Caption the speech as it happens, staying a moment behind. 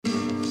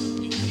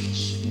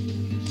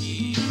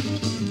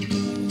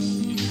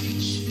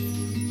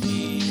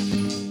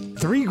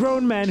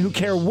grown men who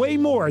care way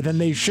more than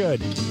they should.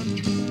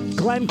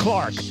 Glenn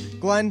Clark.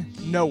 Glenn,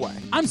 no way.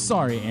 I'm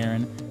sorry,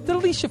 Aaron. Did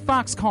Alicia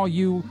Fox call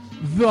you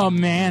the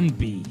Man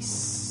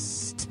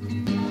Beast?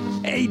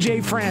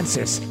 AJ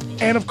Francis.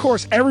 And, of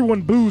course,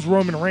 everyone boos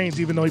Roman Reigns,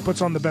 even though he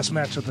puts on the best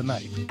match of the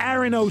night.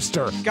 Aaron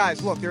Oster.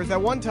 Guys, look, there's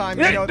that one time...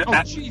 Aaron.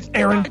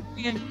 Aaron,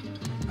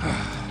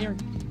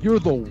 you're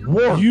the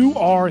worst. You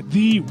are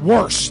the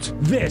worst.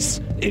 This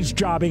is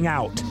Jobbing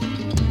Out.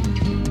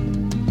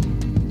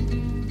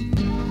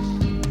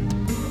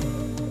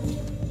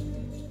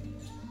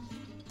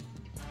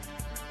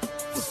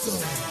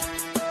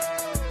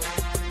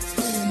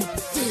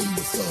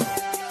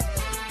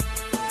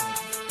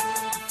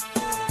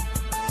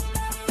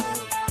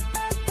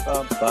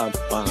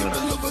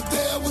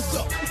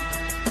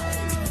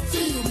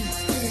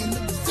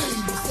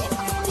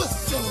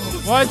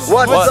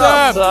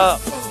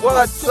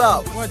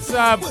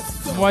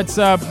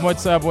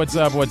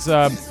 What's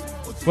up?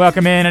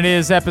 Welcome in. It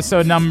is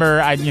episode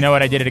number. You know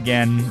what? I did it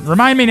again.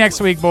 Remind me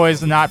next week, boys,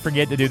 to not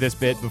forget to do this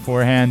bit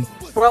beforehand.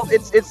 Well,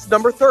 it's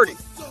number 30.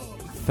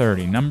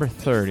 30. Number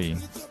 30. All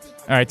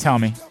right, tell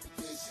me.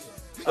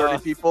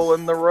 30 people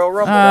in the Royal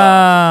Rumble.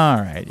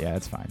 All right, yeah,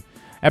 that's fine.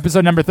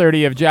 Episode number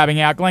 30 of Jobbing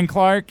Out. Glenn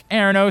Clark,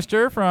 Aaron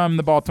Oster from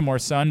the Baltimore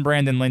Sun,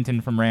 Brandon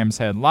Linton from Rams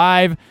Head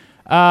Live.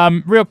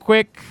 Real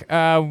quick,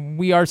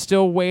 we are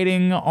still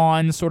waiting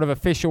on sort of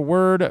official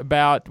word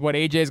about what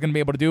AJ is going to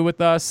be able to do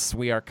with us.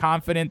 We are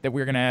confident that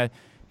we're going to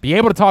be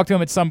able to talk to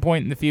him at some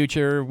point in the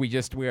future. We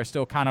are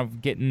still kind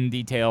of getting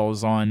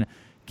details on,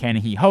 can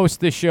he host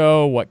the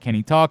show? What can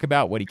he talk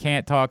about? What he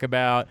can't talk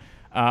about?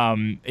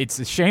 It's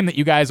a shame that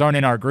you guys aren't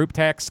in our group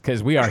text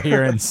because we are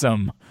hearing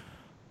some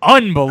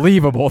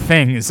unbelievable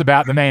things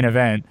about the main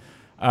event.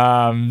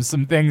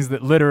 Some things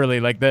that literally,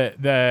 like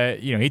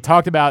he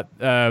talked about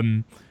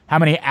how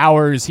many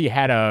hours he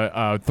had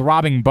a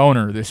throbbing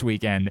boner this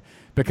weekend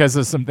because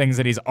of some things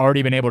that he's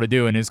already been able to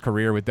do in his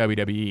career with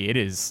WWE. It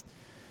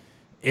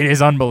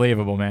is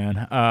unbelievable,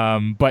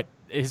 man. But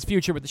his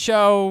future with the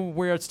show,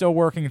 we're still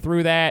working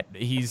through that.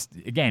 He's,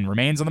 again,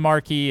 remains on the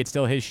marquee. It's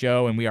still his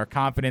show, and we are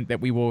confident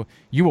that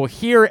you will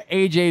hear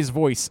AJ's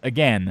voice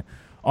again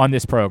on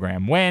this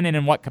program. When and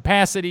in what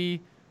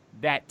capacity,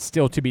 that's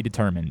still to be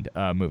determined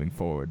moving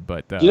forward.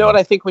 But you know what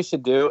I think we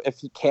should do? If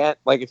he can't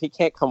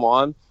come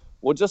on,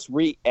 we'll just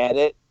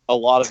re-edit a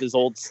lot of his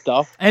old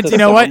stuff. And you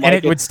know what? And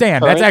it would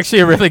stand. Current. That's actually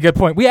a really good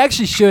point. We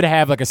actually should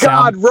have like a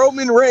sound. God,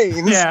 Roman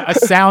Reigns. Yeah, a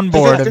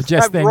soundboard of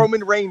just have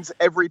Roman Reigns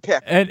every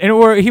pick. And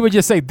or he would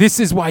just say, "This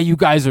is why you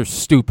guys are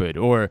stupid,"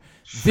 or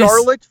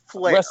Charlotte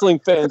Flair. Wrestling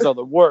fans are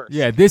the worst.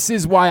 Yeah, this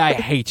is why I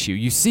hate you.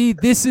 You see,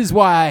 this is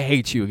why I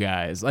hate you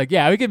guys. Like,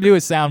 yeah, we could do a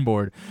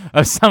soundboard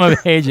of some of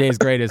AJ's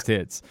greatest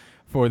hits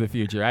for the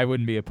future. I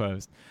wouldn't be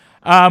opposed.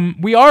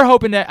 We are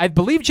hoping that, I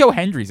believe Joe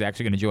Hendry's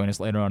actually going to join us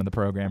later on in the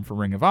program for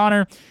Ring of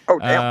Honor. Oh,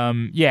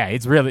 damn. Yeah,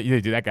 it's really,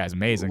 dude, that guy's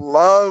amazing.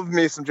 Love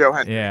me some Joe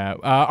Hendry. Yeah.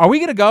 Are we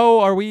going to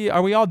go? Are we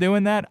all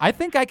doing that? I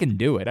think I can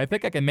do it. I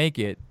think I can make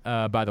it,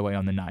 by the way,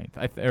 on the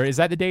 9th. Or is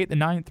that the date, the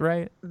 9th,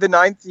 right? The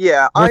 9th,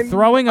 yeah.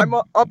 I'm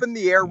up in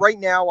the air right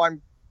now. I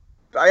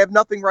have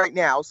nothing right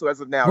now, so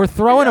as of now. We're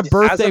throwing a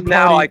birthday party.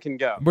 Now I can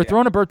go. We're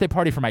throwing a birthday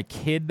party for my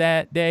kid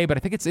that day, but I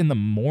think it's in the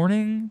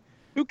morning.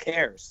 Who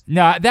cares?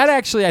 No, that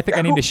actually I think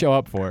I need to show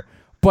up for.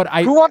 But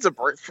who wants a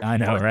birthday? I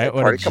know, right?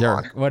 What party? A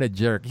jerk! What a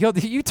jerk!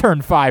 You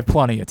turned 5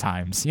 plenty of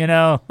times, you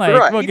know. Like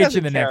right. We'll he get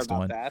you the care next about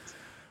one. That.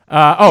 He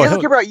doesn't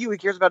care about you. He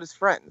cares about his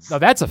friends. No,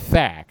 that's a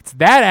fact.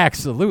 That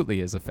absolutely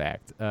is a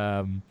fact.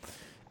 I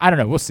don't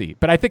know. We'll see.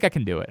 But I think I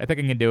can do it. I think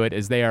I can do it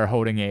as they are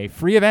holding a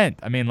free event.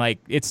 I mean, like,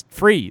 it's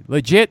free.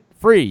 Legit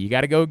free. You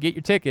got to go get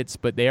your tickets,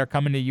 but they are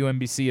coming to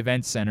UMBC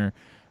Event Center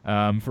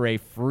for a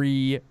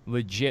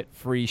legit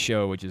free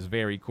show, which is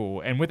very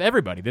cool. And with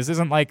everybody. This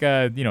isn't like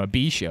a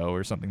B show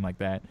or something like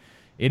that.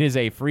 It is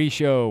a free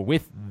show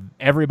with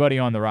everybody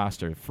on the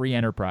roster. Free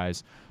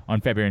enterprise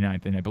on February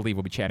 9th. And I believe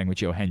we'll be chatting with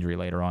Joe Hendry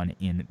later on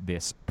in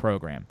this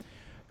program.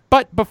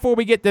 But before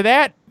we get to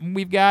that,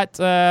 we've got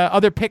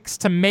other picks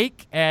to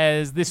make,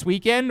 as this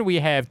weekend we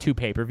have 2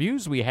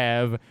 pay-per-views. We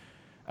have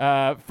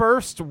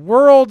first,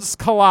 Worlds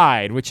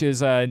Collide, which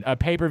is a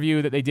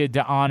pay-per-view that they did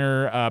to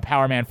honor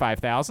Power Man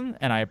 5000,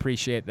 and I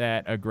appreciate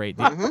that a great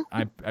deal. Mm-hmm.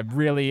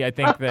 I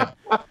think that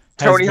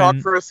Tony Hawk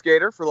for a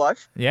skater for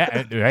life.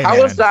 Yeah.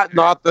 How is that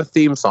not the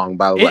theme song,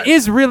 by the way? It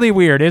is really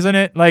weird, isn't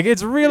it? Like,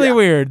 it's really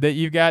weird that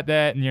you've got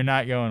that and you're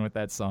not going with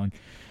that song.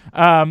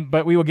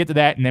 But we will get to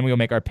that, and then we will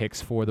make our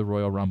picks for the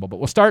Royal Rumble. But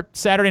we'll start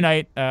Saturday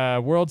night,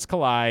 Worlds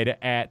Collide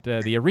at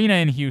the arena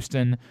in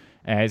Houston.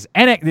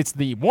 It's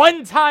the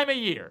one time a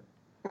year,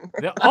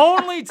 the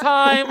only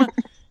time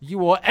you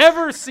will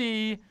ever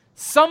see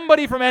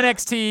somebody from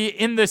NXT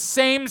in the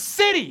same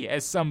city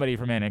as somebody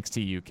from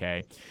NXT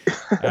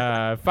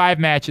UK. 5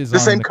 matches on the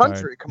same card.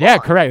 country. Come yeah, on.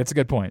 correct. That's a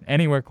good point.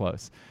 Anywhere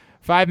close.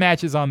 5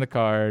 matches on the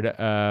card.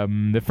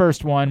 The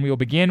first one we will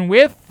begin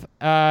with.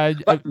 By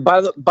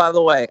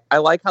the way, I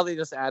like how they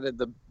just added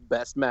the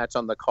best match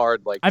on the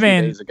card 2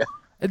 days ago.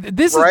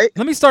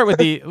 Let me start with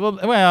the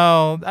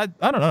well. I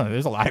don't know.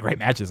 There's a lot of great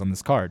matches on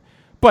this card,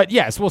 But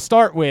yes, we'll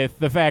start with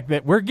the fact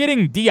that we're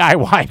getting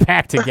DIY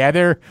back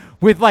together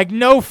with like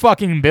no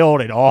fucking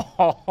build at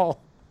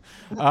all.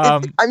 I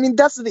mean,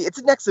 that's the thing. It's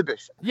an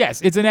exhibition.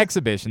 Yes, it's an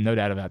exhibition, no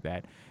doubt about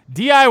that.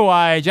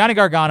 DIY, Johnny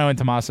Gargano and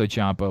Tommaso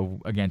Ciampa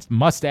against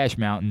Mustache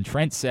Mountain,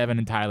 Trent Seven,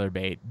 and Tyler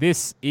Bate.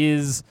 This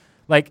is,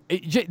 like,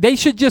 they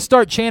should just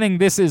start chanting,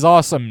 "This is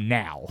awesome"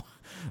 now.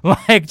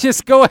 Like,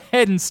 just go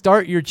ahead and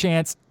start your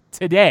chants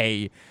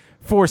today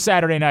for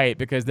Saturday night,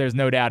 because there's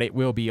no doubt it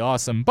will be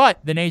awesome. But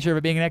the nature of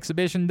it being an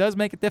exhibition does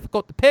make it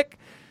difficult to pick.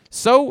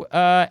 So,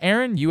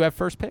 Aaron, you have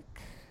first pick.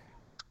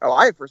 Oh,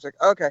 I have first pick.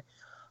 Okay.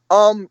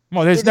 Well,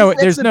 there's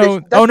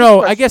no. Oh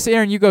no, I guess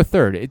Aaron, you go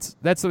third. Is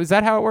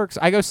that how it works?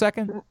 I go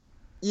second.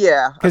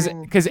 Yeah, because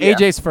yeah.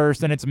 AJ's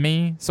first and it's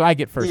me, so I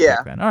get first Yeah.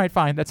 pick then. All right,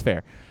 fine, that's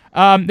fair.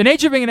 The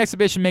nature of being an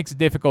exhibition makes it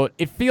difficult.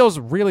 It feels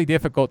really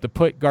difficult to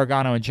put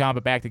Gargano and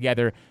Ciampa back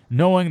together,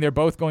 knowing they're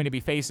both going to be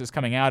faces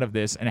coming out of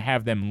this and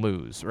have them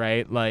lose,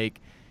 right?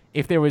 Like,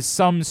 if there was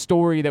some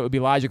story that would be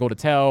logical to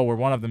tell where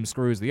one of them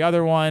screws the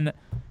other one,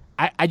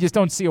 I just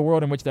don't see a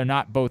world in which they're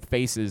not both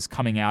faces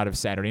coming out of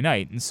Saturday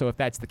night. And so if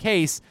that's the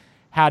case,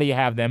 how do you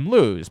have them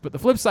lose? But the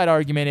flip side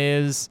argument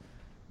is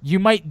you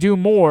might do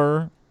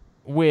more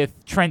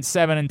with Trent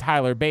Seven and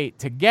Tyler Bate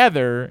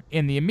together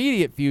in the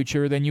immediate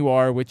future than you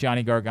are with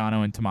Johnny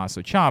Gargano and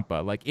Tommaso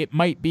Ciampa. Like, it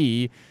might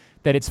be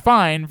that it's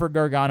fine for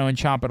Gargano and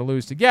Ciampa to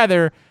lose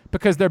together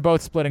because they're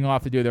both splitting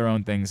off to do their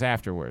own things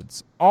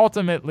afterwards.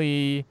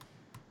 Ultimately,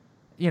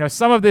 you know,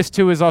 some of this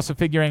too is also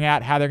figuring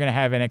out how they're going to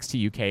have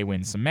NXT UK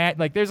win some match.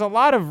 Like, there's a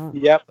lot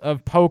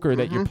of poker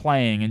that you're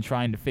playing and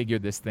trying to figure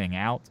this thing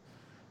out.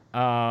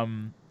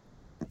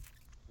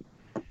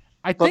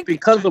 But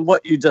because of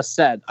what you just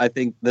said, I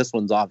think this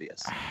one's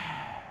obvious.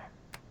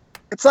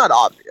 It's not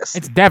obvious.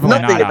 It's definitely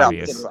Nothing not about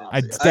obvious. this is It's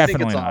obvious.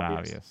 definitely it's not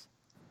obvious. obvious.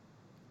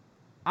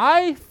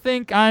 I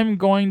think I'm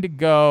going to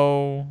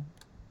go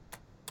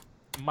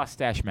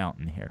Mustache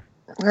Mountain here.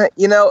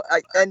 You know,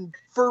 and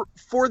for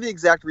the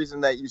exact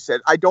reason that you said,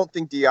 I don't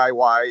think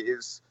DIY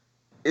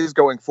is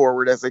going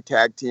forward as a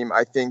tag team.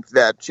 I think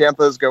that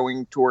Ciampa is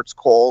going towards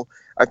Cole.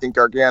 I think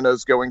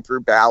Gargano's going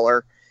through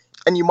Balor,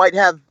 and you might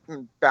have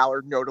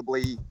Balor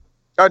notably.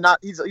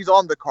 He's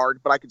on the card,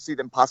 but I could see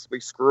them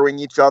possibly screwing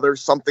each other,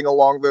 something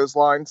along those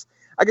lines.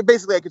 I could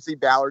see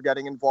Balor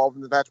getting involved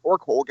in the match, or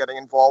Cole getting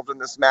involved in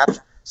this match,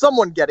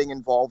 someone getting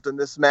involved in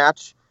this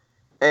match,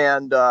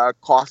 and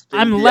costing.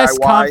 I'm DIY. less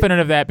confident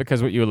of that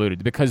because what you alluded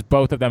to, because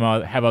both of them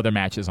have other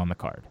matches on the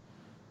card.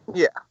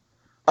 Yeah.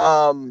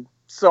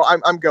 So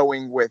I'm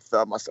going with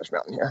Mustache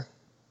Mountain here.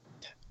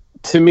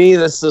 To me,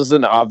 this is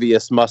an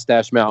obvious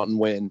Mustache Mountain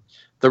win.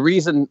 The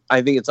reason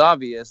I think it's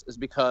obvious is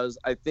because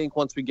I think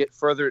once we get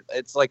further,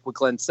 it's like what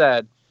Glenn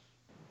said,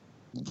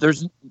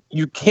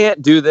 you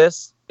can't do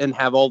this and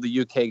have all the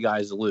UK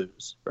guys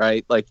lose,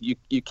 right? Like,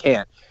 you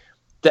can't.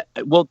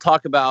 We'll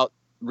talk about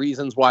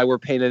reasons why we're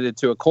painted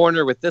into a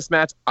corner with this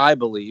match, I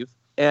believe.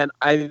 And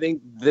I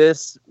think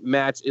this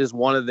match is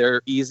one of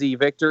their easy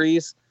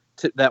victories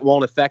that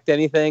won't affect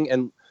anything.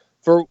 And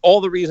for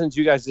all the reasons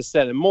you guys just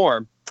said and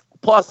more,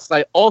 plus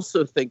I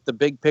also think the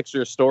big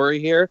picture story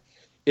here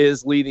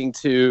is leading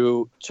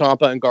to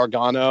Ciampa and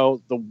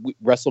Gargano the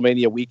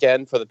WrestleMania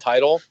weekend for the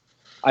title.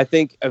 I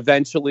think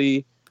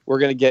eventually we're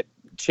going to get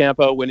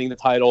Ciampa winning the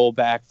title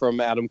back from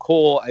Adam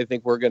Cole. I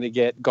think we're going to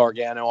get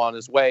Gargano on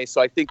his way.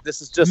 So I think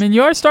this is just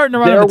you are starting to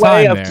run their out of time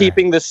way of there.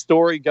 keeping the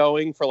story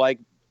going for like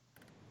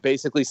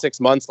basically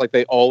 6 months, like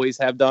they always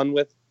have done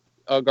with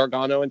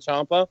Gargano and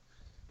Ciampa.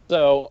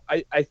 So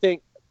I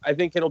think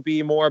it'll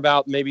be more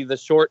about maybe the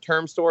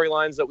short-term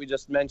storylines that we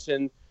just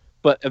mentioned,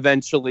 but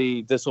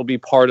eventually this will be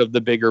part of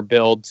the bigger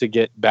build to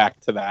get back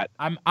to that.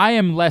 I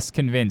am less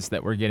convinced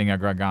that we're getting a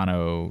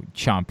Gargano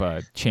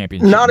Ciampa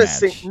championship Not match.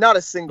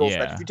 a singles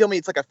match. If you tell me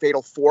it's like a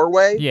fatal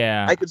 4-way,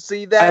 Yeah. I could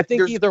see that. I think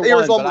there's either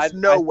there's one, but almost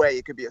no way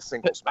it could be a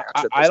singles match.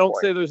 At this I don't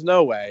point. say there's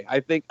no way. I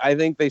think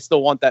they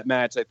still want that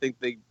match. I think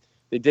they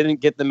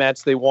didn't get the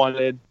match they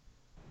wanted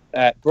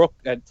at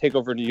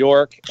TakeOver New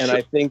York, and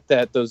I think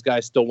that those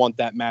guys still want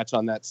that match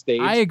on that stage.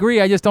 I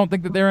agree. I just don't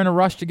think that they're in a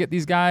rush to get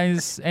these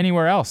guys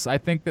anywhere else. I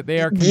think that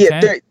they are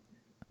content. Yeah,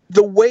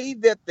 the way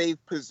that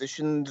they've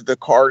positioned the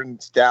card and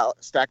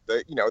stacked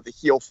the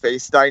heel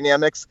face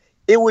dynamics,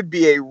 it would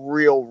be a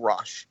real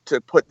rush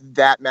to put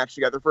that match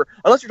together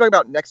unless you're talking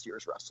about next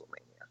year's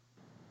WrestleMania.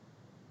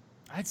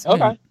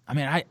 Okay. I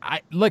mean,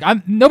 look.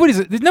 Nobody's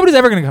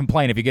ever going to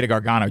complain if you get a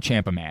Gargano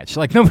Ciampa match.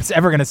 Like, nobody's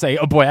ever going to say,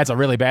 "Oh boy, that's a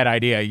really bad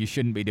idea. You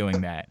shouldn't be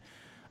doing that."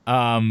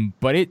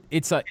 But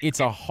it's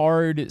a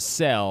hard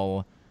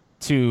sell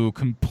to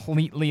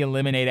completely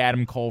eliminate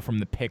Adam Cole from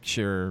the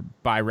picture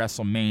by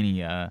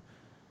WrestleMania,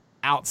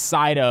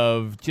 outside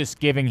of just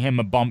giving him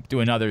a bump to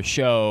another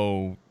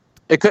show.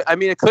 It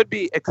could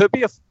be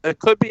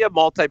a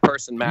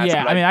multi-person match.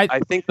 Yeah, but I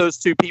think those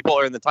two people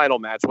are in the title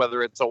match,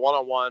 whether it's a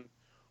one-on-one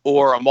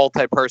or a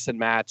multi-person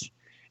match.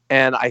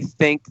 And I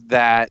think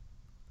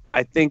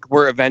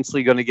we're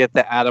eventually going to get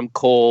the Adam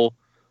Cole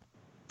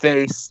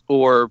face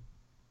or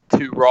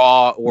to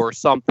Raw or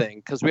something,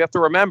 because we have to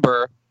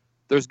remember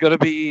there's going to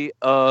be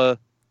a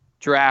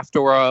draft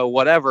or a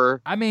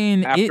whatever. I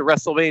mean, after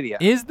WrestleMania,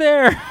 is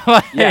there?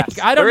 Like, yes,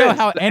 I don't know is.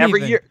 how anything.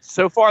 Every year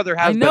so far there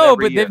has. I know,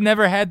 been but year. they've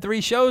never had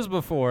 3 shows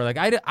before. Like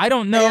I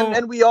don't know.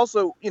 And we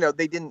also,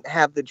 they didn't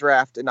have the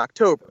draft in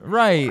October.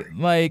 Right.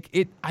 Like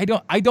I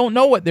don't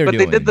know what they're doing.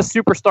 But they did the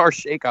Superstar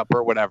Shakeup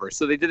or whatever,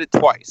 so they did it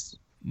twice.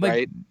 Like,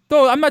 right?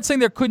 Though I'm not saying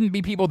there couldn't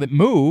be people that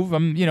move.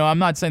 I'm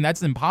not saying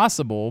that's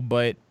impossible,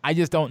 but I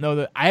just don't know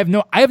that. I have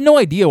no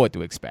idea what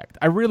to expect.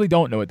 I really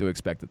don't know what to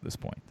expect at this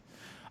point.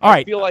 All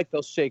right. I feel like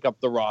they'll shake up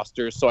the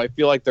rosters, so I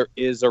feel like there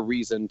is a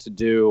reason to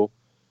do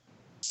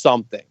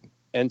something.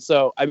 And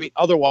so, I mean,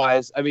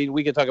 otherwise, I mean,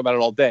 we can talk about it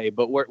all day,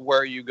 but where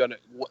are you gonna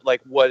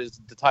what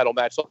does the title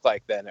match look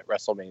like then at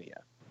WrestleMania?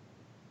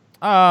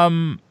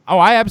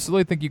 I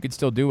absolutely think you could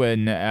still do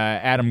an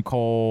Adam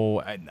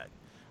Cole.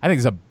 I think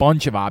there's a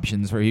bunch of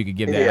options where you could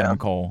give to Adam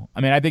Cole.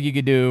 I mean, I think you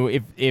could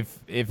do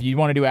if you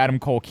want to do Adam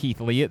Cole Keith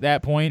Lee at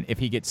that point. If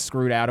he gets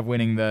screwed out of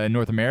winning the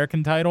North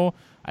American title,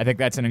 I think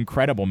that's an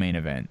incredible main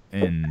event.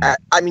 And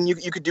I mean, you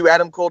could do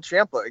Adam Cole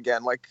Ciampa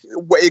again. Like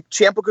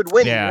Ciampa could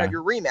win, Yeah. you have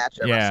your rematch.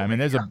 I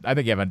mean, I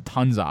think you have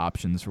tons of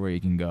options for where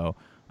you can go.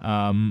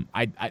 And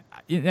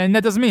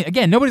that doesn't mean,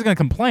 again, nobody's going to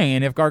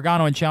complain if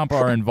Gargano and Ciampa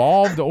are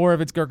involved or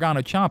if it's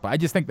Gargano Ciampa. I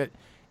just think that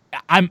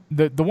I'm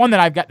the one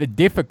that I've got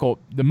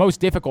the most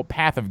difficult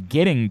path of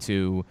getting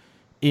to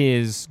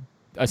is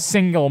a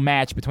single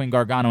match between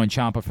Gargano and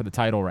Ciampa for the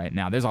title right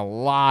now. There's a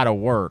lot of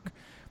work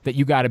that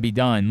you got to be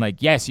done.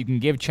 Like, yes, you can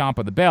give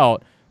Ciampa the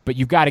belt, but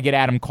you've got to get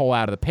Adam Cole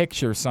out of the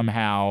picture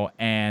somehow.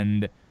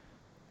 And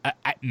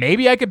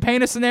maybe I could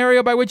paint a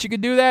scenario by which you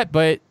could do that,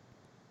 but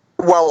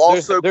while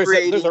also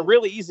there's a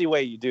really easy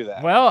way you do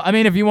that. Well, I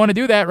mean, if you want to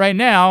do that right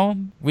now,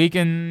 we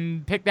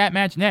can pick that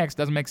match next.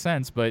 Doesn't make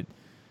sense, but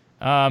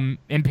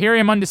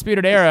Imperium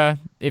Undisputed Era,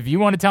 if you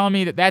want to tell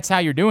me that that's how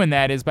you're doing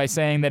that is by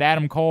saying that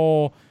Adam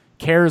Cole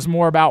cares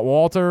more about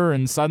Walter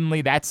and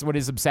suddenly that's what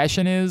his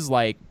obsession is,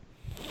 like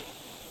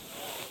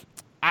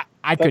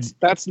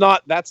that's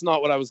not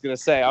what I was going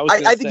to say.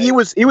 I think he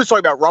was talking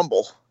about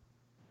Rumble.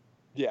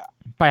 Yeah.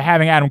 By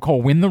having Adam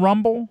Cole win the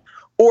Rumble?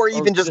 Or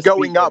even just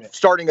going up,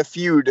 starting a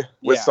feud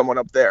with someone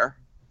up there.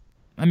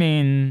 I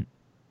mean,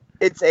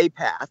 it's a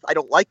path. I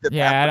don't like the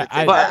path.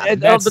 But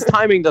the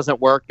timing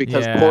doesn't work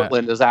because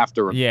Portland is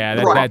after him. Yeah,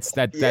 that's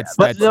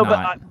But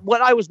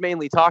what I was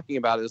mainly talking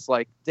about is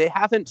like they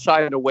haven't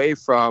shied away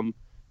from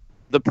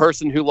the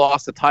person who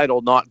lost the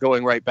title not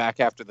going right back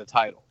after the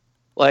title.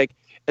 Like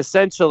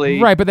essentially,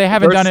 right? But they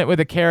haven't done it with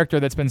a character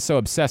that's been so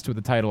obsessed with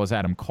the title as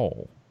Adam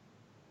Cole.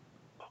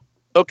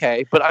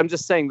 Okay, but I'm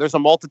just saying there's a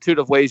multitude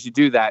of ways you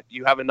do that.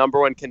 You have a number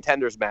 1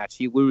 contenders match.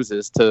 He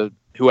loses to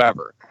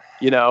whoever,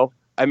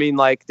 I mean,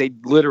 like, they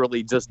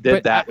literally just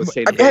did that with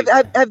Shayna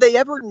Baszler. Have they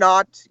ever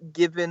not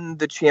given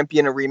the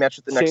champion a rematch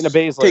at the next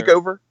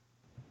takeover?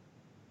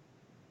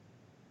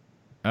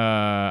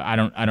 I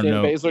don't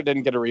know. Shayna Baszler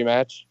didn't get a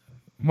rematch.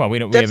 Well, we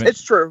don't.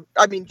 It's true.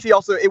 I mean, she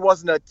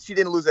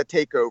didn't lose a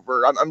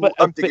takeover.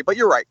 I'm thinking, but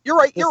you're right. You're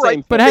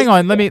right. But hang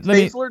on, let me.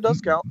 Baszler does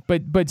count.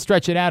 But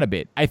stretch it out a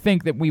bit. I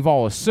think that we've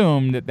all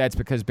assumed that that's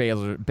because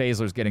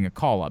Baszler's getting a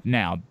call up.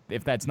 Now,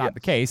 if that's not the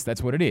case,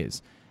 that's what it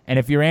is. And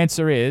if your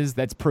answer is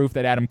that's proof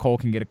that Adam Cole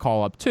can get a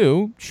call up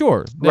too,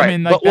 sure. Right. I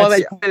mean, like, but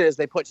they did is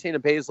they put Shayna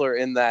Baszler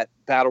in that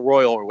battle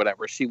royal or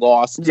whatever. She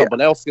lost.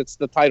 Someone else gets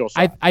the title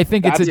shot. I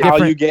think that's it's a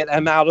different. How you get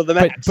him out of the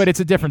match. But it's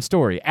a different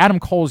story. Adam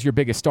Cole's your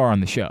biggest star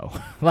on the show.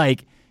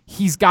 Like,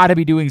 he's got to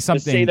be doing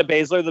something. Is Shayna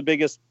Baszler the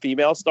biggest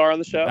female star on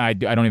the show? I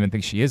don't even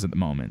think she is at the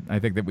moment. I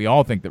think that we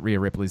all think that Rhea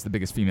Ripley is the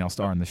biggest female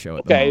star on the show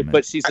at the moment. Okay,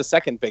 but she's the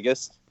second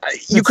biggest.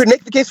 You could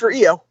make the case for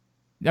Io.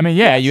 I mean,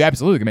 yeah, you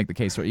absolutely can make the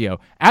case for Io.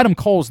 Adam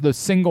Cole's the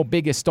single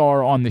biggest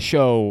star on the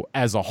show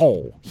as a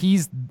whole.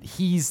 He's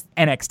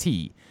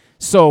NXT.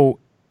 So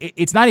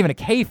it's not even a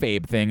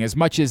kayfabe thing as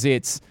much as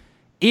it's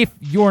if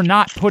you're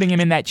not putting him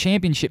in that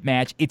championship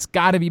match, it's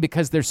got to be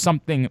because there's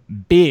something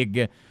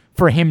big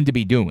for him to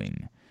be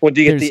doing. Well,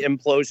 do you get the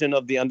implosion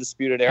of the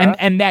Undisputed Era?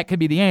 And that could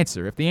be the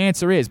answer. If the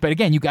answer is, but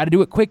again, you got to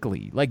do it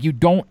quickly. Like, you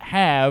don't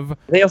have...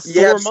 They have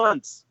 4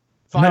 months.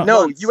 5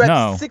 months. You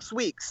have 6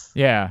 weeks.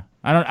 Yeah.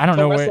 I don't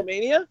know where...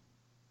 WrestleMania?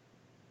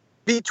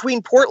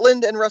 Between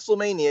Portland and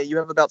WrestleMania, you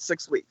have about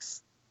 6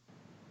 weeks.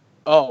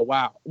 Oh,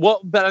 wow.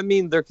 Well, but I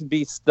mean, there could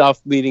be stuff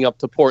leading up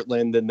to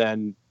Portland and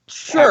then...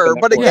 Sure,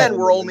 but again,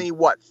 we're only,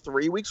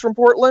 3 weeks from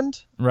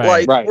Portland?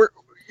 Right. Like,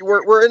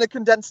 we're in a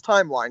condensed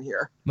timeline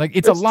here. Like,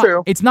 it's a lot.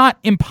 True. It's not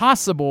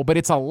impossible, but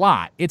it's a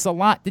lot. It's a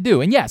lot to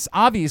do. And yes,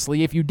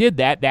 obviously, if you did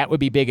that, that would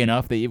be big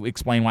enough that it would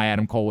explain why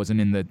Adam Cole wasn't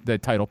in the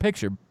title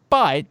picture.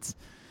 But...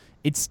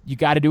 you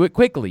got to do it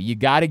quickly. You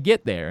got to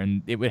get there,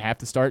 and it would have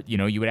to start.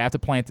 You would have to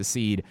plant the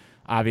seed,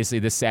 obviously,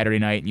 this Saturday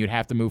night, and you'd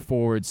have to move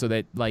forward so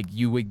that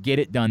you would get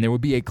it done. There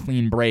would be a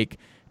clean break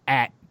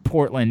at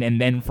Portland,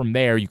 and then from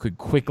there you could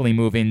quickly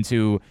move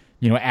into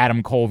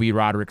Adam Cole v.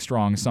 Roderick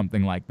Strong,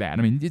 something like that.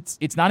 I mean,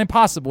 it's not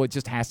impossible. It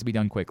just has to be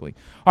done quickly.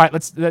 All right,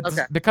 let's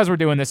because we're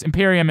doing this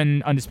Imperium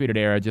and Undisputed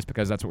Era, just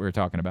because that's what we were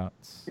talking about.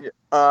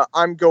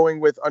 I'm going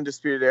with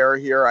Undisputed Era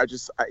here.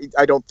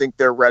 I don't think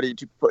they're ready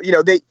to put.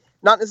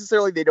 not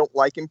necessarily they don't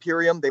like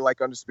Imperium. They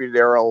like Undisputed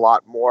Era a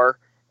lot more.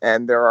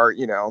 And there are,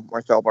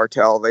 Marcel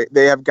Bartel.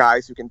 They have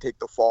guys who can take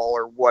the fall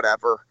or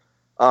whatever.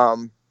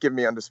 Give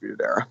me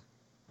Undisputed Era.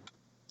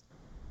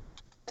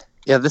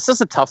 Yeah, this is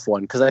a tough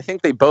one because I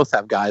think they both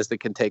have guys that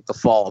can take the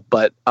fall.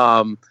 But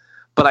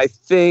I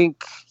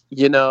think,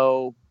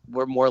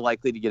 we're more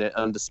likely to get an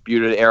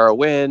Undisputed Era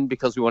win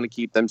because we want to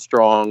keep them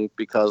strong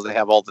because they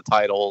have all the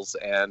titles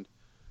and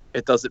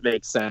it doesn't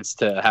make sense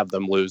to have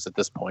them lose at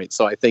this point.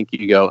 So I think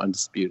you go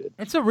Undisputed.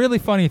 It's a really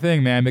funny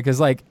thing, man,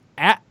 because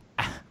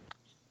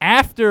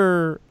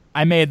after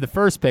I made the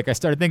first pick, I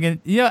started thinking,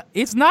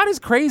 it's not as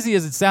crazy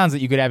as it sounds that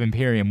you could have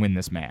Imperium win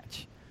this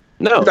match.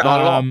 No, not at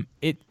all.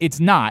 It's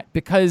not,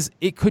 because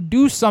it could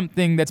do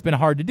something that's been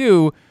hard to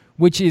do,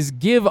 which is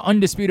give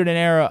Undisputed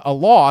Era a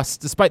loss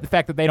despite the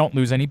fact that they don't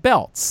lose any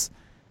belts.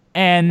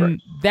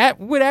 And that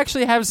would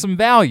actually have some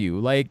value.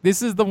 Like,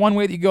 this is the one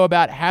way that you go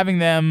about having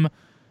them,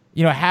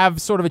 have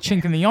sort of a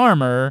chink in the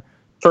armor.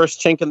 First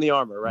chink in the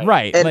armor, right?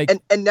 Right.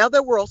 And now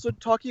that we're also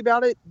talking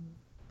about it,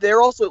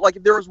 they're also,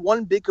 like, there was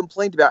one big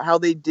complaint about how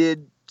they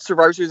did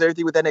Survivor Series and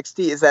everything with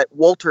NXT is that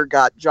Walter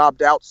got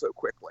jobbed out so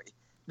quickly.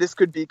 This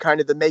could be kind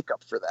of the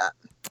makeup for that.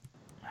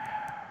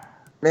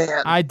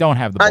 Man, I don't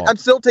have the balls. I'm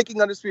still taking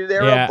Undisputed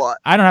Era, but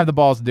I don't have the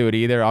balls to do it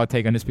either. I'll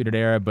take Undisputed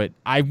Era, but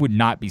I would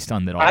not be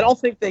stunned at all. I don't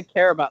think they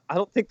care about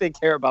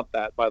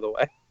that, by the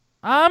way.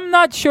 I'm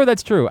not sure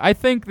that's true. I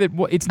think that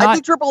it's not. I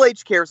think Triple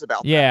H cares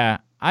about that. Yeah,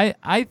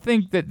 I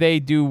think that they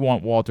do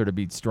want Walter to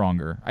be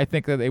stronger. I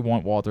think that they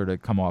want Walter to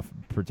come off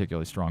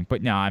particularly strong.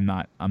 But no, I'm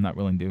not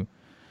willing to.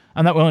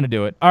 I'm not willing to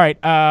do it. All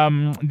right.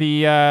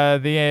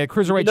 The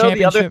Cruiserweight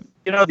Championship.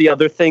 The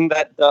other thing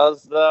that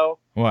does though.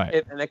 What?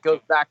 And it goes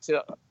back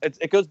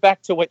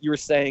to what you were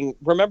saying.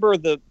 Remember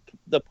the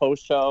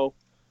post show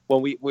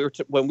when we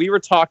were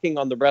talking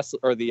on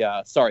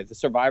the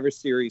Survivor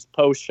Series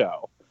post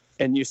show,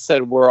 and you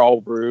said we're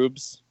all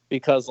rubes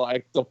because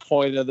like the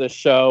point of the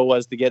show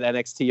was to get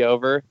NXT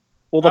over.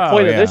 Well, the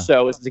point of this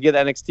show is to get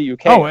NXT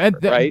UK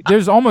over, right?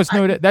 There's almost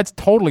no. That's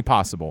totally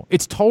possible.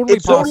 It's totally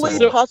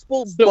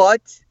possible,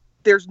 but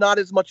there's not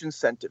as much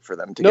incentive for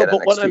them to get NXT UK over. No,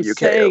 but what I'm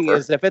saying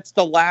is if it's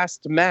the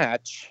last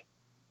match,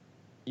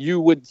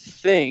 you would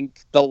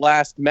think the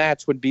last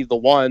match would be the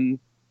one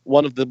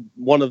of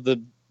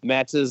the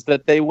matches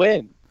that they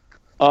win.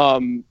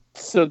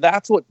 So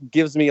that's what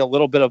gives me a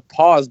little bit of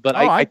pause, but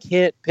I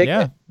can't pick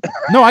it.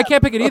 No, I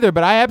can't pick it either,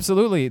 but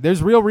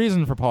there's real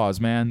reason for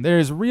pause, man.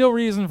 There's real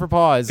reason for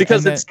pause.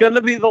 Because it's going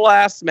to be the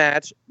last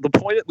match.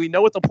 We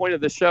know what the point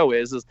of the show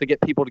is to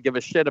get people to give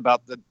a shit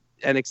about the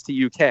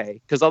NXT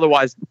UK, because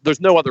otherwise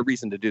there's no other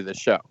reason to do this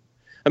show.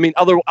 I mean,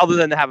 other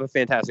than to have a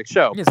fantastic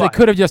show. Yes, they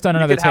could have just done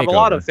another takeover. They could have a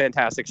lot of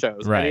fantastic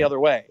shows any other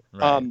way.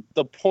 Right.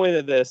 The point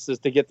of this is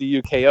to get the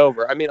UK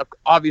over. I mean,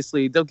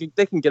 obviously,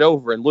 they can get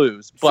over and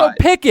lose. But so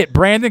pick it,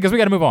 Brandon, because we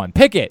got to move on.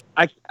 Pick it.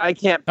 I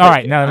can't pick All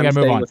right, it. now we got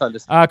to move on.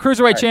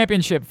 Cruiserweight right.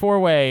 Championship,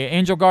 4-way.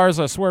 Angel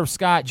Garza, Swerve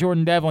Scott,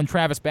 Jordan Devlin,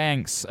 Travis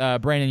Banks.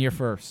 Brandon, you're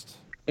first.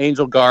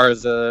 Angel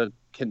Garza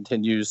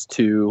continues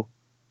to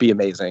be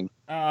amazing.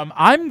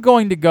 I'm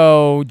going to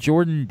go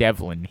Jordan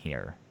Devlin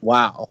here.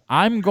 Wow.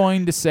 I'm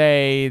going to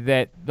say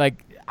that,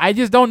 I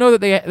just don't know that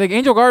they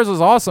Angel Garza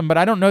is awesome, but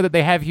I don't know that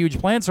they have huge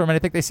plans for him. And I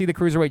think they see the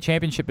Cruiserweight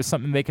Championship as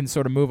something they can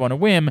sort of move on a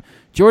whim.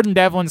 Jordan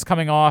Devlin's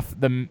coming off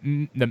the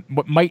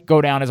what might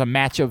go down as a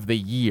match of the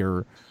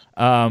year.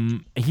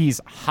 He's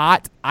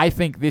hot. I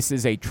think this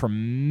is a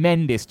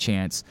tremendous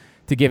chance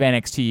to give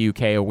NXT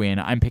UK a win.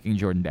 I'm picking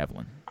Jordan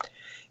Devlin.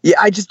 Yeah,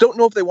 I just don't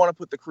know if they want to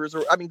put the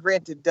cruiser. I mean,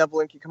 granted,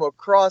 Devlin can come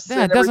across.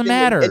 Yeah, it doesn't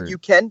matter. And you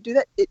can do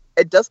that.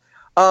 It does.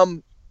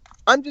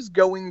 I'm just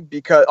going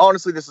because,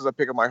 honestly, this is a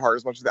pick of my heart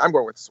as much as I'm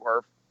going with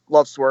Swerve.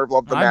 Love Swerve.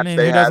 Love the match they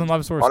who had doesn't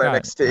love Swerve on Scott?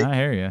 NXT. I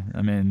hear you.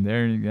 I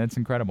mean, that's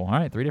incredible. All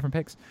right, 3 different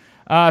picks.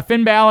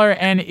 Finn Balor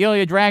and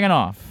Ilya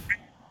Dragunov.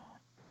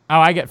 Oh,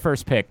 I get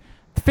first pick.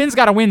 Finn's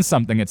got to win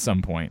something at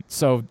some point.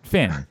 So,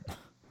 Finn.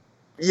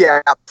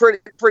 Yeah, pretty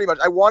much.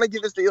 I want to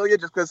give this to Ilya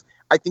just because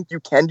I think you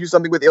can do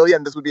something with Ilya,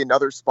 and this would be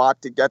another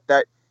spot to get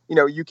that,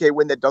 UK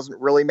win that doesn't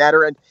really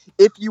matter. And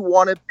if you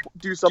want to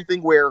do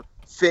something where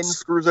Finn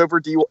screws over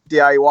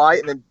DIY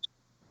and then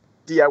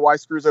DIY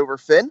screws over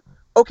Finn,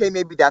 okay,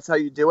 maybe that's how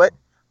you do it.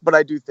 But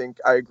I do think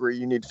I agree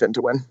you need Finn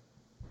to win.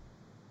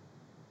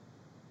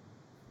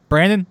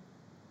 Brandon?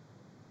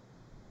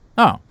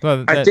 Oh,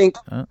 well, I think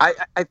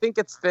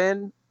it's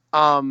Finn.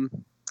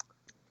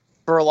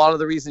 For a lot of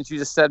the reasons you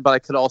just said, but I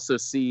could also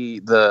see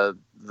the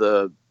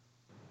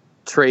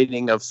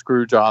trading of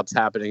screw jobs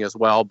happening as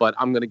well, but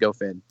I'm going to go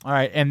Finn. All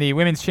right, and the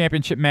Women's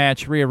Championship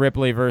match, Rhea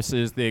Ripley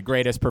versus the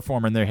greatest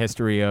performer in their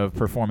history of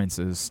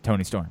performances,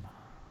 Toni Storm.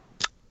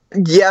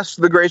 Yes,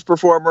 the greatest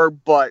performer,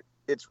 but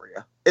it's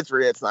Rhea.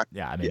 It's not.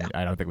 Yeah, I mean,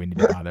 I don't think we need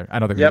to bother. I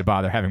don't think we need to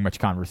bother having much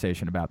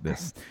conversation about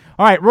this.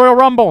 All right, Royal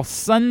Rumble,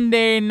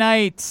 Sunday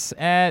night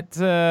at,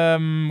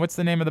 what's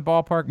the name of the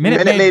ballpark?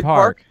 Minute Maid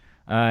Park.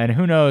 And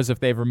who knows if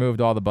they've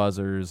removed all the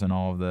buzzers and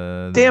all of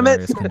the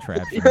various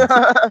contraptions.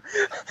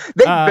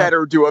 They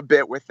better do a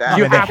bit with that.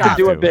 You have to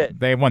do a bit.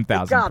 They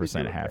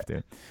 1,000% have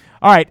to.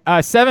 All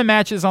right, 7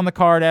 matches on the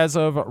card as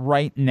of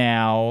right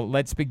now.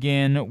 Let's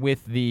begin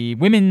with the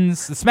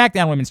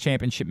SmackDown Women's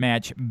Championship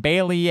match,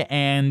 Bayley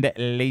and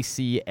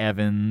Lacey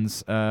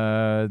Evans.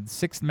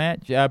 6th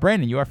match.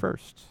 Brandon, you are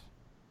first.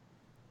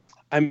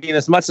 I mean,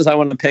 as much as I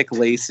want to pick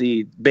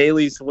Lacey,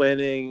 Bayley's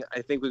winning.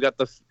 I think we still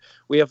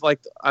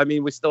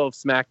have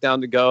SmackDown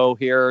to go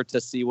here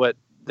to see what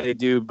they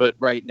do. But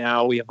right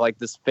now we have like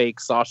this fake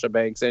Sasha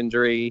Banks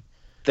injury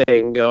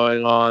thing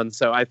going on.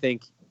 So I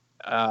think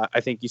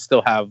you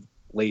still have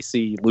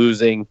Lacey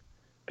losing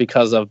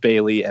because of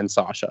Bayley and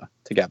Sasha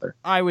together.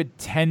 I would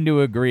tend to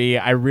agree.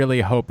 I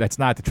really hope that's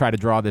not to try to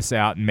draw this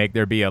out and make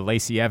there be a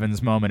Lacey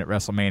Evans moment at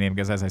WrestleMania,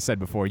 because as I said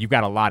before, you've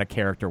got a lot of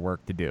character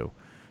work to do.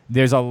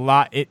 There's a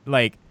lot.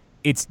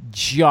 It's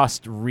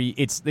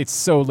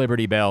so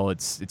Liberty Bell.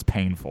 It's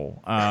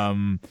painful.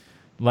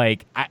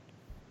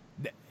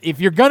 If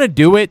you're gonna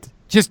do it,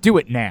 just do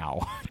it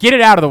now. Get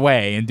it out of the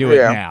way and do it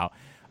now.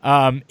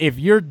 If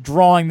you're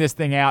drawing this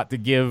thing out to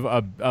give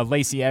a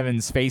Lacey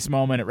Evans face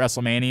moment at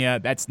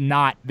WrestleMania, that's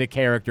not the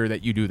character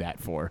that you do that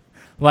for.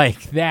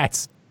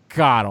 That's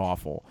god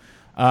awful.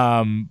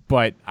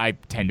 But I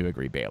tend to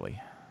agree,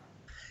 Bayley.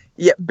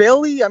 Yeah,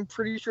 Bayley, I'm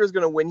pretty sure is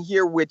going to win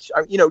here, which,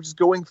 just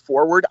going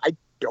forward, I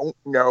don't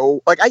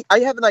know. I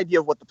have an idea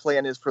of what the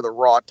plan is for the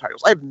Raw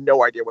titles. I have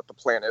no idea what the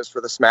plan is for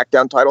the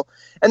SmackDown title.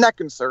 And that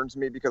concerns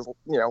me because,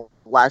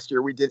 last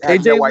year we did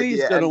have no idea. AJ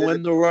Lee's going to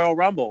win the Royal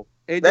Rumble.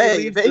 If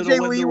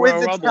AJ Lee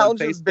wins and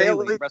challenges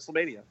Bayley,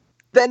 WrestleMania,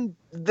 then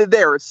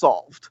there it's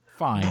solved.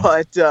 Fine.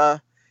 But, I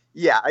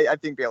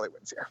think Bayley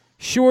wins here.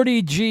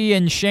 Shorty G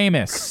and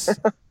Sheamus.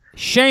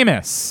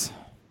 Sheamus.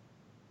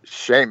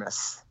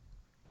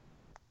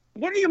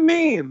 What do you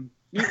mean?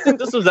 You think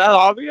this is that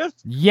obvious?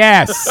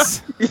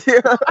 Yes.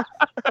 Yeah.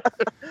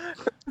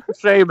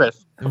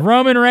 Sheamus.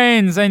 Roman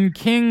Reigns and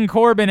King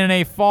Corbin in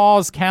a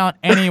Falls Count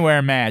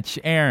Anywhere match.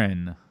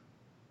 Aaron.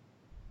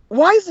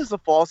 Why is this a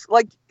false?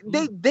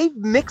 They've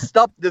mixed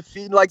up the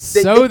feed.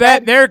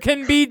 There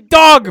can be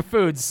dog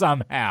food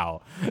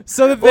somehow.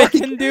 So that they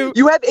can do.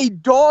 You have a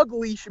dog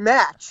leash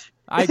match.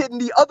 In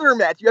the other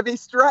match, you have a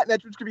strap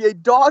match, which could be a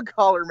dog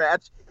collar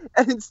match.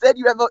 And instead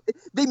you have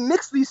they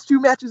mix these two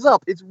matches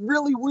up. It's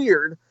really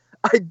weird.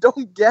 I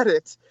don't get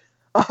it.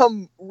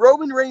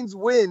 Roman Reigns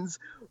wins,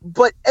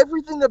 but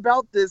everything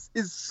about this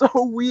is so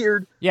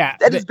weird. Yeah,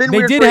 that it's been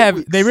weird for 8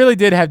 weeks. They really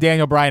did have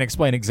Daniel Bryan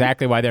explain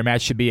exactly why their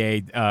match should be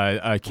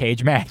a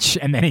cage match,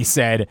 and then he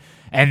said,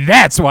 and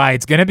that's why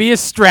it's going to be a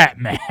strap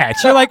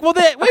match. You're like, well,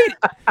 wait,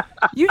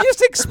 you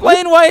just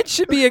explained why it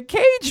should be a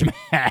cage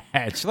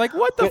match.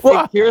 What the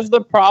fuck? Here's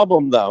the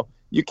problem, though.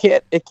 It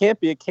can't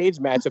be a cage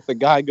match if the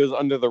guy goes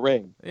under the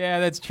ring. Yeah,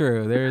 that's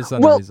true. There is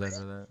something to be said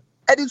for that.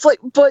 And it's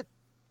but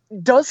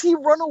does he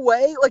run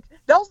away?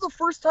 That was the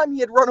first time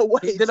he had run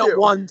away. He did it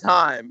one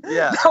time.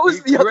 Yeah, that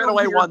was the other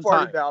away weird one part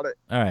time about it.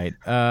 All right.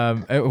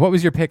 What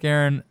was your pick,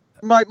 Aaron?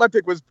 My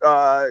pick was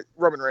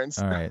Roman Reigns.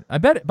 All right. I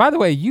bet. By the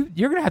way,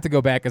 you're gonna have to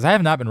go back because I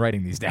have not been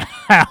writing these down.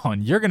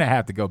 You're gonna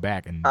have to go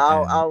back and.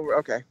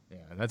 Okay. Yeah,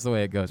 that's the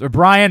way it goes. Or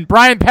Brian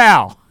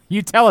Powell.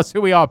 You tell us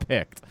who we all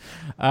picked.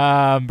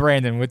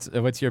 Brandon,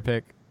 what's your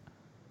pick?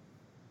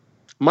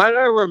 Might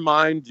I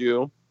remind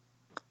you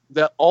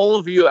that all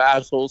of you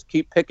assholes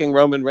keep picking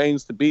Roman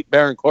Reigns to beat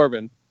Baron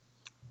Corbin.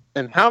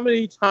 And how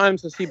many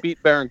times has he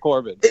beat Baron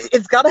Corbin?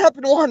 It's got to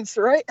happen once,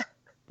 right?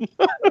 He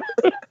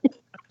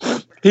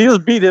has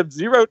beat him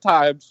 0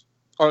 times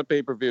on a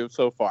pay-per-view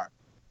so far.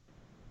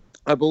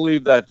 I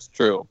believe that's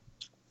true.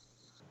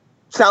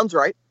 Sounds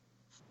right.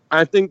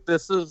 I think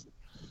this is...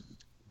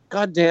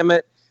 God damn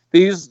it.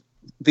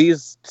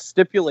 These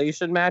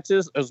stipulation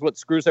matches is what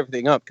screws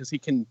everything up because he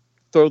can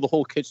throw the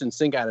whole kitchen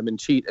sink at him and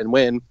cheat and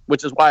win,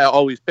 which is why I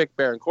always pick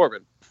Baron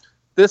Corbin.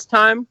 This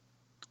time,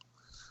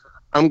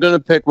 I'm going to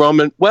pick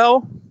Roman.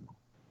 Well,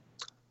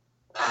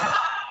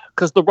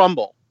 because the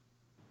Rumble.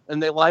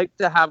 And they like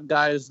to have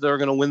guys that are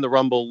going to win the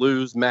Rumble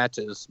lose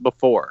matches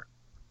before.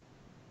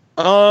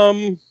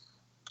 I'm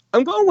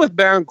going with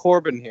Baron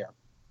Corbin here.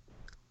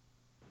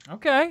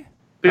 Okay.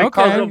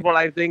 Because of what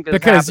I think is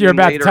because you're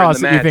about to tell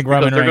us that you think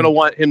Roman Reigns... They're going to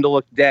want him to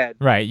look dead.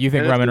 Right, you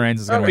think Roman Reigns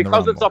is going to win the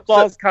Rumble. Because it's a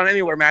Falls Count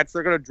Anywhere match,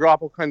 they're going to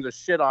drop all kinds of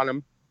shit on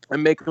him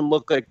and make him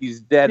look like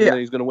he's dead and then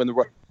he's going to win the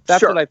Rumble.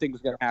 That's what I think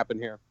is going to happen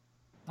here.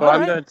 So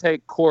I'm going to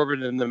take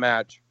Corbin in the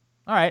match.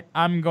 All right,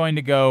 I'm going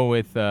to go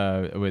with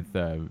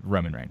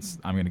Roman Reigns.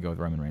 I'm going to go with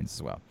Roman Reigns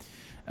as well.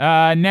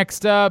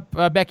 Next up,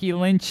 Becky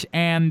Lynch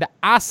and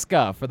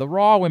Asuka for the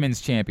Raw Women's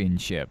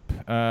Championship.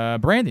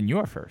 Brandon, you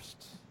are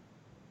first.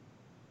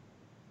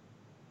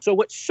 So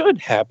what should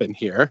happen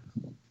here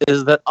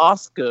is that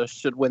Asuka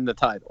should win the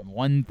title.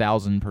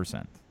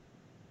 1,000%.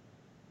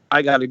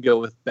 I got to go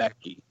with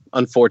Becky.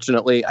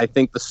 Unfortunately, I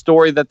think the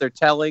story that they're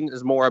telling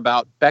is more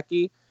about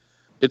Becky.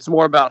 It's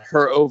more about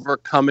her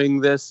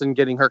overcoming this and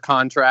getting her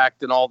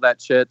contract and all that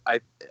shit.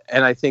 I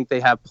think they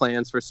have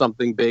plans for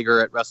something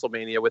bigger at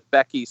WrestleMania with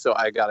Becky, so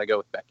I got to go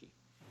with Becky.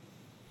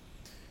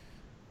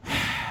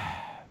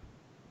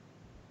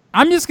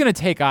 I'm just going to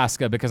take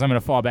Asuka because I'm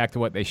going to fall back to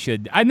what they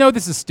should. I know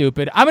this is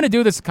stupid. I'm going to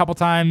do this a couple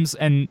times,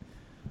 and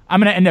I'm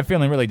going to end up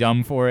feeling really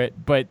dumb for it,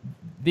 but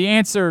the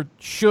answer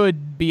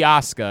should be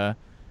Asuka,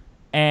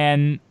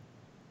 and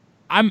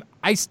I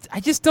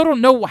just still don't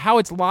know how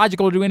it's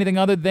logical to do anything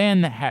other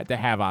than to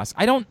have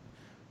Asuka.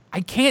 I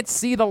can't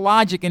see the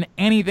logic in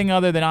anything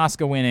other than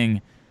Asuka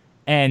winning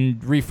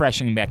and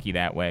refreshing Becky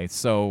that way.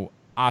 So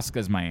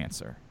Asuka's my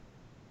answer.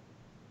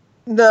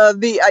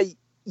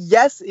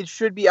 Yes, it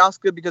should be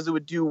Asuka because it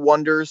would do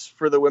wonders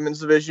for the women's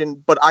division,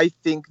 but I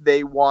think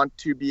they want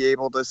to be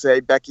able to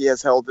say Becky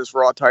has held this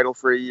Raw title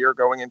for a year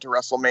going into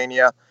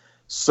WrestleMania,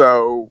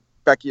 so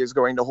Becky is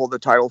going to hold the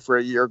title for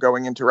a year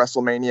going into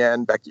WrestleMania,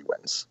 and Becky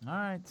wins. All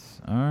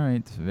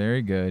right,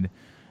 very good.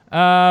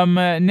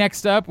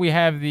 Next up, we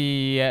have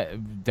the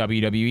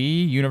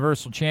WWE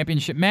Universal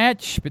Championship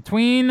match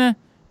between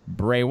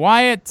Bray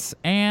Wyatt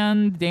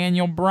and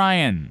Daniel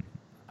Bryan.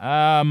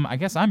 I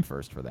guess I'm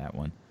first for that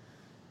one.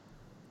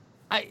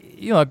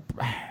 Look,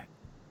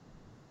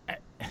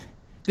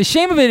 the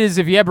shame of it is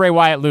if you have Bray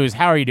Wyatt lose,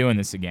 how are you doing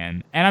this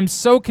again? And I'm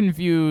so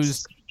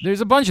confused.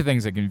 There's a bunch of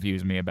things that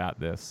confuse me about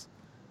this.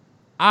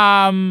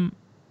 I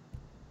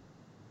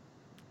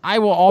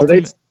will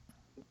ultimately...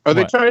 Are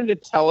they trying to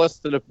tell us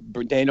that if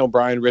Daniel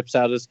Bryan rips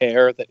out his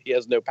hair that he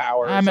has no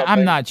power?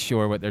 I'm not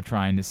sure what they're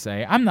trying to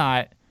say. I'm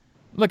not...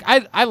 Look,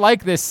 I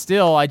like this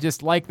still. I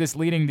just like this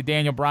leading to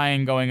Daniel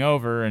Bryan going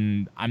over,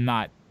 and I'm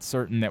not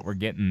certain that we're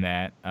getting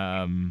that.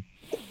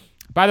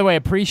 By the way,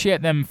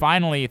 appreciate them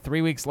finally,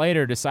 3 weeks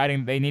later,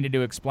 deciding they needed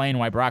to explain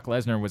why Brock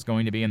Lesnar was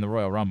going to be in the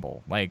Royal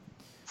Rumble. Like,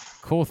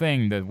 cool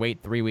thing to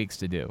wait 3 weeks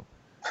to do.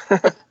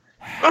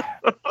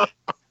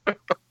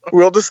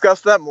 We'll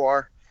discuss that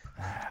more.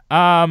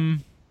 I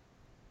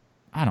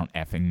don't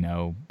effing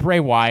know. Bray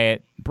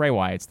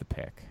Wyatt's the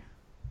pick.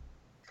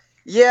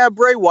 Yeah,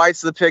 Bray Wyatt's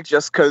the pick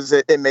just because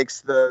it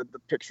makes the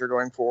picture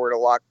going forward a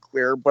lot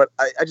clearer. But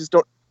I just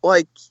don't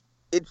like.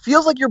 It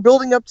feels like you're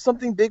building up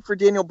something big for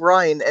Daniel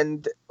Bryan,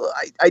 and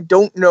I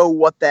don't know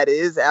what that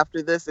is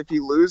after this if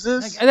he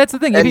loses. That's the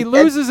thing. If he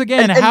loses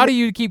again, how do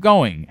you keep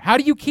going? How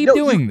do you keep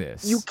doing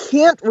this? You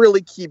can't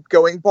really keep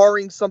going,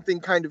 barring something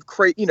kind of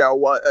crazy,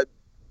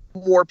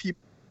 more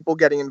people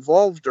getting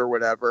involved or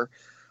whatever.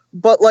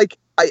 But, like,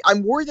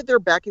 I'm worried that they're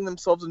backing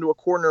themselves into a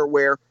corner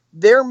where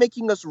they're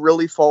making us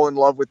really fall in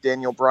love with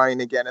Daniel Bryan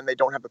again, and they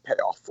don't have a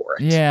payoff for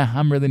it. Yeah,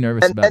 I'm really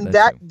nervous about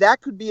that. And that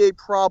could be a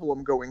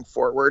problem going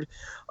forward.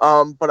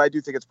 But I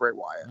do think it's Bray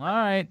Wyatt. All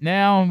right,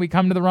 now we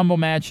come to the Rumble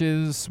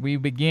matches. We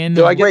begin.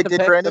 Do I get to did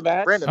pick Brandon, the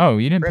match? Brandon? Oh,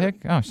 you didn't Brandon.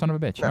 pick? Oh, son of a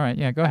bitch. No. All right,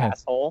 yeah, go ahead.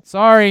 Asshole.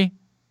 Sorry.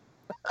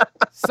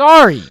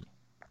 Sorry.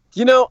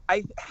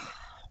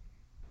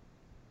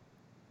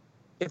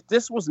 If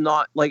this was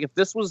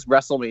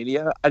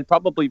WrestleMania, I'd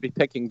probably be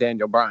picking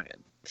Daniel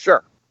Bryan.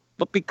 Sure.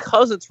 But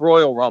because it's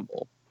Royal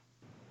Rumble,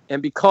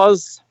 and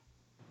because,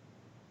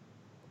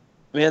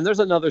 man,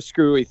 there's another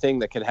screwy thing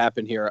that could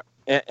happen here,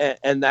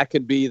 and that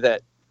could be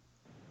that.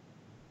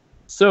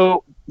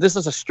 So this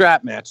is a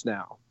strap match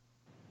now.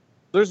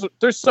 There's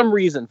some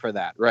reason for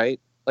that,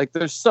 right? Like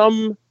there's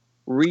some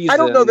reason. I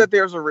don't know that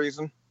there's a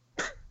reason.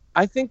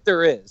 I think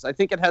there is. I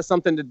think it has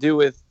something to do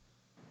with.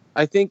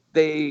 I think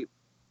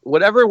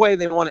whatever way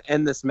they want to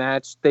end this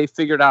match, they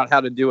figured out how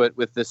to do it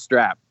with this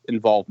strap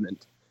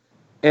involvement.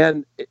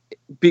 And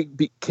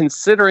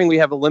considering we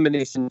have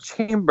Elimination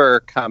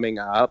Chamber coming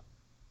up,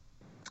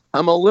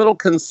 I'm a little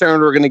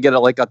concerned we're going to get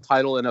a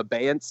title in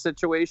abeyance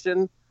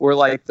situation where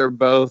like they're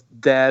both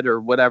dead or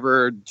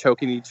whatever,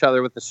 choking each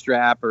other with the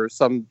strap or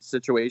some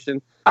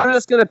situation. I'm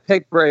just going to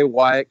pick Bray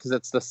Wyatt because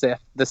it's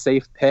the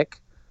safe pick.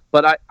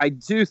 But I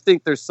do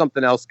think there's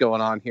something else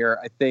going on here.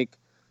 I think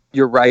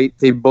you're right.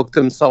 They booked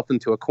themselves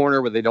into a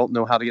corner where they don't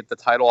know how to get the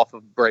title off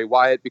of Bray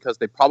Wyatt because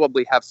they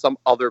probably have some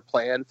other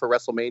plan for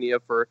WrestleMania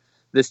for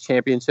this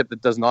championship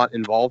that does not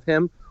involve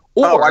him.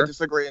 Or, I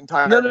disagree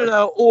entirely.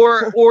 No.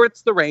 Or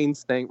it's the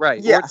Reigns thing,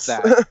 right? Yes. Or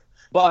it's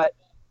that.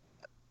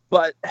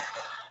 But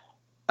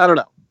I don't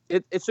know.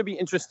 It should be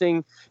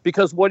interesting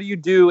because what do you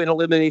do in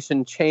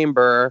Elimination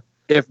Chamber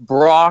if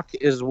Brock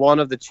is one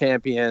of the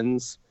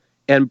champions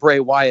and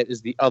Bray Wyatt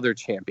is the other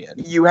champion?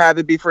 You have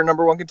it be for a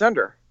number one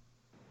contender.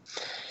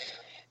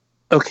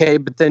 Okay,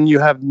 but then you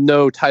have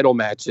no title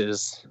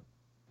matches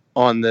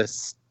on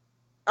this.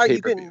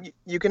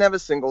 You can have a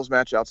singles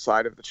match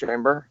outside of the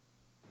chamber.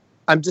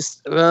 I'm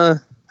just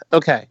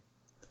okay.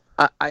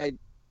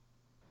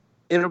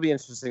 It'll be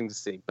interesting to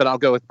see, but I'll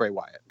go with Bray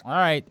Wyatt. All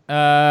right,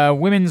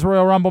 Women's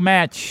Royal Rumble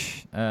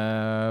match.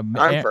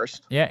 I'm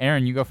first. Yeah,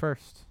 Aaron, you go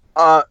first.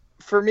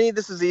 For me,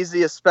 this is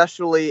easy,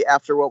 especially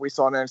after what we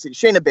saw in NXT.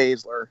 Shayna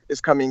Baszler is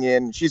coming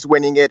in; she's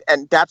winning it,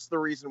 and that's the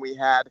reason we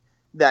had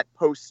that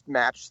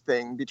post-match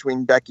thing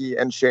between Becky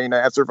and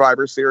Shayna at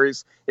Survivor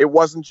Series. It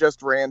wasn't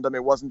just random.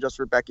 It wasn't just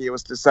for Becky. It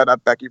was to set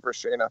up Becky for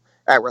Shayna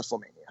at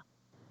WrestleMania.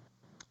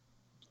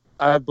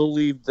 I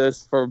believed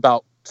this for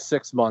about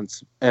 6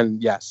 months.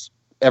 And yes,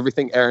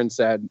 everything Aaron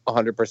said,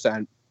 100%.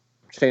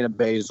 Shayna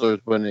Baszler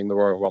is winning the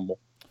Royal Rumble.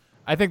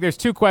 I think there's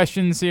two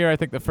questions here. I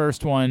think the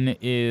first one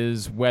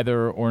is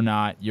whether or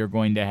not you're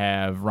going to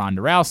have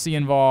Ronda Rousey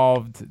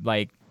involved.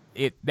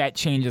 That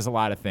changes a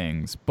lot of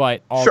things.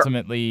 But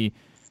ultimately... Sure.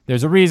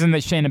 There's a reason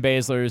that Shayna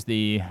Baszler is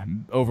the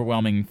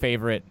overwhelming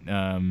favorite.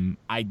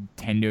 I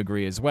tend to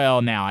agree as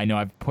well. Now, I know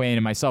I've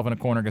painted myself in a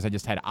corner because I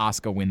just had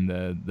Asuka win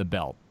the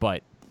belt,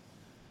 but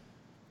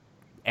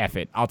F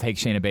it. I'll take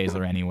Shayna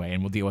Baszler anyway,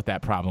 and we'll deal with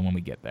that problem when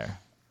we get there.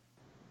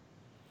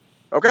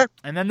 Okay.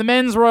 And then the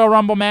men's Royal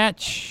Rumble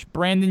match.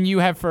 Brandon, you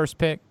have first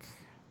pick.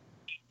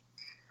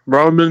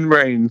 Roman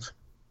Reigns.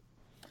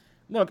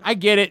 Look, I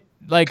get it.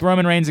 Like,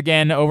 Roman Reigns,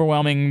 again,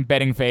 overwhelming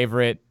betting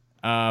favorite.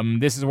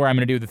 This is where I'm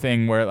going to do the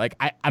thing where, like,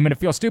 I'm going to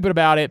feel stupid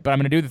about it, but I'm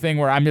going to do the thing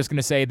where I'm just going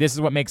to say this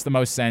is what makes the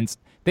most sense.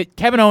 That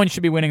Kevin Owens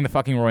should be winning the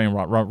fucking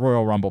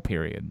Royal Rumble,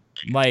 period.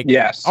 Like,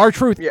 yes.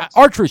 R-Truth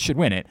should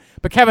win it,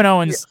 but Kevin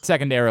Owens,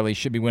 secondarily,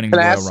 should be winning the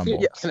Royal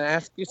Rumble. Can I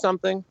ask you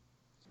something?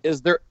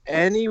 Is there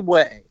any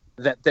way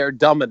that they're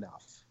dumb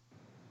enough?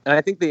 And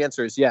I think the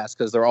answer is yes,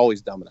 because they're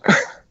always dumb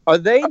enough. Are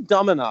they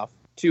dumb enough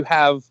to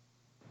have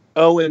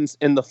Owens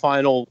in the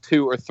final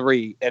 2 or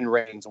 3 and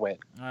Reigns win?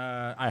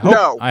 I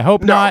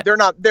hope not. They're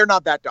not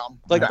that dumb.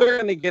 Like, they're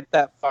going to get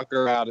that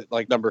fucker out at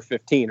like number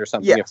 15 or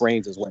something if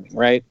Reigns is winning,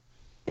 right?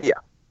 Yeah.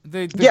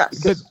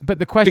 Yes. But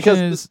the question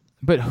is,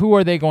 but who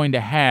are they going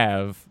to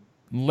have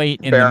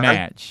late in the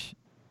match?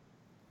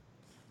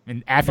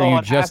 And after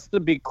it has to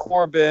be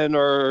Corbin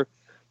or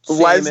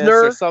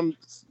Lesnar or some.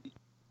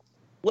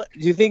 Do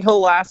you think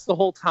he'll last the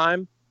whole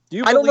time? Do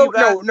you? I don't know.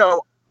 That?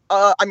 No.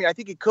 I mean, I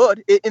think it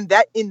could. In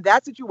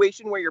that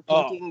situation where you're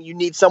thinking you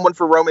need someone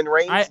for Roman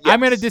Reigns. I'm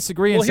going to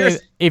disagree and say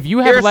if you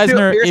have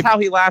Lesnar, here's how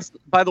he lasts.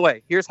 By the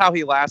way, here's how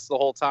he lasts the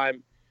whole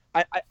time.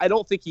 I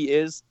don't think he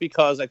is,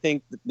 because I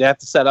think they have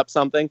to set up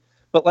something.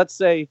 But let's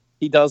say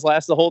he does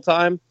last the whole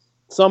time.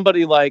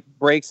 Somebody like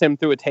breaks him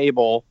through a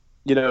table,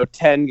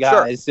 10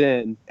 guys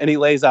in, and he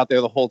lays out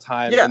there the whole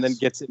time and then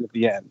gets in at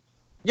the end.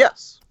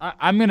 Yes.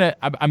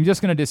 I'm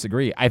just gonna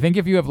disagree. I think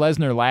if you have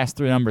Lesnar last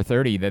through number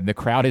 30, then the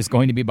crowd is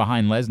going to be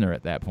behind Lesnar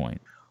at that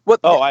point.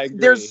 I agree.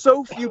 There's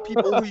so few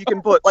people who you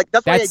can put. Like,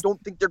 that's why I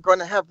don't think they're going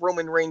to have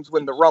Roman Reigns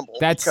win the Rumble.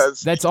 That's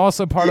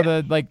also part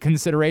of the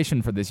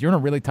consideration for this. You're in a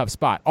really tough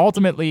spot.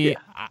 Ultimately,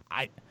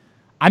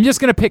 I'm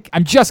just gonna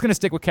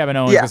stick with Kevin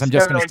Owens because I'm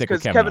just gonna stick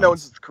with Kevin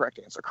Owens. Is the correct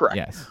answer. Correct.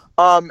 Yes.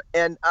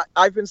 And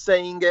I've been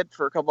saying it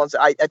for a couple months.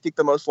 I think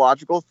the most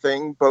logical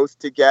thing, both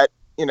to get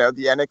the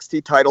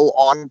NXT title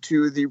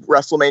onto the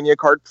WrestleMania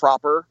card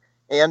proper,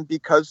 and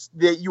because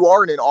you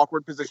are in an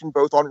awkward position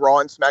both on Raw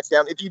and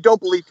SmackDown. If you don't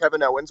believe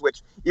Kevin Owens,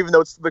 which even though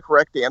it's the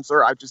correct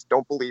answer, I just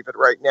don't believe it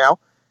right now,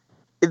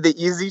 the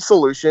easy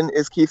solution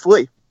is Keith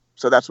Lee.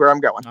 So that's where I'm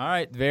going. All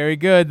right, very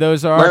good.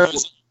 Those are...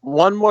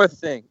 One more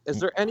thing. Is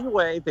there any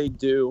way they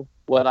do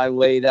what I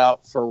laid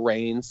out for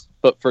Reigns,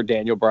 but for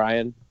Daniel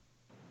Bryan?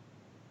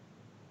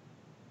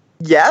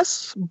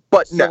 Yes,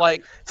 but so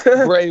like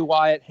Bray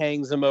Wyatt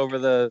hangs him over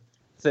the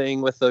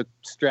thing with a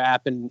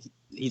strap and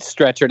he's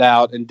stretchered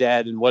out and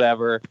dead and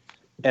whatever,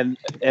 and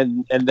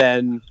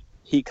then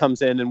he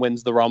comes in and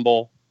wins the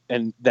Rumble,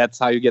 and that's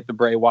how you get the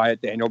Bray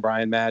Wyatt Daniel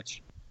Bryan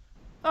match.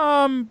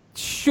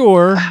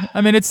 Sure. I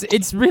mean,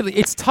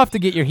 it's tough to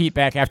get your heat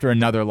back after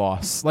another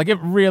loss. Like, it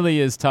really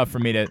is tough for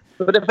me to.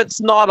 But if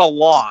it's not a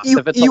loss,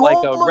 if it's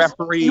a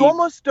referee, you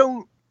almost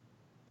don't.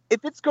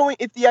 If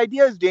the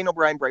idea is Daniel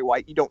Bryan, Bray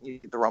Wyatt, you don't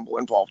need the Rumble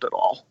involved at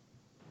all.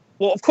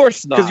 Well, of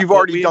course not, because you've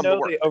already done the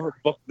work. They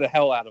overbooked the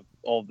hell out of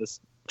all these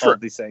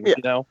things,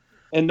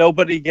 and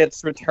nobody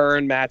gets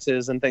return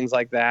matches and things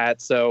like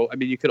that. So, I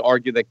mean, you could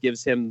argue that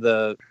gives him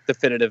the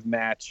definitive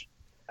match.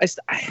 It's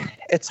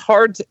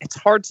hard to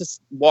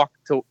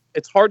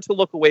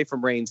look away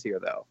from Reigns here,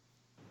 though.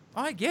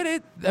 I get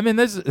it. I mean,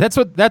 that's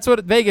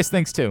what Vegas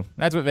thinks too.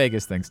 That's what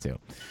Vegas thinks too.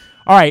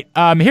 All right,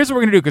 here's what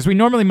we're gonna do, because we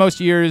normally most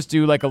years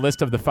do like a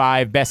list of the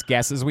 5 best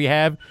guesses we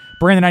have.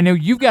 Brandon, I know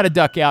you've got to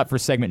duck out for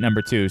segment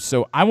number 2,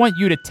 so I want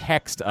you to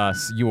text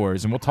us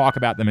yours, and we'll talk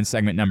about them in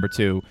segment number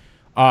 2.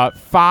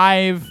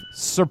 5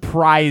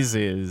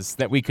 surprises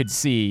that we could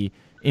see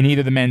in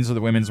either the men's or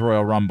the women's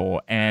Royal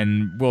Rumble,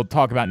 and we'll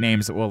talk about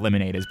names that we'll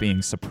eliminate as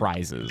being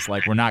surprises.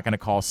 Like, we're not going to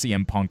call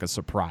CM Punk a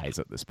surprise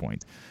at this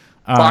point.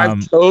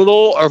 5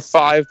 total or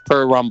 5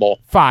 per Rumble?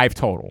 5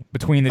 total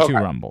between the 2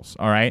 Rumbles,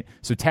 all right?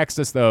 So text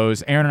us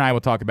those. Aaron and I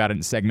will talk about it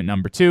in segment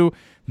number 2.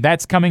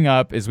 That's coming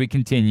up as we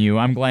continue.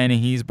 I'm Glenn,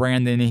 he's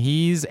Brandon,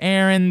 he's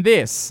Aaron.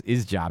 This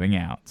is Jobbing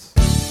Out.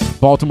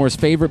 Baltimore's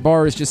favorite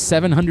bar is just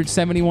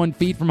 771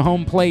 feet from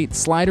home plate.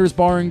 Sliders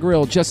Bar and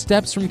Grill, just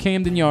steps from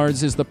Camden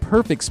Yards, is the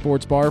perfect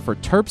sports bar for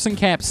Terps and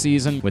Caps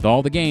season, with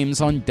all the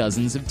games on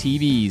dozens of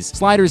TVs.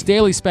 Sliders'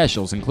 daily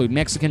specials include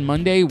Mexican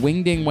Monday,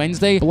 Wing Ding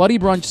Wednesday, Bloody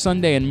Brunch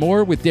Sunday, and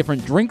more, with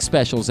different drink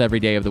specials every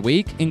day of the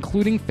week,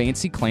 including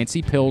Fancy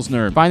Clancy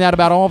Pilsner. Find out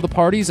about all of the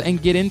parties and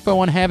get info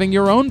on having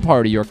your own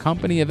party or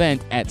company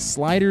event at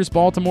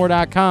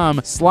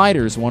slidersbaltimore.com.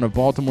 Sliders, one of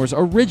Baltimore's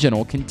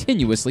original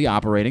continuously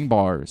operating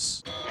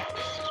bars.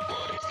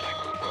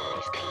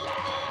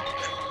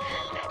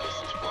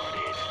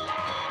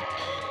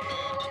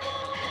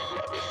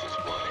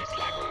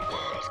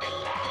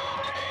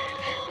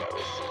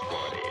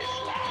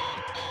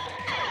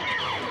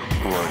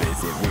 What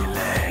is it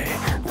really?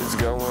 What's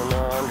going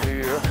on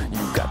here?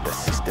 You got the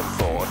system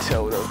for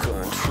total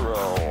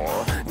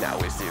control. Now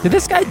is it Did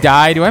this guy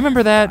die? Do I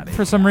remember that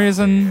for some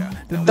reason?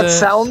 That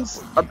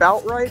sounds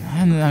about right.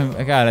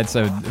 God, it's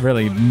a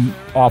really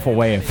awful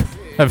way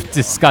of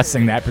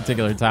discussing that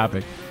particular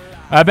topic.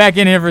 Back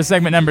in here for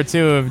segment number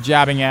 2 of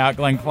Jobbing Out.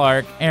 Glenn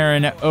Clark,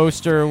 Aaron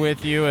Oster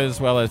with you,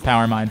 as well as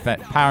Powerman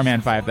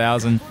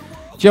 5000.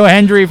 Joe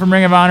Hendry from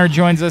Ring of Honor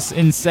joins us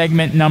in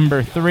segment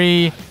number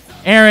 3.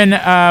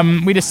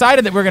 Aaron, we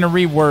decided that we're going to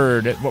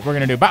reword what we're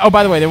going to do. Oh,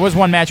 by the way, there was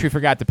one match we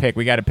forgot to pick.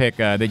 We got to pick.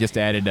 They just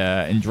added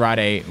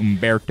Andrade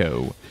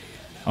Humberto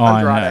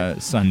on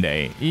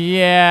Sunday.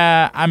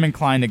 Yeah, I'm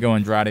inclined to go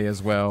Andrade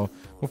as well.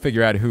 We'll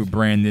figure out who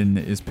Brandon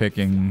is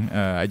picking.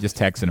 I just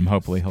texted him.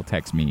 Hopefully, he'll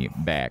text me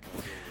back.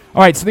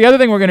 All right, so the other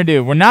thing we're going to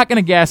do, we're not going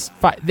to guess.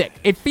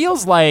 It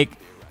feels like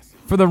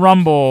for the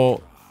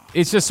Rumble,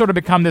 it's just sort of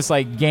become this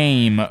like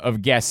game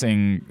of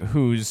guessing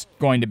who's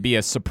going to be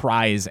a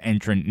surprise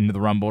entrant into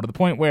the Rumble, to the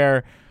point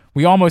where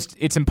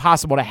it's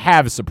impossible to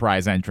have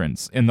surprise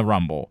entrants in the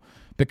Rumble,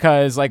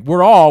 because like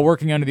we're all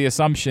working under the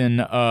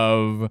assumption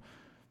of,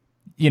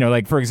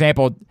 like for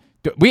example,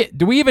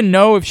 do we even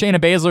know if Shayna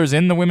Baszler's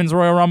in the Women's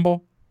Royal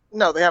Rumble?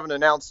 No, they haven't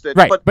announced it.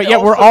 Right, but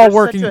yet we're all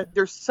working.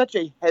 There's such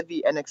a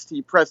heavy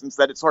NXT presence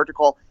that it's hard to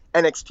call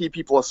NXT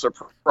people a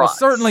surprise. Well,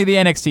 certainly the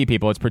NXT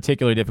people, it's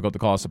particularly difficult to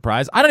call a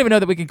surprise. I don't even know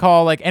that we can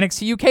call like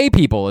NXT UK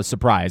people a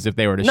surprise if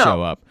they were to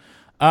show up.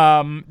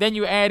 Then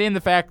you add in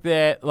the fact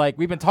that like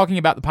we've been talking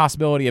about the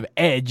possibility of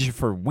Edge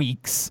for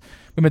weeks.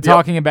 We've been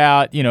talking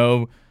about,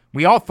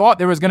 we all thought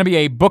there was going to be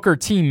a Booker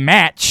T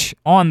match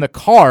on the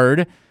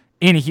card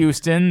in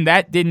Houston.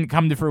 That didn't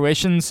come to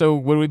fruition, so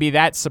would we be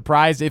that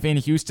surprised if in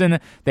Houston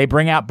they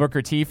bring out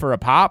Booker T for a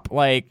pop?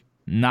 Like,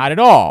 not at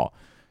all.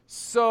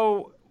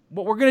 So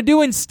what we're going to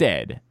do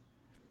instead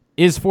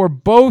is for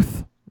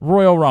both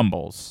Royal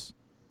Rumbles,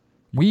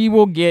 we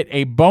will get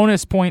a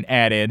bonus point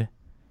added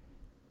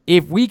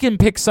if we can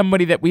pick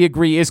somebody that we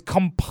agree is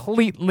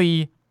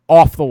completely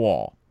off the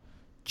wall.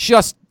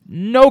 Just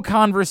no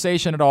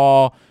conversation at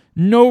all.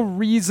 No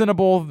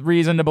reasonable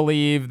reason to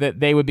believe that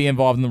they would be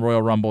involved in the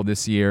Royal Rumble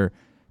this year,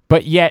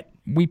 but yet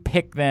we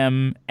pick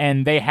them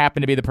and they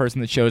happen to be the person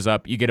that shows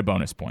up. You get a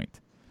bonus point.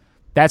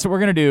 That's what we're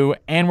going to do,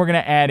 and we're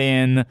going to add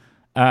in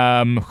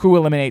who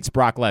eliminates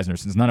Brock Lesnar,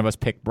 since none of us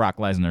picked Brock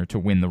Lesnar to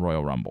win the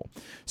Royal Rumble.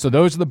 So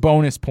those are the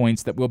bonus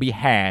points that will be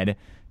had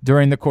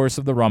during the course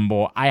of the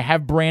Rumble. I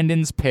have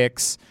Brandon's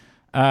picks.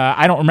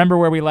 I don't remember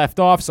where we left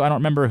off, so I don't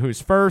remember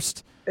who's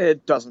first.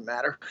 It doesn't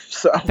matter.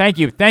 So Thank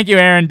you,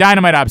 Aaron.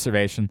 Dynamite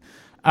observation.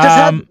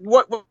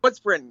 What's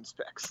Brandon's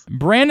picks?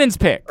 Brandon's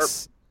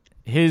picks.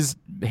 His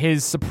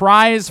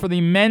surprise for the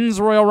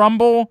Men's Royal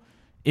Rumble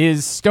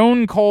is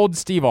Stone Cold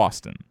Steve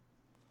Austin.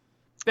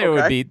 There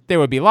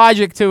would be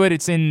logic to it.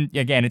 It's in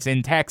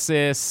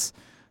Texas.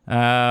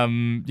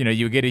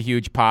 You get a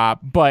huge pop,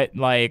 but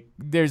like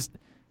there's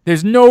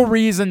no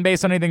reason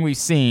based on anything we've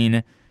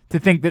seen to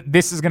think that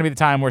this is going to be the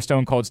time where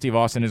Stone Cold Steve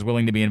Austin is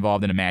willing to be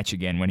involved in a match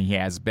again when he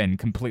has been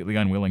completely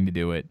unwilling to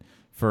do it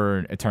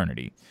for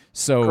eternity.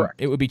 So Correct.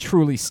 It would be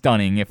truly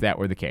stunning if that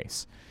were the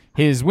case.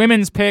 His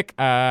women's pick,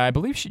 I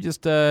believe she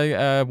just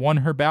won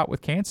her bout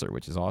with cancer,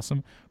 which is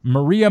awesome.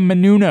 Maria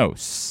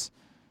Menounos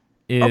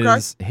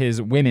is his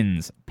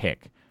women's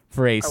pick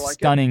for a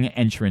stunning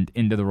entrant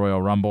into the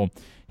Royal Rumble.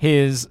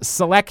 His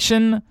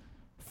selection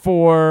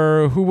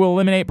for who will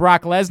eliminate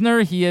Brock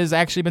Lesnar, he has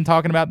actually been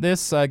talking about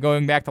this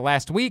going back to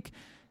last week.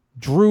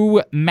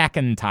 Drew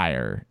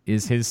McIntyre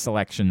is his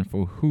selection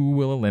for who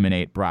will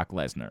eliminate Brock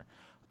Lesnar.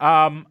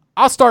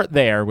 I'll start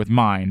there with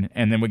mine,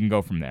 and then we can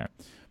go from there.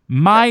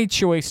 My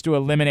choice to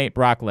eliminate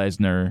Brock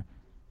Lesnar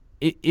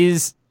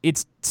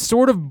it's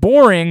sort of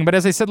boring, but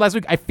as I said last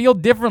week, I feel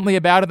differently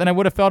about it than I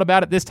would have felt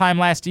about it this time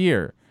last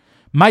year.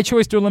 My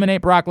choice to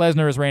eliminate Brock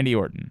Lesnar is Randy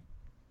Orton.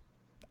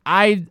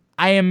 I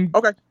am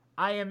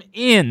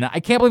in. I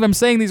can't believe I'm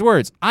saying these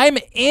words. I'm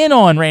in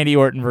on Randy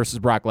Orton versus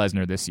Brock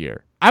Lesnar this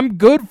year. I'm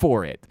good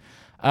for it.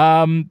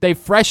 They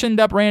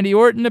freshened up Randy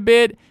Orton a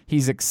bit.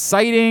 He's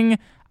exciting.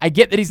 I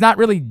get that he's not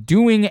really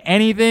doing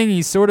anything.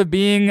 He's sort of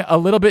being a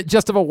little bit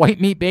just of a white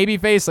meat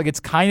babyface. Like, it's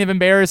kind of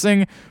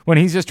embarrassing when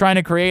he's just trying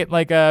to create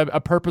like a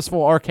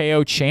purposeful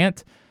RKO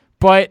chant.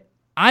 But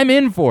I'm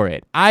in for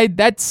it.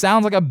 That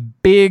sounds like a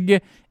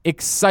big,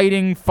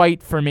 exciting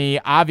fight for me.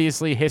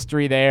 Obviously,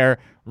 history there.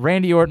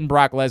 Randy Orton,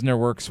 Brock Lesnar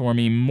works for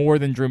me more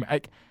than Drew.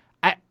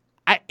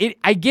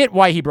 I get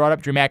why he brought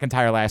up Drew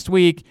McIntyre last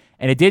week,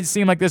 and it did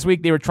seem like this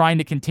week they were trying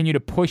to continue to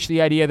push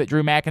the idea that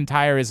Drew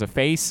McIntyre is a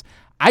face.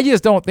 I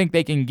just don't think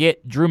they can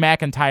get Drew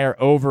McIntyre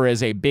over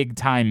as a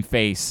big-time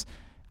face.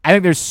 I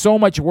think there's so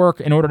much work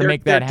in order to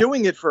make that happen. They're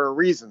doing it for a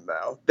reason,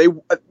 though.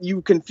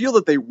 You can feel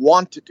that they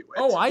want to do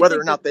it,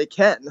 whether or not they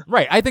can.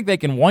 Right, I think they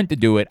can want to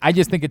do it. I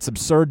just think it's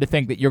absurd to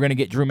think that you're going to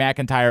get Drew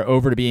McIntyre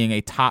over to being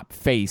a top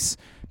face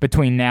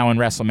between now and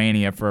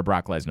WrestleMania for a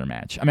Brock Lesnar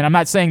match. I mean, I'm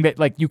not saying that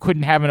like you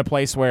couldn't have in a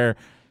place where,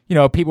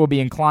 people will be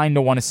inclined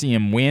to want to see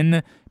him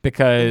win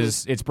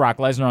because it's Brock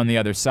Lesnar on the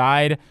other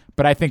side.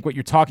 But I think what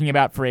you're talking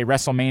about for a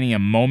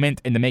WrestleMania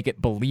moment and to make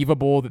it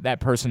believable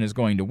that person is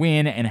going to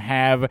win and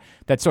have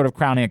that sort of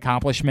crowning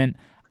accomplishment,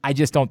 I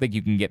just don't think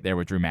you can get there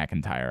with Drew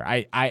McIntyre.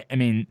 I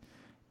mean,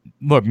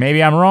 look,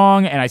 maybe I'm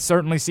wrong, and I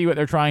certainly see what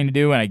they're trying to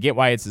do, and I get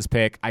why it's his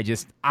pick.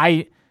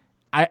 I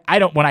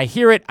don't. When I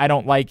hear it, I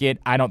don't like it.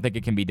 I don't think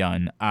it can be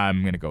done.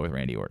 I'm gonna go with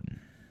Randy Orton.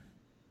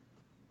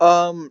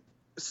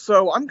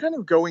 So I'm kind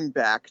of going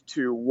back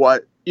to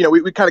what,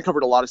 we kind of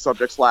covered a lot of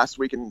subjects last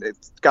week and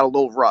it's got a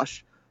little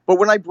rush. But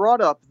when I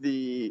brought up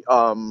the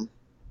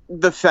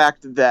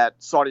fact that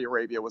Saudi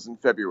Arabia was in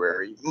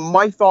February,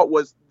 my thought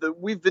was that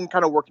we've been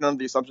kind of working under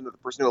the assumption that the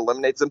person who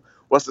eliminates him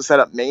was to set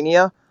up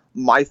Mania.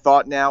 My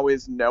thought now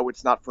is no,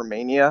 it's not for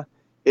Mania.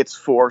 It's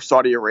for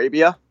Saudi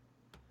Arabia.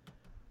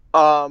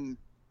 And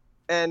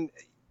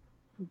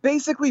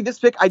basically this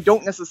pick, I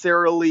don't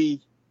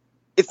necessarily...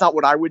 It's not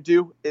what I would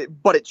do,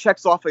 but it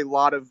checks off a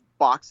lot of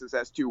boxes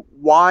as to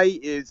why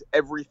is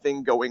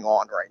everything going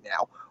on right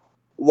now?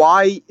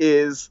 Why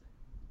is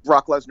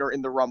Brock Lesnar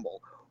in the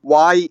Rumble?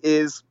 Why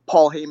is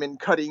Paul Heyman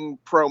cutting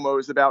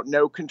promos about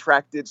no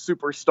contracted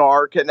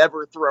superstar can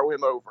ever throw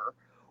him over?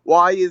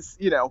 Why is,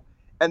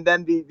 and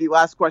then the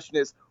last question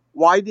is,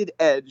 why did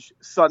Edge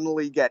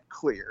suddenly get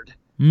cleared?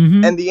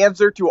 Mm-hmm. And the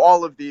answer to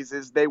all of these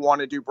is they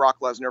want to do Brock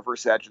Lesnar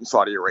versus Edge in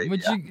Saudi Arabia.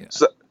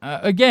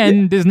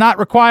 Does not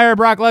require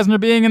Brock Lesnar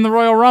being in the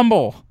Royal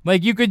Rumble.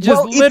 Like, you could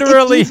just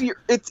literally...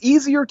 It's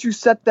easier to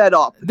set that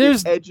up.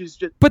 Edge is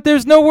just... But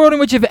there's no world in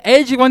which if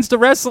Edge wants to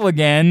wrestle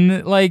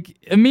again, like,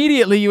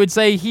 immediately you would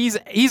say he's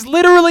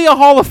literally a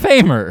Hall of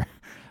Famer.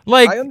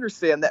 Like, I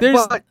understand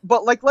that,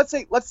 but like, let's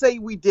say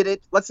we did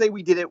it. Let's say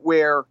we did it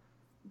where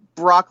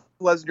Brock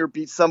Lesnar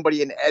beats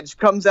somebody and Edge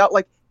comes out.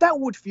 Like, that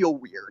would feel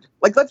weird.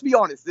 Like, let's be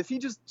honest. If he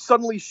just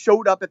suddenly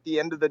showed up at the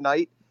end of the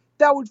night,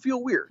 that would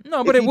feel weird.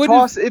 No, but it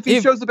wouldn't. If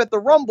he shows up at the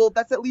Rumble,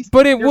 that's at least.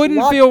 But it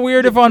wouldn't feel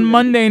weird if on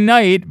Monday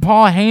night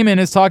Paul Heyman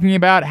is talking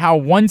about how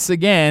once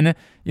again,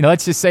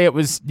 let's just say it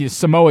was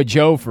Samoa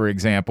Joe, for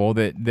example,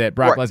 that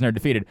Brock Lesnar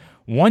defeated.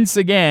 Once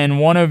again,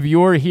 one of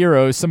your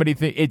heroes, somebody,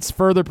 it's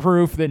further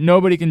proof that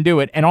nobody can do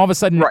it. And all of a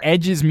sudden,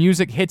 Edge's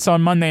music hits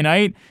on Monday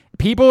night.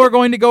 People are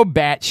going to go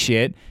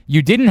batshit.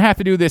 You didn't have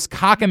to do this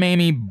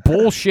cockamamie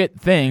bullshit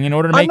thing in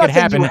order to make it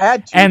happen.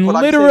 And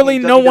literally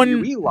no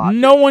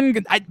one.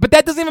 But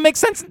that doesn't even make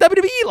sense in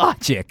WWE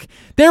logic.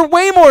 They're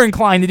way more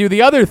inclined to do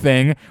the other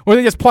thing, where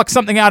they just pluck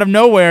something out of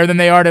nowhere than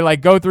they are to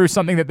go through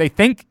something that they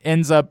think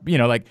ends up,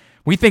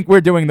 we think we're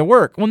doing the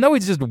work. Well, no,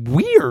 it's just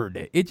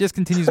weird. It just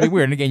continues to be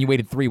weird. And again, you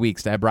waited 3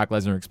 weeks to have Brock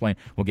Lesnar explain.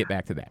 We'll get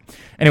back to that.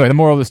 Anyway, the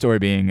moral of the story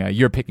being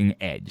you're picking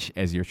Edge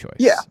as your choice.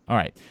 Yeah. All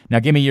right. Now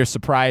give me your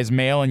surprise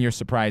male and your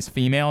surprise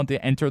female to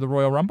enter the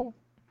Royal Rumble.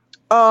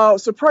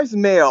 Surprise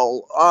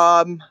male.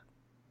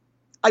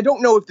 I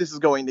don't know if this is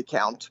going to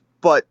count,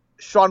 but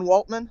Sean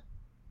Waltman.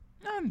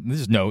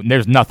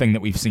 There's nothing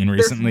that we've seen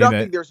recently.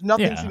 There's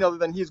nothing seen other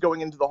than he's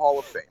going into the Hall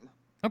of Fame.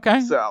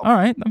 Okay. So, all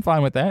right. I'm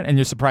fine with that. And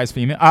your surprise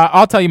female?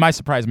 I'll tell you my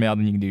surprise male,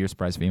 then you can do your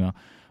surprise female.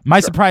 My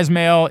surprise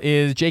male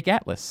is Jake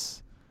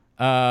Atlas.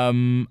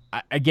 I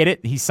get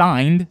it. He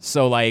signed,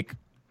 so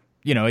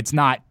it's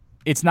not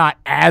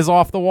as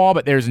off the wall,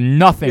 but there's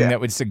nothing that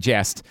would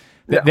suggest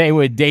that they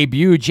would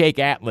debut Jake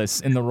Atlas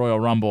in the Royal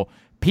Rumble.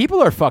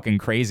 People are fucking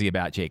crazy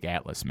about Jake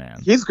Atlas,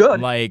 man. He's good.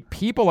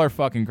 People are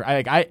fucking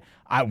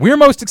we're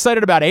most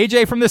excited about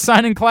AJ from this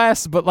signing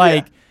class,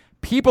 but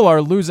people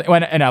are losing,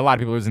 and a lot of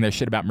people are losing their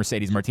shit about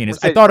Mercedes Martinez.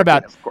 I thought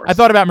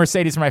about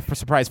Mercedes for my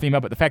surprise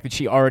female, but the fact that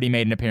she already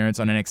made an appearance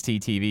on NXT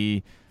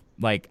TV,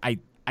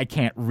 I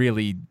can't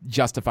really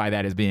justify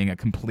that as being a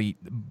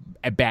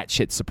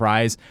batshit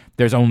surprise.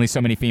 There's only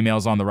so many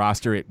females on the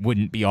roster. It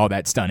wouldn't be all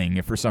that stunning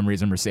if for some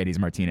reason Mercedes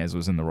Martinez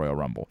was in the Royal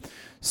Rumble.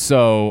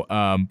 So,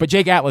 but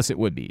Jake Atlas, it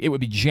would be. It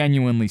would be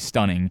genuinely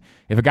stunning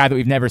if a guy that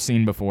we've never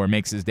seen before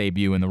makes his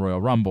debut in the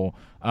Royal Rumble.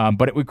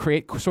 But it would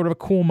create sort of a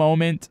cool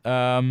moment.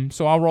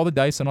 So I'll roll the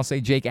dice and I'll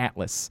say Jake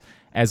Atlas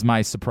as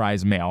my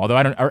surprise male.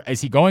 Although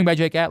is he going by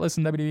Jake Atlas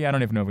in WWE? I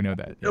don't even know if we know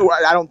that. No,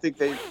 I don't think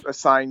they've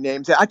assigned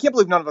names. I can't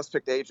believe none of us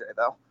picked AJ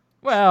though.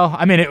 Well,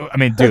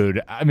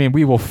 dude.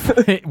 We will.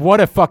 What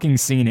a fucking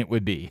scene it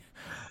would be.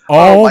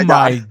 Oh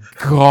my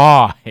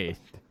god.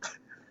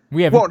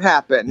 Won't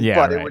happen. Yeah,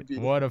 but right. It would be.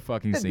 What a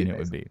fucking scene it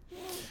would be.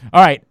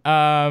 All right.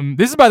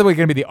 This is, by the way,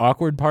 going to be the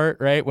awkward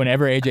part, right?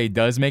 Whenever AJ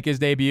does make his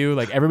debut,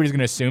 everybody's going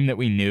to assume that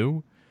we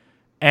knew,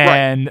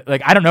 and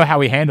I don't know how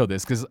we handle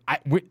this because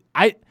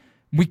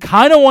we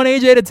kind of want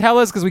AJ to tell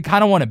us because we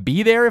kind of want to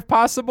be there if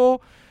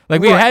possible.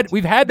 We've had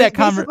that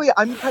conversation. Basically,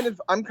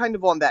 I'm kind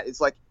of on that.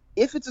 It's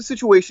if it's a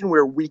situation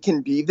where we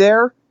can be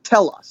there,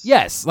 tell us.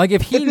 Yes,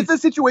 if it's a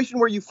situation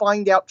where you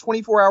find out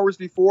 24 hours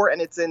before and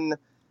it's in,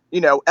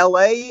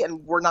 LA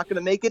and we're not going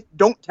to make it,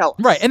 don't tell us.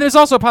 Right, and there's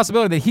also a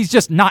possibility that he's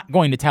just not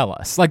going to tell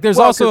us. There's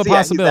also a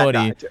possibility.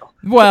 He's that guy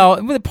too.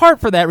 Well, part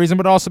for that reason,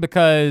 but also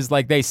because,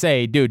 they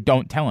say, dude,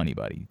 don't tell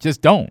anybody.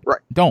 Just don't. Right.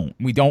 Don't.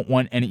 We don't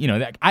want any.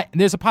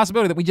 There's a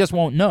possibility that we just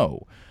won't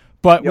know.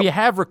 But we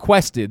have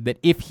requested that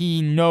if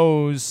he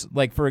knows,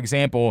 for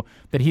example,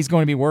 that he's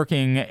going to be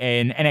working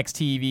in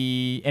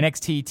NXT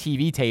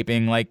TV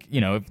taping,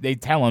 if they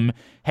tell him,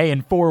 hey,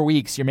 in 4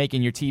 weeks you're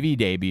making your TV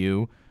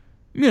debut,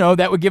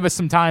 that would give us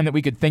some time that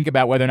we could think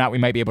about whether or not we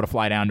might be able to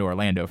fly down to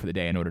Orlando for the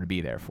day in order to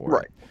be there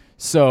for it.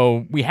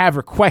 So we have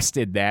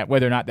requested that.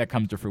 Whether or not that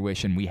comes to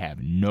fruition, we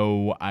have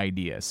no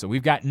idea. So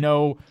we've got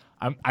no.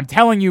 I'm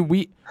telling you,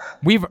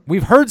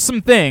 we've heard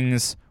some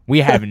things.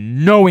 We have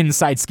no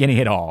inside skinny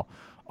at all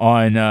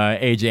on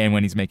AJ and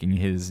when he's making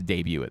his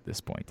debut at this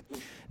point.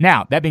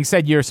 Now, that being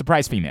said, you're a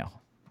surprise female.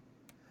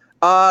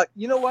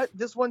 You know what?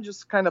 This one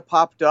just kind of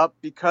popped up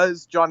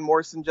because John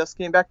Morrison just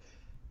came back.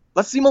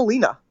 Let's see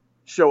Melina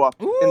show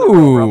up.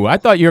 Ooh, I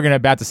thought you were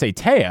about to say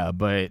Taya,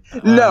 but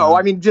no,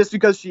 I mean just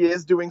because she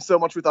is doing so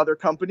much with other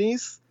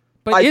companies.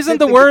 But isn't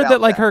the word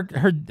that like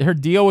her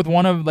deal with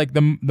one of like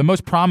the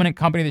most prominent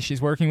company that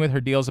she's working with,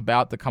 her deal's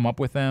about to come up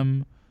with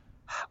them?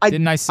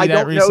 Didn't I see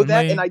that recently? I don't know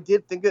that, and I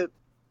did think it.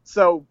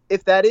 So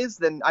if that is,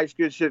 then I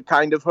should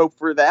kind of hope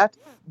for that.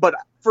 But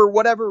for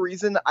whatever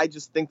reason, I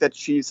just think that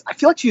I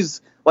feel like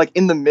she's like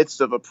in the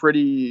midst of a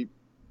pretty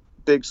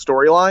big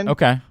storyline.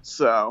 Okay.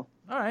 So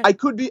all right. I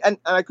could be, and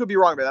I could be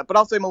wrong about that, but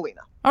I'll say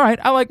Melina. All right,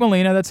 I like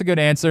Melina. That's a good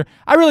answer.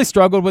 I really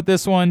struggled with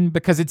this one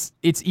because it's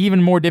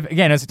even more difficult.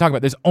 Again, as we talk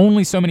about, there's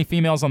only so many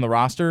females on the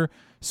roster,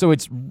 so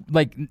it's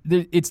like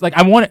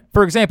I want it.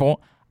 For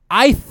example,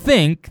 I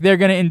think they're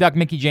going to induct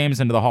Mickie James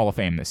into the Hall of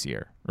Fame this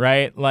year,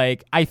 right?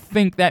 Like I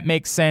think that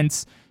makes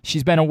sense.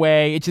 She's been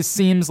away. It just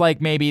seems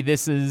like maybe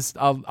this is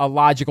a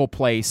logical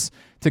place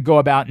to go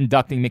about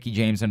inducting Mickie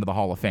James into the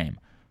Hall of Fame.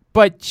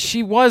 But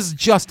she was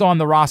just on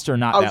the roster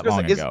not that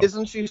long ago.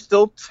 Isn't she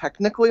still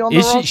technically on the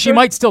roster? She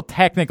might still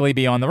technically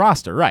be on the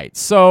roster, right.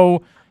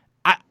 So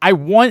I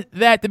want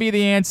that to be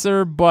the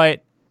answer,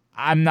 but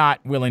I'm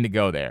not willing to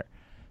go there.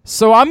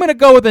 So I'm going to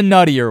go with a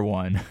nuttier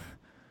one.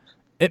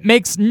 It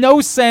makes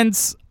no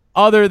sense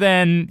other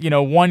than,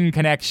 one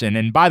connection.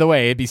 And by the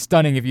way, it'd be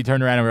stunning if you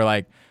turned around and were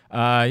like,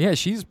 yeah,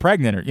 she's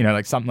pregnant or,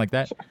 like something like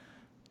that.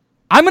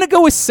 I'm going to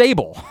go with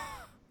Sable.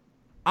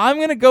 I'm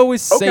going to go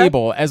with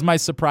Sable as my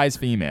surprise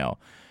female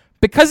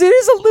because it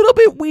is a little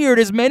bit weird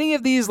as many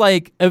of these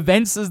like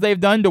events as they've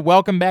done to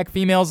welcome back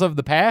females of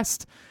the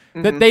past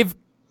that they've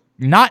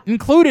not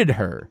included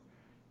her.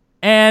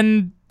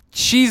 And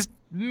she's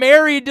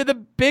married to the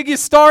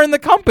biggest star in the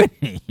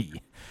company.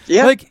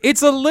 Yeah. Like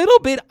it's a little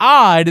bit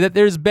odd that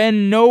there's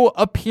been no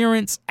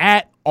appearance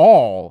at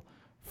all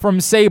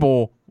from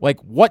Sable like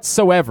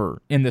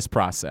whatsoever in this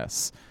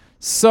process.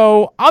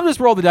 So I'll just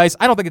roll the dice.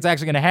 I don't think it's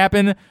actually going to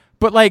happen.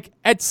 But, like,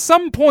 at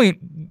some point,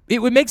 it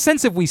would make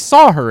sense if we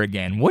saw her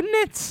again, wouldn't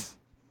it?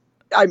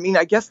 I mean,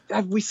 I guess,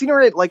 have we seen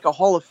her at, like, a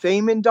Hall of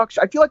Fame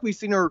induction? I feel like we've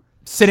seen her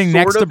sitting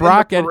next to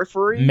Brock at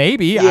periphery.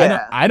 Maybe.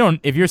 Yeah. I don't,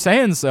 if you're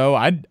saying so,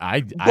 I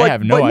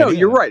have no idea. No,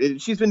 you're right.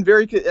 She's been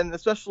very, and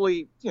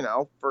especially,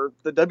 for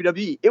the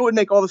WWE, it would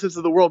make all the sense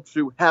of the world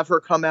to have her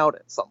come out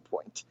at some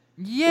point.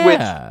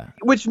 Yeah.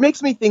 Which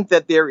makes me think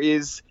that there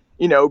is,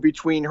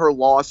 between her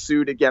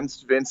lawsuit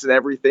against Vince and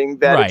everything,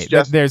 that right. it's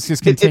just... There's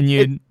just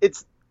continued...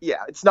 Yeah,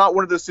 it's not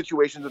one of those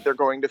situations that they're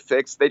going to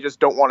fix. They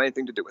just don't want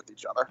anything to do with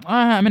each other.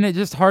 I mean, it's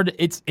just hard.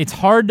 It's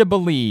hard to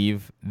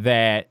believe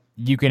that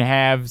you can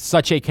have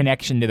such a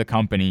connection to the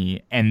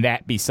company and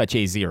that be such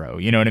a zero.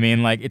 You know what I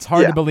mean? Like, it's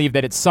hard to believe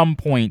that at some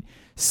point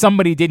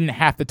somebody didn't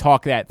have to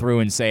talk that through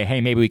and say,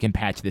 "Hey, maybe we can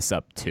patch this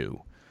up too."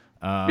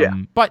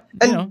 But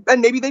and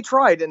maybe they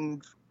tried,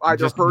 and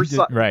either her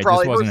side,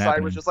 probably her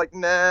side was just like,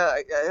 "Nah,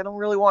 I don't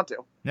really want to."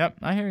 Yep,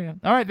 I hear you.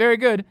 All right, very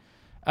good.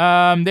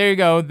 There you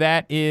go.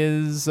 That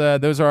is,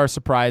 those are our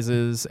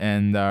surprises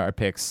and our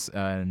picks,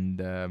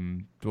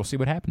 and we'll see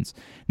what happens.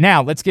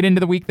 Now, let's get into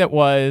the week that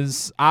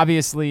was.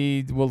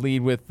 Obviously, we'll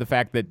lead with the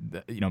fact that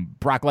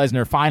Brock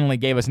Lesnar finally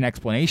gave us an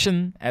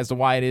explanation as to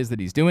why it is that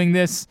he's doing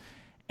this.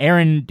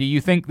 Aaron, do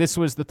you think this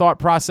was the thought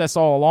process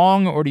all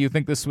along, or do you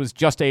think this was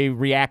just a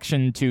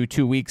reaction to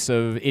 2 weeks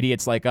of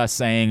idiots like us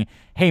saying,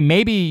 hey,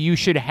 maybe you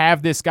should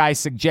have this guy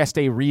suggest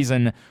a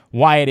reason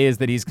why it is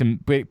that he's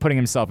putting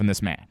himself in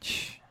this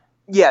match?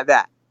 Yeah,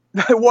 that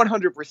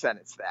 100%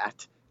 it's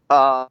that.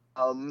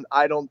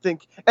 I don't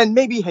think, and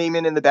maybe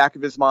Heyman in the back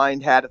of his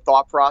mind had a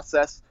thought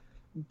process,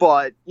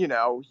 but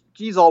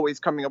he's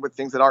always coming up with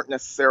things that aren't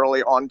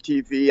necessarily on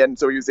TV, and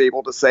so he was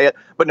able to say it.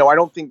 But no, I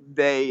don't think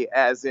they,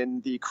 as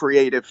in the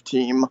creative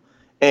team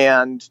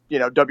and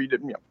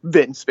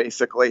Vince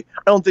basically,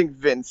 I don't think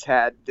Vince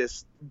had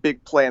this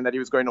big plan that he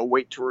was going to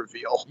wait to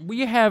reveal.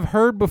 We have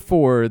heard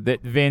before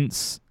that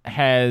Vince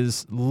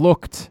has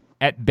looked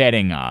at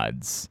betting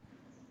odds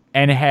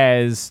and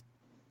has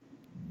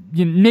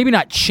maybe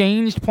not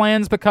changed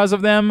plans because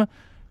of them,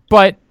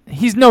 but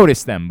he's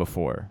noticed them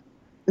before.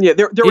 Yeah,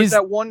 there was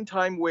that one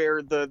time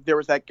where there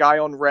was that guy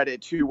on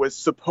Reddit who was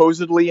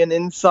supposedly an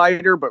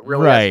insider, but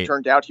really, as it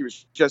turned out, he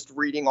was just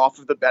reading off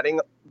of the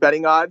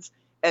betting odds.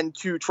 And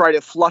to try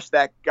to flush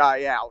that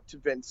guy out,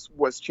 Vince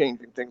was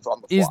changing things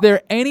on the fly. Is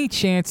there any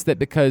chance that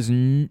because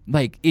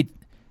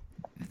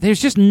there's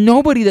just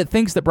nobody that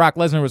thinks that Brock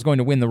Lesnar was going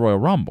to win the Royal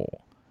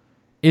Rumble?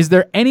 Is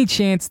there any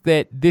chance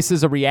that this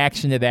is a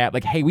reaction to that?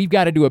 Like, hey, we've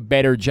got to do a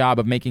better job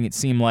of making it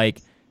seem like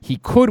he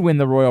could win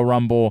the Royal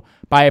Rumble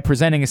by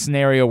presenting a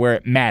scenario where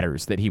it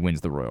matters that he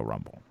wins the Royal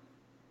Rumble.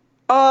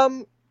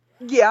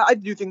 Yeah, I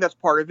do think that's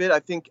part of it. I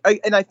think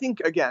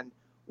again,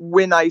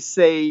 when I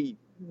say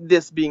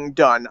this being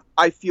done,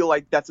 I feel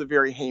like that's a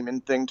very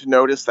Heyman thing to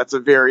notice. That's a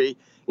very,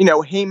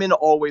 Heyman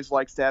always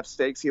likes to have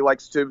stakes. He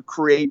likes to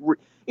create,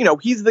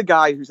 he's the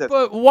guy who says.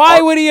 But why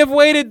would he have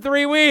waited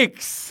 3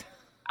 weeks?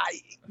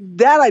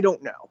 I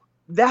don't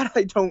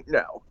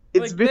know.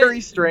 It's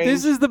very strange.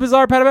 This is the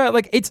bizarre part about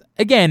it.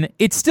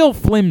 It's still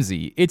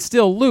flimsy. It's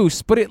still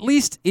loose, but at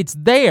least it's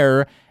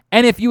there.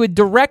 And if you had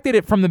directed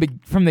it from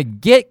the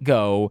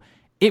get-go,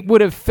 it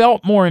would have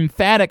felt more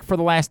emphatic for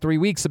the last 3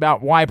 weeks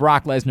about why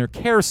Brock Lesnar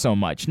cares so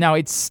much. Now,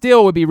 it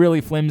still would be really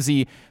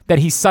flimsy that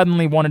he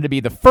suddenly wanted to be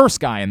the first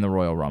guy in the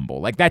Royal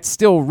Rumble. That's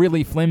still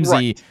really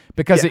flimsy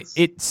because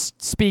it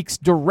speaks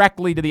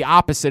directly to the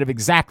opposite of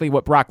exactly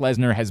what Brock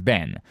Lesnar has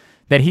been.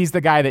 That he's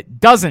the guy that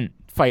doesn't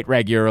fight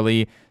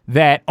regularly,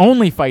 that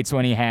only fights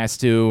when he has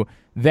to,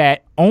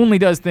 that only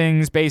does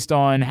things based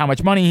on how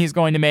much money he's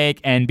going to make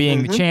and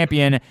being the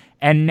champion,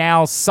 and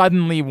now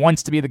suddenly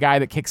wants to be the guy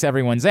that kicks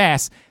everyone's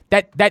ass.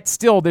 That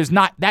still,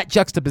 that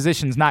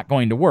juxtaposition's not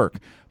going to work.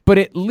 But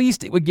at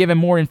least it would give a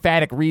more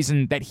emphatic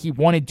reason that he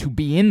wanted to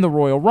be in the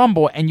Royal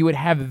Rumble, and you would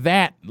have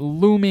that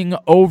looming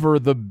over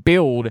the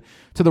build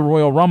to the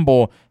Royal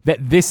Rumble,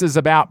 that this is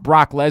about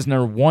Brock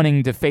Lesnar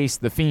wanting to face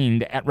The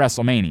Fiend at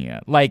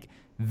WrestleMania.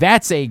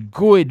 That's a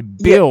good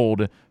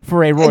build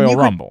for a Royal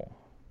Rumble.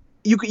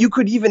 You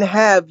could even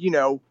have,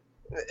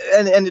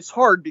 and it's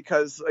hard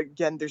because,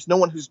 again, there's no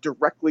one who's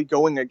directly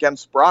going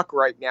against Brock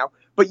right now,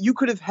 but you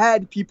could have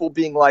had people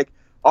being like,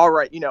 all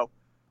right,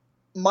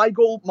 my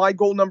goal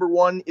number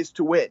 1 is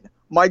to win.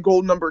 My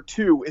goal number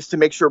 2 is to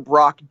make sure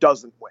Brock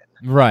doesn't win.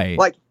 Right.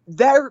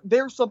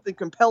 There's something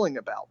compelling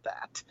about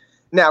that.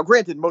 Now,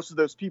 granted, most of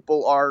those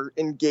people are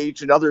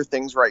engaged in other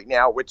things right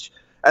now, which,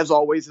 as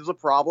always, is a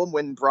problem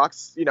when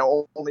Brock's,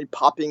 only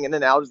popping in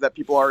and out, is that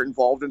people are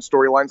involved in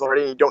storylines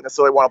already and you don't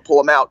necessarily want to pull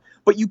them out.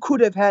 But you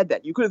could have had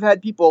that. You could have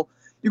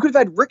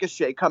had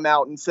Ricochet come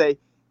out and say,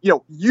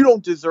 you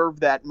don't deserve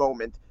that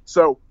moment.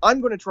 So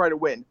I'm going to try to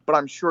win, but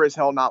I'm sure as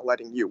hell not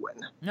letting you win.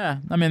 Yeah,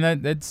 I mean,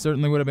 that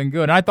certainly would have been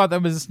good. And I thought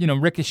that was,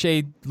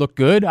 Ricochet looked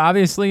good,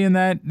 obviously, in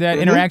that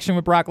interaction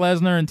with Brock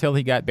Lesnar until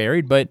he got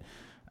buried. But,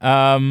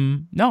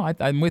 no,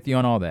 I'm with you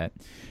on all that.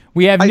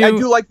 I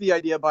do like the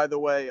idea, by the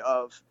way,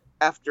 of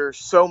after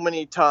so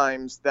many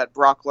times that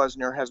Brock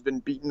Lesnar has been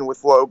beaten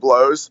with low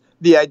blows,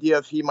 the idea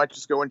of he might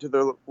just go into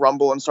the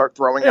Rumble and start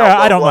throwing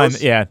out low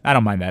blows. I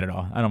don't mind that at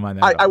all.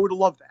 I would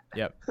love that.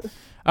 Yep.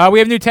 We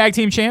have new tag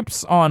team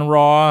champs on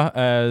Raw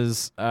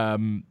as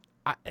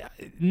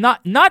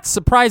not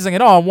surprising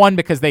at all. One,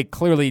 because they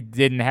clearly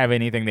didn't have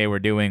anything they were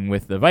doing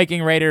with the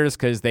Viking Raiders,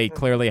 because they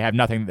clearly have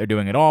nothing that they're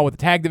doing at all with the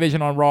tag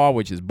division on Raw,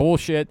 which is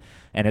bullshit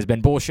and has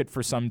been bullshit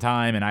for some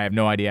time, and I have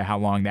no idea how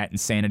long that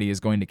insanity is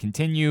going to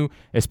continue,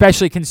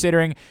 especially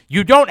considering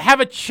you don't have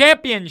a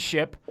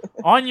championship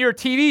on your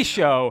TV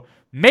show.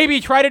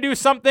 Maybe try to do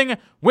something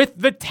with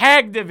the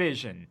tag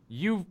division.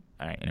 All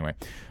right, anyway.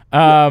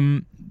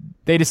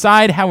 They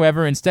decide,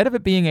 however, instead of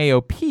it being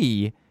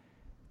AOP,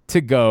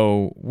 to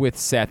go with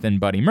Seth and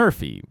Buddy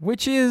Murphy,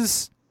 which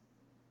is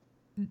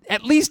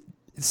at least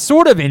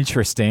sort of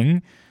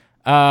interesting.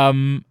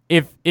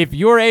 If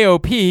you're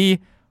AOP,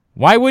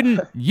 why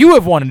wouldn't you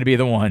have wanted to be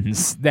the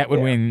ones that would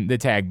win the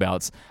tag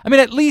belts? I mean,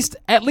 at least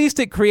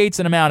it creates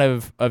an amount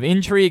of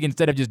intrigue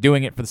instead of just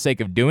doing it for the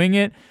sake of doing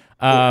it.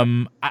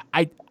 I'm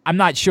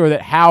not sure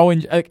that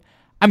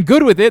I'm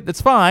good with it.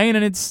 That's fine,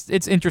 and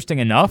it's interesting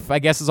enough, I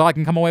guess, is all I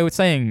can come away with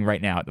saying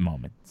right now at the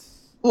moment.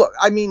 Look,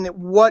 I mean,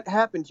 what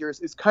happened here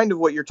is kind of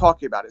what you're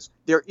talking about. Is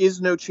there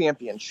is no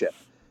championship.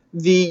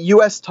 The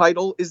U.S.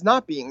 title is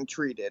not being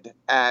treated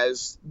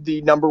as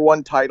the number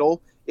 1 title.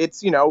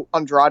 It's,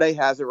 Andrade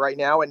has it right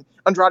now, and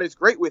Andrade's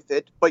great with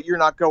it, but you're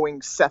not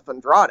going Seth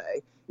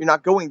Andrade. You're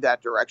not going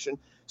that direction.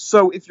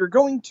 So if you're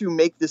going to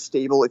make this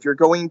stable, if you're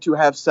going to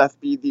have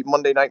Seth be the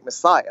Monday Night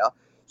Messiah,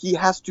 he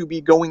has to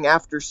be going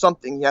after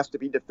something. He has to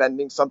be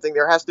defending something.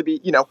 There has to be,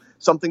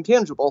 something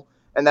tangible,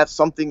 and that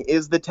something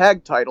is the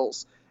tag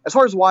titles. As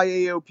far as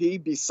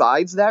YAOP,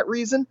 besides that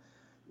reason,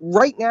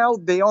 right now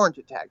they aren't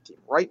a tag team.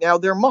 Right now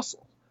they're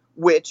muscle,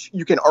 which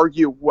you can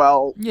argue,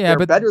 they're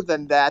better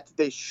than that.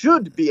 They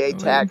should be a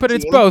tag team. But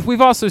it's both.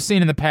 We've also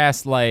seen in the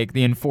past,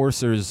 the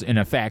Enforcers in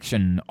a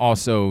faction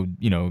also,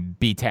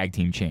 be tag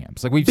team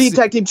champs.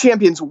 Tag team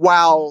champions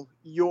while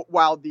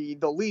the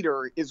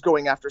leader is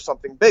going after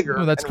something bigger.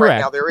 Well, that's correct.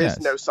 Right now there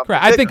is no something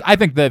correct. bigger. I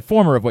think the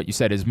former of what you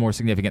said is more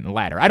significant than the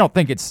latter. I don't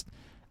think it's.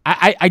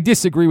 I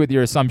disagree with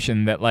your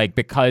assumption that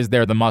because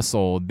they're the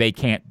muscle, they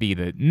can't be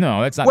the.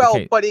 No, that's not the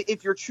case. But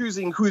if you're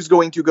choosing who's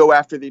going to go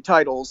after the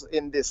titles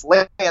in this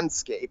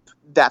landscape,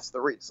 that's the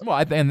reason.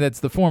 Well, and that's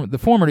the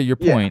former to your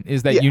point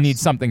is that you need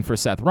something for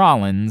Seth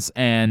Rollins,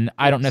 and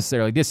I don't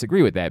necessarily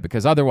disagree with that,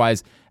 because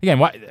otherwise, again,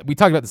 we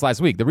talked about this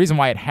last week. The reason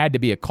why it had to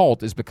be a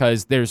cult is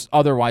because there's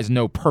otherwise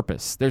no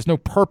purpose. There's no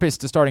purpose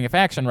to starting a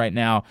faction right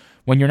now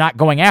when you're not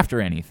going after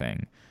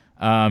anything.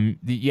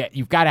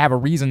 You've got to have a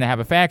reason to have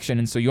a faction,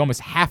 and so you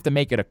almost have to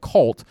make it a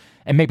cult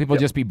and make people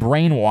just be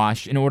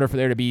brainwashed in order for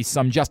there to be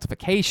some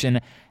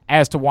justification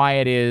as to why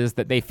it is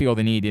that they feel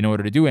the need in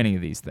order to do any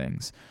of these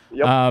things.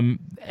 Yep.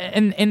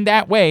 And in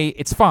that way,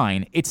 it's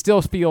fine. It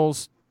still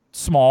feels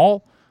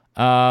small.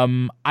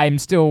 I'm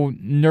still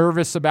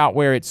nervous about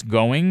where it's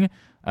going.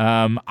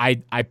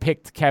 I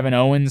picked Kevin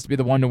Owens to be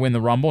the one to win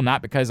the Rumble,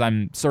 not because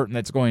I'm certain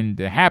that's going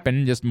to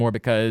happen, just more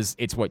because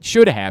it's what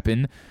should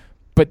happen.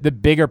 But the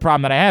bigger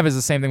problem that I have is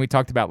the same thing we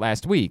talked about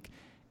last week.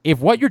 If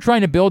what you're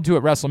trying to build to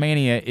at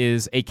WrestleMania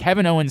is a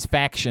Kevin Owens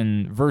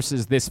faction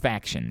versus this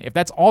faction, if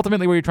that's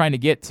ultimately where you're trying to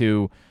get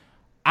to,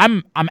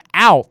 I'm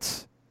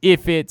out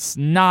if it's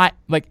not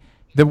like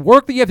the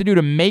work that you have to do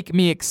to make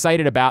me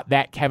excited about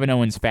that Kevin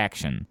Owens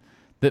faction.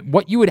 That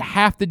what you would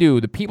have to do,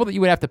 the people that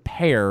you would have to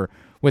pair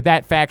with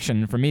that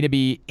faction for me to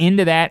be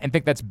into that and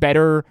think that's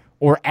better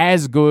or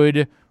as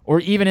good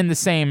or even in the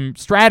same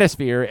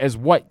stratosphere as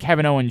what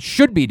Kevin Owens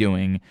should be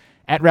doing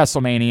at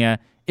WrestleMania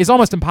is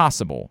almost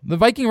impossible. The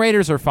Viking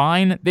Raiders are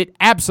fine. They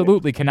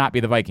absolutely cannot be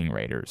the Viking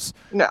Raiders.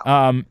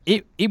 No.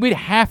 It would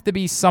have to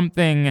be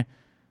something.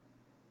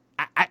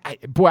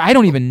 I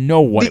don't even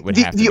know what it would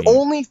have to be. The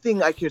only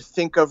thing I could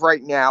think of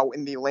right now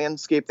in the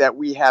landscape that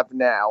we have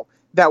now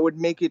that would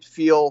make it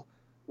feel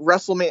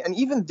WrestleMania, and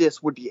even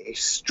this would be a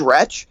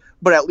stretch,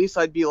 but at least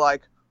I'd be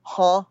like,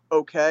 huh,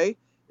 okay,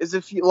 is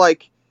if you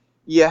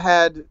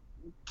had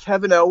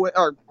Kevin Owens,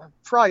 or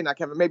probably not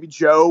Kevin, maybe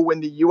Joe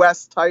win the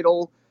U.S.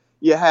 title.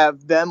 You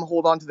have them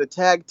hold on to the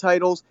tag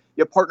titles.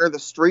 You partner the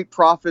Street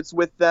Profits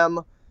with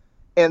them.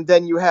 And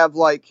then you have,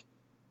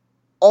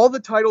 all the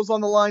titles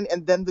on the line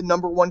and then the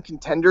number one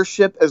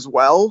contendership as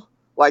well.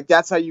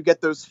 That's how you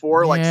get those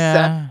four,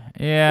 set.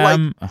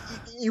 Yeah.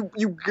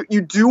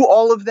 You do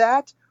all of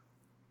that.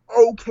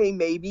 Okay,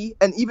 maybe.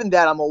 And even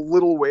that I'm a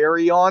little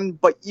wary on.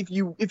 But if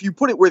you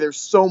put it where there's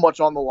so much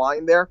on the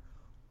line there,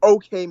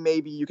 okay,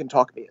 maybe you can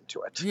talk me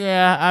into it.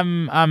 Yeah,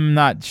 I'm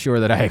not sure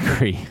that I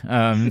agree.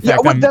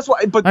 That's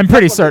why. But I'm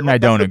pretty certain I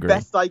don't agree.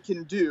 That's the best I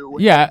can do.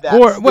 Yeah,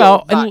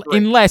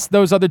 unless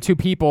those other two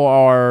people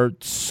are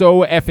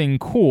so effing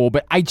cool,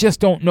 but I just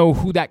don't know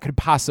who that could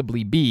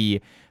possibly be.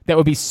 That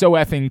would be so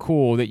effing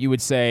cool that you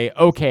would say,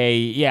 okay,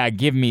 yeah,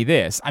 give me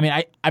this. I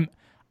mean,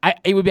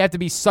 it would have to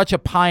be such a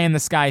pie in the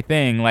sky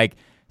thing, like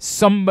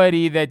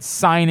somebody that's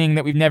signing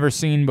that we've never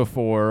seen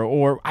before,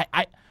 or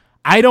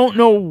I don't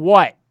know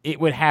what it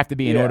would have to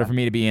be in order for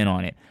me to be in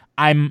on it.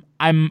 I'm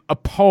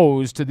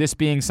opposed to this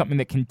being something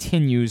that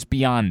continues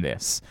beyond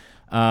this.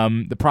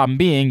 The problem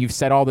being, you've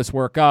set all this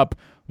work up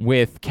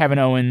with Kevin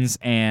Owens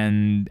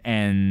and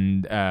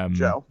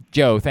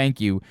Joe. Thank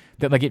you.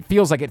 That it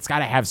feels like it's got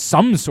to have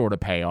some sort of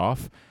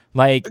payoff.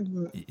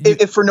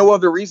 If for no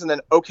other reason than,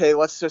 okay,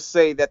 let's just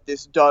say that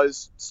this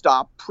does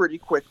stop pretty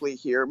quickly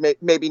here.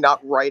 Maybe not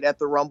right at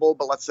the Rumble,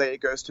 but let's say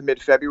it goes to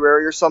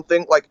mid-February or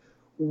something.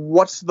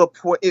 What's the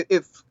point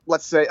if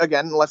let's say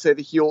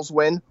the heels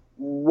win?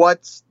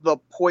 What's the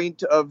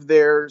point of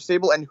their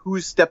stable, and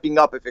who's stepping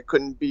up if it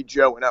couldn't be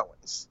Joe and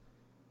Owens?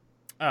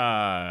 Yeah.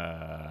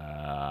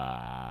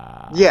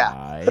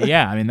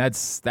 I mean,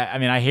 that's that. I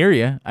mean, I hear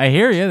you.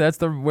 That's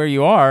where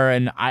you are,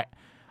 and I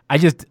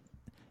just.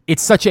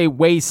 It's such a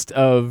waste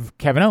of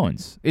Kevin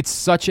Owens. It's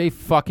such a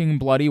fucking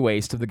bloody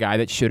waste of the guy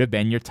that should have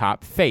been your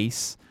top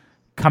face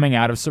coming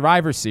out of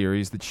Survivor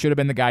Series, that should have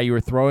been the guy you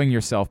were throwing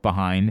yourself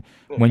behind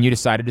when you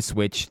decided to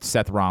switch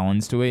Seth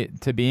Rollins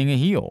to being a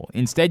heel.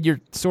 Instead,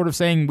 you're sort of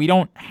saying we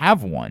don't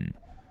have one.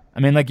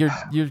 I mean,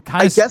 you're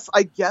kind of.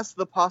 I guess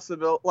the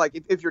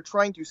possibility, if you're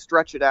trying to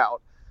stretch it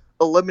out,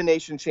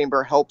 Elimination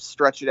Chamber helps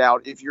stretch it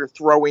out. If you're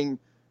throwing,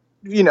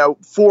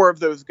 four of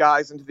those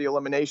guys into the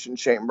Elimination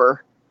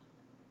Chamber.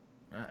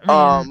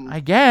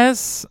 I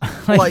guess.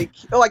 I'm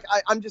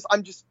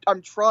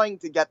trying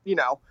to get,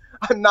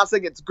 I'm not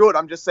saying it's good.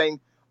 I'm just saying,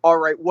 all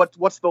right,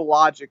 what's the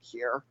logic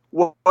here?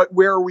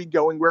 Where are we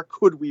going? Where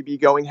could we be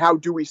going? How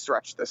do we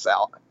stretch this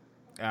out?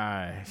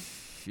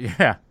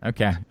 Yeah.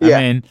 Okay. Yeah.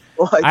 I mean,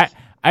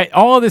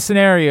 all of the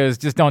scenarios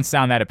just don't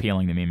sound that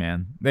appealing to me,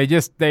 man. They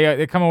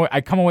come away.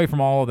 I come away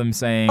from all of them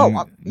saying,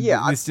 look,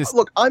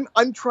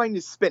 I'm trying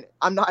to spin it.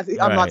 I'm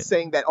not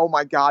saying that, oh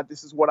my God,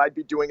 this is what I'd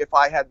be doing if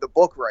I had the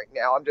book right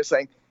now. I'm just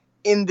saying,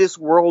 in this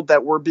world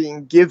that we're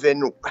being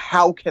given,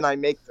 how can I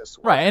make this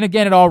work? Right, and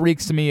again, it all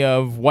reeks to me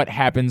of what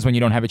happens when you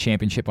don't have a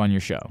championship on your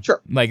show.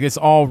 Sure. This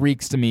all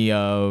reeks to me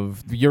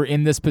of you're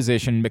in this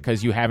position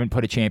because you haven't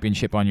put a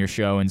championship on your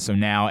show, and so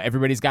now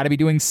everybody's got to be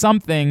doing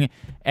something,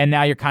 and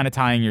now you're kind of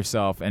tying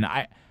yourself. And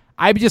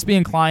I'd just be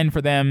inclined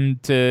for them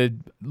to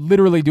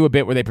literally do a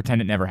bit where they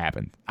pretend it never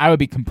happened. I would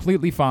be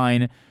completely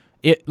fine.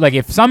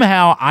 If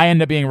somehow I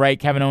end up being right,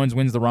 Kevin Owens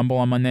wins the Rumble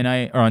on Monday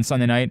night or on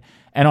Sunday night,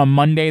 and on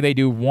Monday they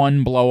do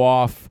one blow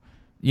off,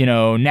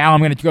 now I'm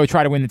going to go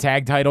try to win the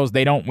tag titles.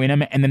 They don't win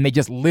them, and then they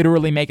just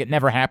literally make it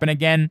never happen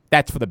again.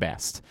 That's for the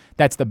best.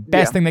 That's the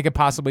best thing they could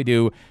possibly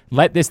do.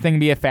 Let this thing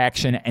be a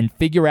faction and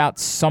figure out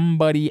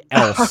somebody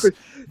else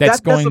that's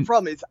going. That's the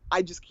problem.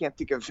 I just can't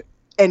think of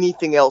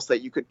anything else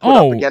that you could put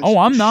up against.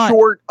 I'm not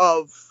short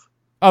of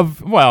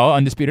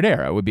Undisputed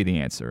Era would be the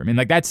answer. I mean,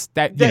 like that's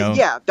that. You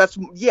know, that's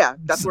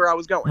where I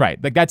was going.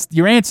 Right, like that's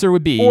your answer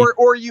would be.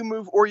 Or you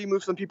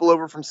move some people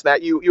over from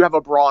Smack. You have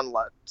a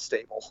Braun-led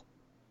stable.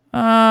 Yeah,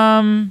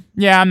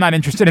 I'm not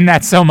interested in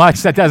that so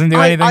much. That doesn't do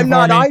anything for me. I'm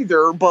not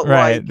either, but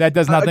right, like, that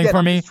does nothing again,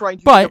 for me.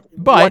 But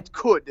what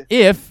could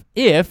if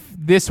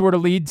this were to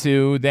lead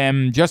to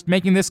them just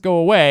making this go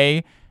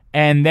away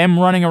and them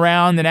running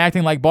around and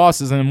acting like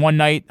bosses, and then one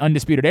night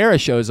Undisputed Era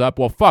shows up,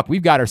 well, fuck,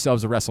 we've got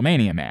ourselves a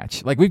WrestleMania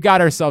match. Like we've got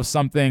ourselves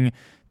something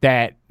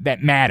that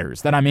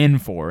matters, that I'm in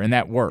for, and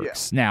that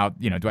works. Yeah. Now,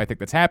 you know, do I think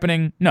that's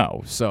happening?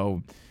 No.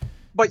 So.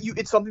 But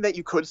it's something that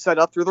you could set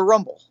up through the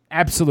Rumble.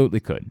 Absolutely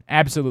could,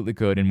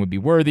 and would be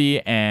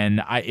worthy.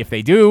 And if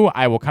they do,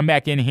 I will come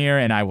back in here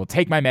and I will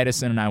take my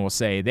medicine and I will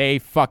say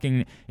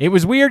it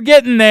was weird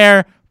getting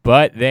there,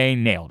 but they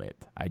nailed it.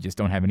 I just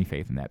don't have any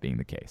faith in that being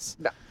the case.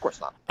 No, of course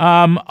not.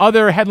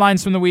 Other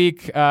headlines from the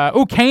week.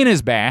 Kane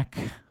is back.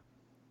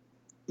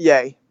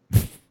 Yay.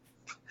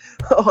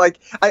 Like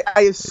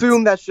I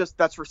assume that's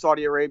for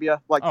Saudi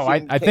Arabia. Like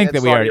I think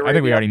we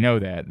already know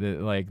that.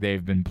 Like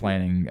they've been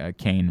planning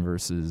Kane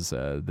versus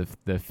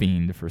the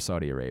Fiend for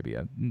Saudi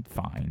Arabia.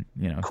 Fine,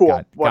 you know.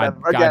 Cool.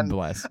 Whatever. God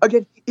bless.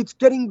 Again, it's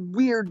getting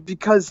weird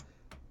because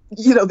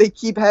you know they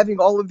keep having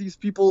all of these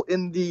people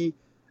in the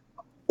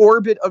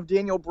orbit of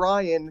Daniel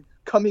Bryan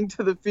coming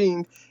to the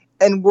Fiend,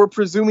 and we're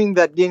presuming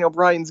that Daniel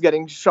Bryan's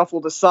getting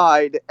shuffled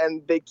aside,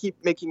 and they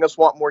keep making us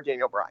want more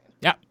Daniel Bryan.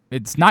 Yeah.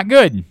 It's not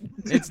good.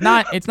 It's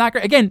not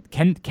great. Again,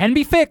 can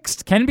be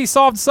fixed, can be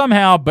solved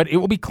somehow, but it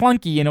will be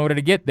clunky in order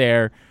to get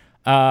there.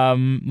 By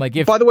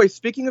the way,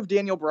 speaking of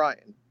Daniel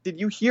Bryan, did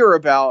you hear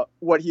about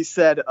what he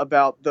said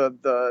about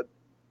the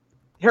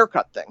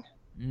haircut thing?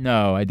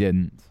 No, I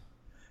didn't.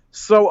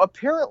 So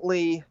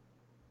apparently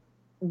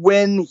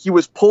when he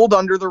was pulled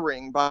under the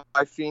ring by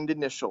Fiend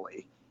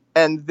initially,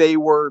 and they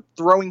were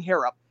throwing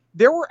hair up,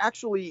 there were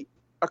actually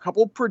a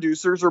couple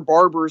producers or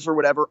barbers or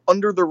whatever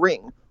under the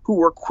ring who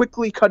were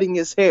quickly cutting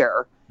his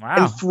hair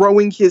and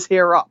throwing his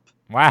hair up.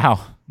 Wow,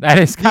 that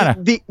is kind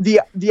of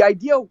the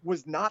idea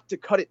was not to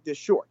cut it this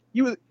short.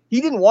 He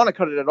didn't want to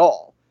cut it at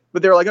all,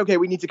 but they're like, okay,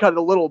 we need to cut it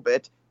a little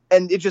bit,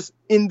 and it just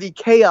in the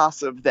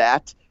chaos of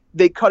that,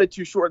 they cut it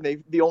too short,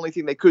 and the only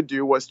thing they could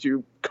do was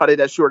to cut it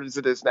as short as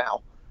it is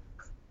now.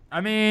 I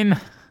mean,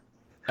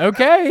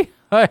 okay,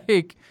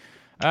 like,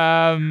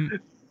 again,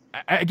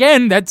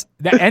 that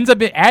ends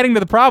up adding to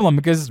the problem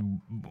because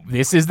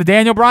this is the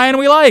Daniel Bryan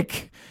we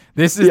like.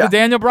 This is the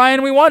Daniel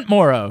Bryan we want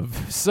more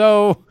of.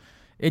 So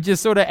it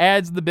just sort of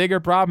adds the bigger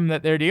problem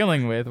that they're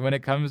dealing with when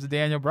it comes to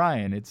Daniel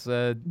Bryan. It's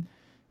a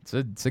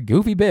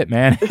goofy bit,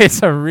 man.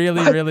 It's a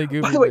really, really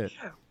goofy by the way, bit.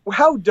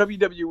 How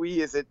WWE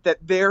is it that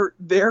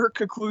their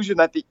conclusion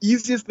that the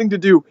easiest thing to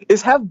do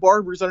is have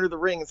barbers under the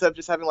ring instead of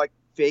just having like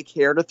fake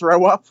hair to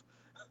throw up?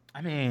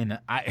 I mean,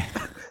 I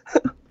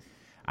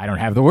don't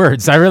have the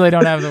words. I really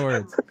don't have the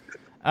words.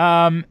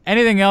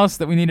 Anything else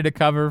that we needed to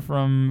cover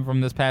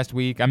from this past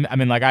week?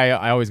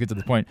 I always get to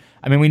the point.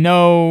 I mean, we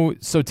know,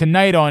 so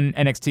tonight on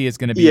NXT is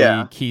going to be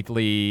Keith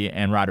Lee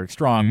and Roderick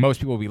Strong. Most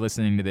people will be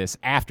listening to this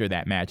after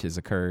that match has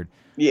occurred.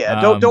 Yeah,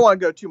 don't want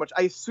to go too much.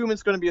 I assume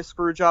it's going to be a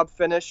screw job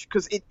finish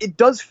because it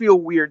does feel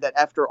weird that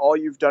after all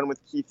you've done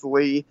with Keith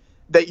Lee,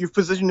 that you've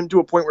positioned him to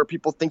a point where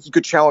people think he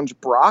could challenge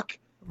Brock.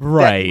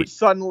 Right. That he would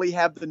suddenly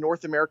have the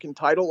North American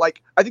title.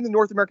 Like, I think the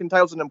North American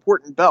title is an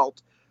important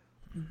belt.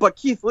 But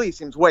Keith Lee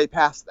seems way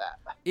past that.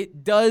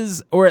 It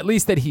does, or at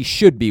least that he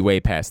should be way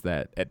past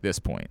that at this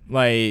point.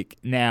 Like,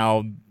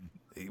 now,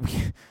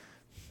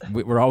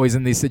 we're always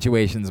in these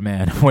situations,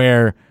 man,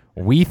 where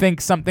we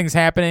think something's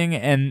happening,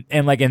 and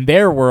like in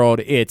their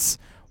world, it's,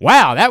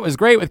 wow, that was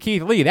great with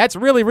Keith Lee. That's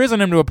really risen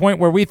him to a point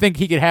where we think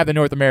he could have the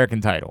North American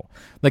title.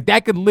 Like,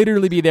 that could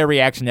literally be their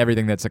reaction to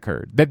everything that's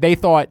occurred. That they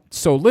thought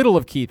so little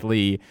of Keith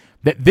Lee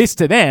that this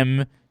to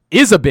them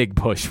is a big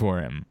push for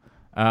him.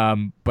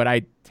 But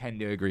I tend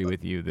to agree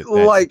with you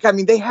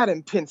that they had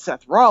him pin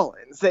Seth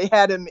Rollins. They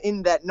had him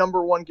in that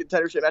number one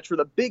contendership match for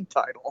the big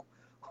title.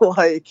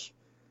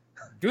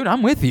 Dude,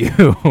 I'm with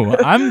you.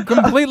 I'm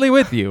completely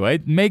with you.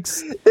 It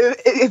makes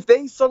if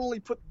they suddenly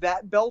put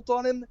that belt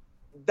on him,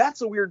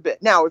 that's a weird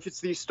bit. Now, if it's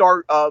the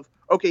start of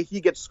okay, he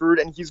gets screwed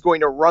and he's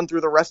going to run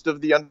through the rest of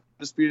the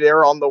Undisputed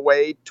Era on the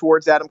way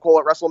towards Adam Cole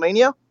at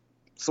WrestleMania,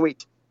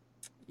 sweet.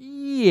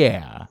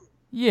 Yeah.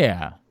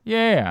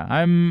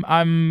 I'm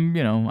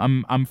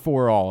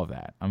for all of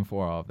that.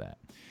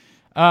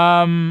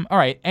 All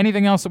right.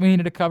 Anything else that we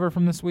needed to cover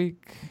from this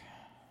week?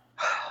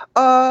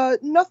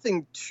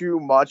 Nothing too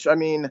much. I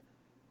mean,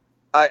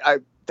 I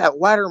that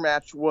ladder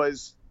match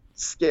was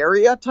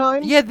scary at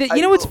times. Yeah,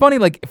 you know what's funny?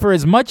 Like, for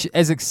as much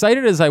as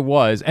excited as I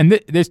was, and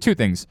there's two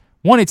things.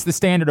 One, it's the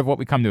standard of what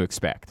we come to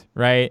expect,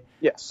 right?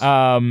 Yes.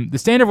 The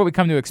standard of what we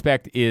come to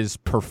expect is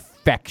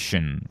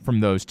perfection from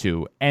those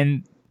two,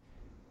 and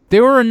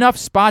there were enough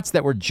spots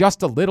that were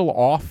just a little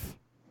off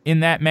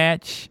in that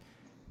match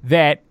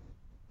that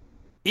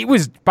it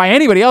was, by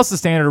anybody else's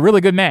standard, a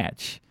really good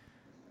match.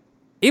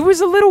 It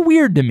was a little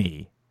weird to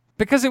me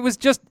because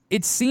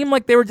it seemed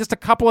like there were just a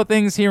couple of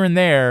things here and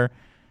there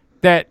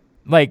that,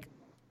 like,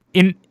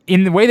 in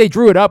the way they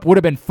drew it up would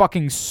have been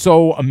fucking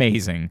so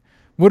amazing.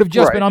 Would have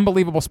just been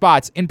unbelievable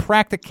spots. In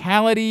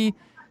practicality,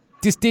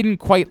 just didn't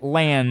quite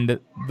land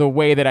the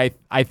way that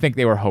I think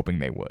they were hoping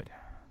they would.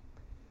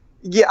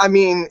 Yeah, I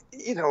mean,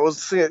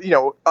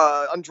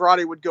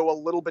 Andrade would go a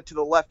little bit to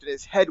the left and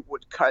his head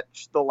would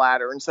catch the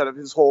ladder instead of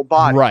his whole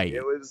body. Right.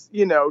 It was,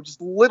 just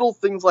little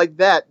things like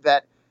that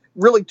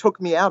really took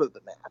me out of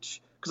the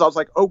match. Because I was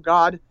like, oh,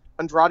 God,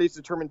 Andrade's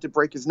determined to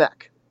break his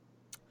neck.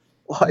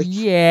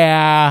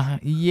 Yeah,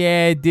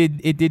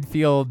 it did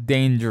feel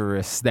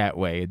dangerous that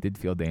way.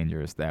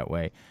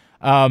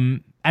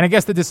 And I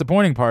guess the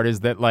disappointing part is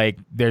that,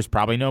 there's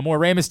probably no more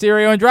Rey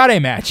Mysterio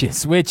Andrade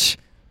matches, which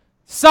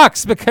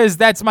sucks because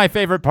that's my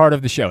favorite part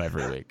of the show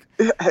every week.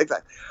 Exactly.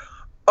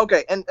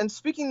 Okay, and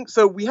speaking,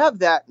 so we have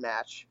that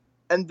match,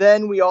 and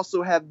then we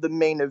also have the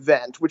main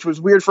event, which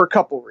was weird for a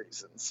couple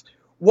reasons.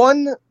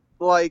 One,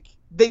 they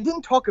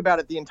didn't talk about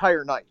it the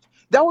entire night.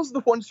 That was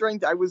the one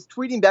strength. I was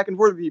tweeting back and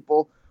forth with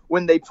people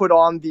when they put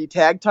on the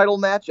tag title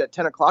match at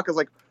 10 o'clock. I was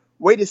like,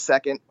 wait a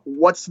second,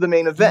 what's the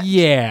main event?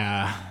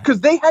 Yeah. Because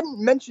they hadn't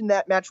mentioned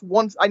that match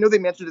once. I know they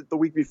mentioned it the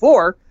week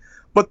before,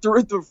 but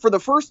for the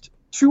first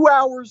 2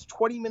 hours,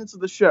 20 minutes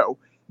of the show,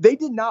 they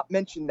did not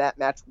mention that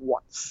match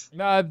once.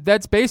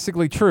 That's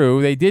basically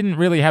true. They didn't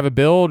really have a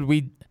build.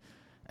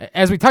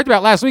 As we talked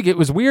about last week, it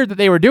was weird that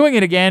they were doing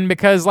it again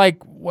because,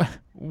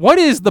 what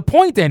is the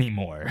point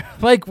anymore?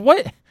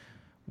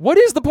 What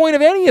is the point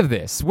of any of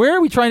this? Where are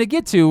we trying to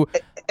get to?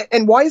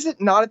 And why is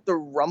it not at the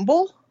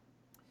Rumble?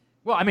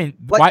 Well, I mean,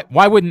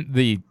 why wouldn't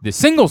the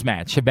singles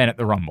match have been at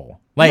the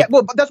Rumble? But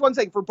that's what I'm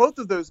saying. For both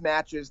of those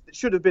matches, it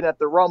should have been at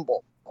the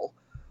Rumble.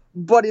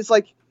 But it's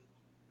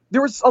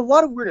there was a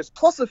lot of weirdness.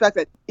 Plus the fact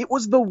that it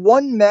was the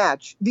one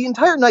match. The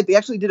entire night, they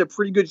actually did a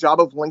pretty good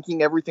job of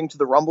linking everything to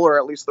the Rumble, or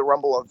at least the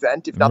Rumble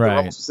event, if not the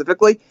Rumble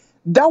specifically.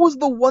 That was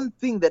the one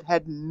thing that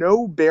had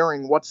no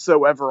bearing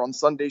whatsoever on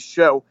Sunday's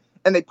show.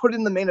 And they put it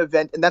in the main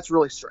event, and that's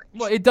really strange.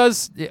 Well, it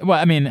does. Well,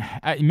 I mean,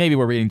 maybe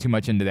we're reading too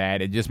much into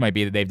that. It just might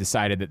be that they've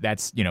decided that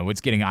that's,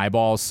 it's getting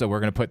eyeballs, so we're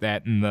going to put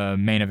that in the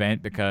main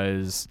event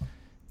because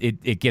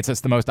it gets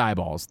us the most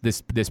eyeballs,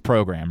 this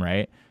program,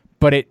 right?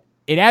 But it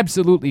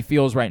absolutely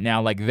feels right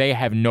now like they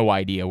have no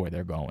idea where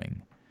they're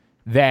going.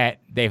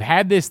 That they've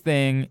had this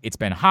thing, it's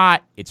been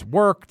hot, it's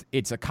worked,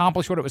 it's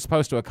accomplished what it was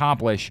supposed to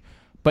accomplish,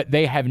 but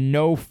they have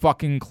no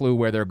fucking clue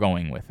where they're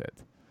going with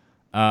it.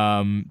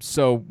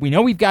 So we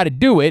know we've got to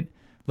do it.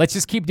 Let's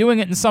just keep doing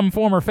it in some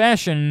form or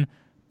fashion,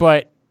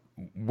 but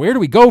where do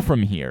we go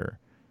from here?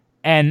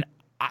 And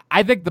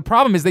I think the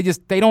problem is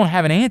they don't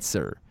have an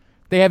answer.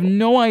 They have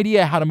no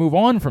idea how to move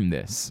on from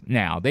this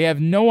now. They have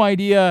no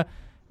idea,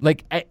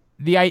 if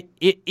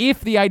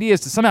the idea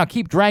is to somehow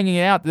keep dragging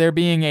it out, there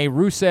being a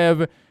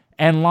Rusev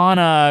and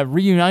Lana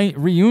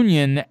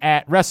reunion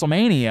at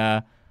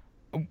WrestleMania,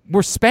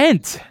 we're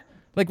spent.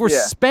 We're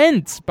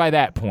spent by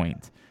that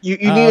point. You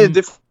need a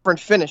different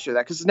finish of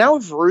that, because now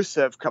if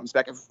Rusev comes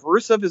back, if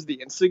Rusev is the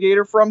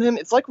instigator from him,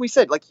 it's like we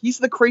said, he's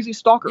the crazy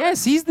stalker.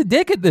 Yes, he's the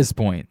dick at this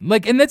point.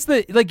 And that's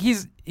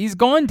he's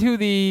gone to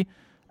the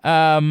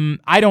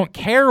I don't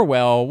care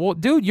well,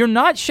 dude, you're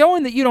not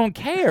showing that you don't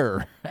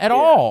care at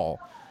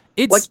all.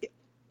 It's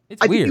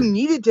I weird. think you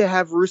needed to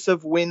have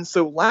Rusev win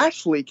so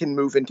Lashley can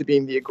move into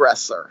being the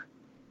aggressor.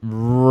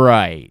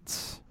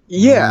 Right.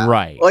 Yeah.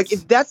 Right.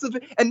 If that's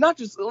and not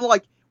just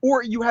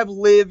or you have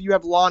Liv, you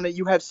have Lana,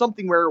 you have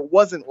something where it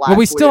wasn't Lashley. Well,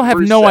 we still have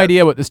Rusev. no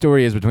idea what the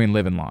story is between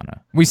Liv and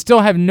Lana. We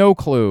still have no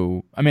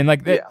clue. I mean,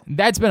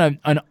 that's been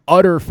an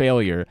utter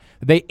failure.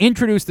 They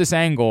introduced this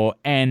angle,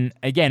 and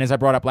again, as I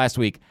brought up last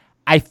week,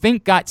 I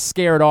think got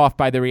scared off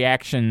by the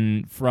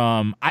reaction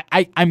from...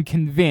 I'm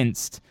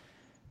convinced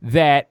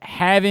that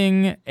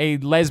having a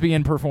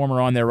lesbian performer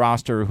on their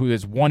roster who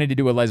has wanted to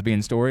do a lesbian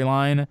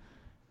storyline,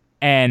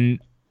 and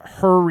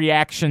her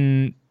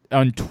reaction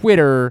on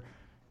Twitter...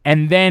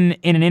 And then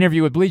in an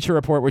interview with Bleacher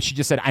Report where she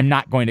just said, I'm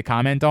not going to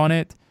comment on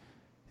it,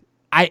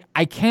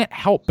 I can't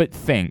help but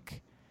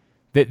think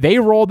that they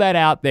rolled that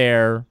out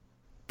there,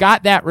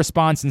 got that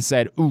response, and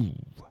said, ooh,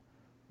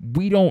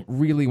 we don't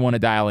really want to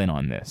dial in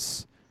on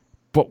this.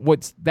 But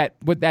what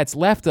that's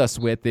left us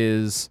with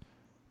is,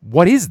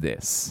 what is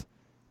this?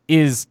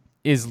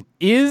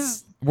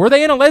 Were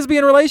they in a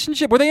lesbian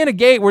relationship? Were they in a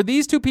gay? Were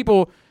these two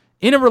people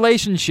in a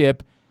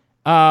relationship?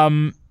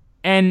 And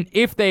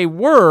if they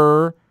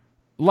were...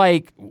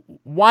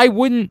 why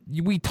wouldn't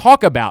we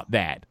talk about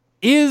that?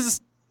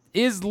 Is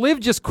Liv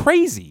just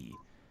crazy?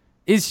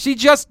 Is she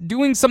just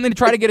doing something to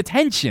try to get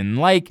attention?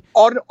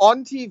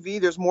 On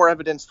TV, there's more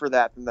evidence for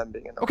that than them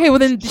being in a okay, well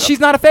then she's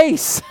not a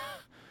face.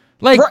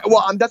 Right,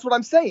 well, that's what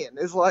I'm saying.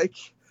 Is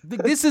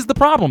this is the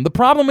problem. The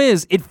problem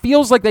is it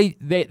feels like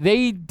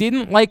they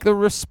didn't like the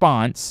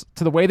response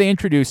to the way they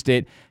introduced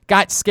it,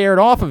 got scared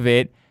off of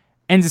it,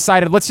 and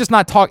decided, let's just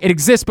not talk. It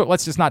exists, but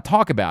let's just not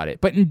talk about it.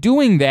 But in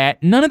doing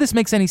that, none of this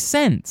makes any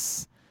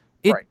sense.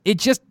 It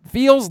just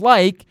feels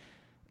like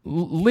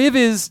Liv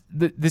is...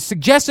 The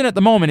suggestion at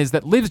the moment is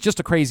that Liv's just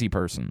a crazy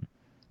person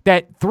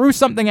that threw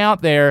something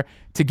out there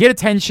to get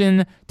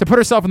attention, to put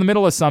herself in the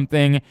middle of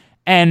something,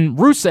 And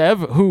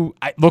Rusev, who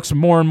looks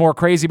more and more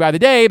crazy by the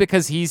day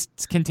because he's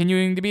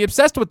continuing to be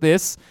obsessed with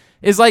this,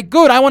 is like,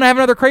 good, I want to have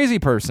another crazy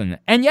person.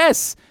 And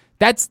yes,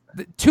 that's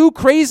two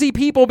crazy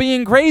people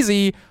being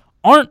crazy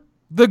aren't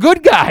the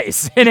good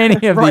guys in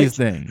any of these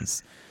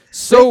things.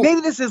 So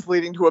maybe this is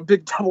leading to a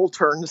big double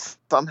turn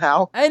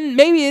somehow. And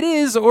maybe it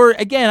is, or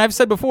again, I've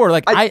said before,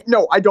 like I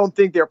don't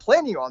think they're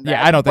planning on that.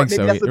 Yeah, I don't think so.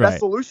 Maybe that's the best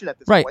solution at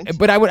this point.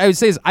 But I would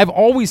say is I've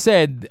always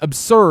said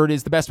absurd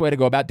is the best way to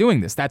go about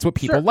doing this. That's what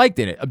people liked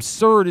in it.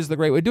 Absurd is the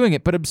great way of doing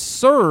it, but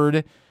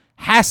absurd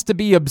has to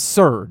be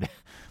absurd.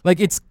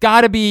 Like, it's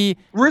got to be.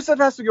 Rusev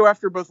has to go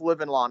after both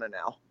Liv and Lana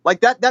now. Like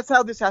that's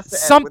how this has to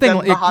end.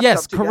 Something.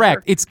 Yes,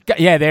 correct.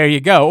 There you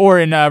go. Or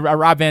in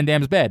Rob Van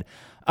Dam's bed.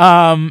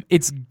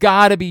 It's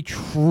got to be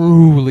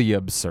truly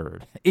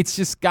absurd. It's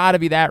just got to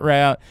be that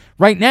route.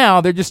 Right now,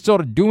 they're just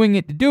sort of doing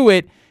it to do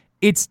it.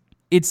 It's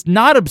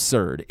not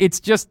absurd.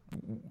 It's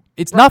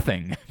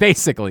nothing,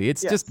 basically.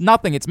 It's just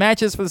nothing. It's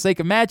matches for the sake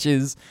of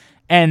matches,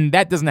 and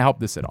that doesn't help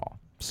this at all.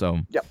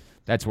 So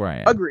that's where I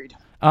am. Agreed.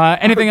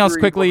 Anything else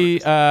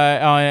quickly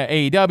on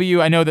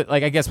AEW? I know that,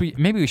 like, I guess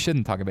we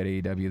shouldn't talk about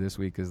AEW this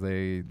week because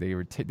they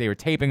were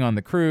taping on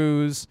the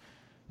cruise.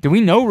 Do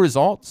we know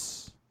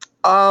results?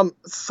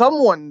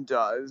 Someone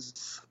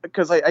does,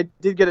 because I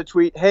did get a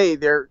tweet. Hey,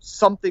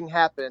 something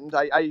happened.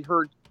 I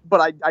heard,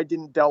 but I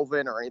didn't delve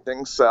in or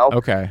anything. So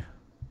okay,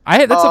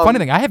 that's a funny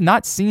thing. I have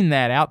not seen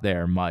that out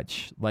there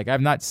much. Like,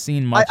 I've not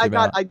seen much. I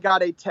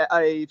got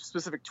a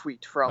specific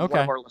tweet from one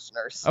of our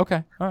listeners.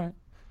 Okay, all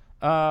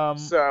right.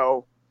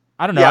 So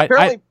I don't know. Yeah,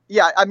 apparently,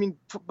 I mean,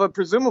 but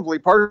presumably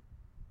part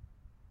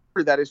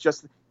of that is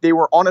just they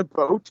were on a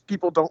boat.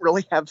 People don't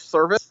really have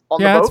service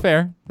on the boat.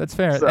 Yeah, that's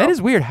fair. So, that is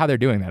weird how they're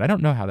doing that. I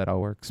don't know how that all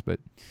works, but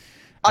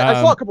I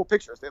saw a couple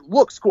pictures. It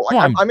looks cool.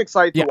 I'm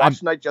excited to watch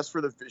tonight just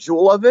for the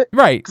visual of it.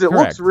 Right, because it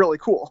looks really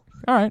cool.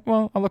 All right,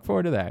 well, I'll look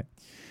forward to that.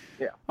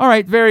 Yeah. All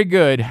right, very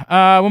good.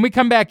 When we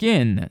come back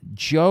in,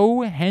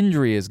 Joe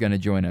Hendry is going to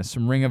join us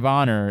from Ring of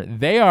Honor.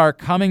 They are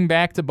coming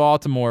back to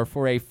Baltimore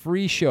for a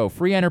free show,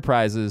 Free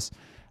Enterprises,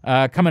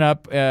 coming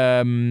up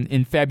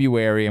in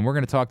February, and we're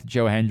going to talk to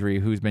Joe Hendry,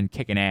 who's been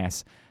kicking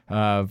ass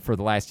for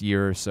the last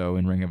year or so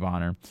in Ring of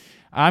Honor.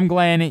 I'm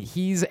Glenn.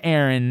 He's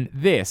Aaron.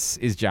 This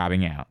is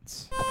Jobbing Out.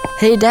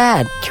 Hey,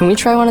 Dad, can we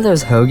try one of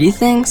those hoagie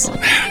things?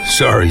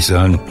 Sorry,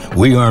 son.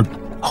 We aren't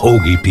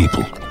hoagie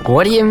people.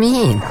 What do you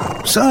mean?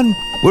 Son,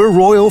 we're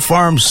Royal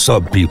Farms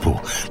sub people,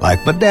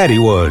 like my daddy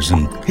was,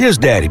 and his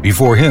daddy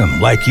before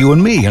him, like you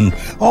and me, and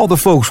all the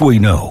folks we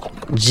know.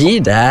 Gee,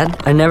 Dad,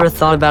 I never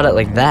thought about it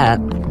like that.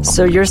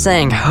 So you're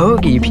saying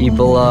hoagie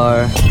people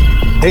are...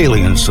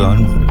 Aliens,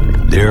 son.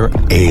 They're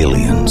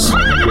aliens.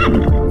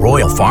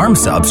 Royal Farm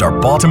subs are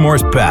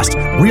Baltimore's best.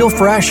 Real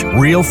fresh,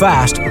 real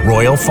fast,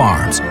 Royal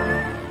Farms.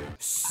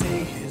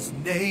 Say his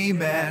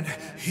name and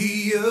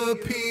he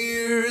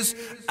appears.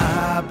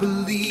 I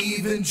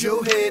believe in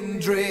Joe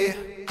Hendry.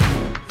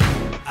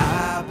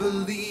 I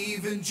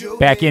believe in Joe.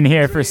 Back in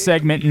here for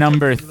segment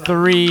number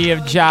 3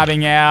 of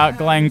Jobbing Out.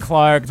 Glenn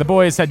Clark. The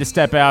boys had to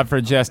step out for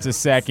just a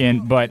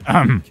second, but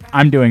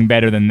I'm doing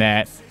better than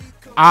that.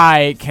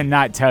 I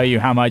cannot tell you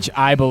how much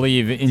I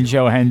believe in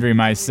Joe Hendry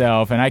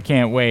myself, and I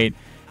can't wait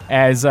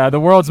as the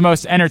world's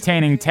most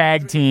entertaining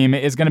tag team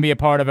is going to be a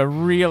part of a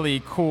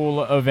really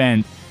cool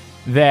event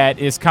that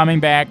is coming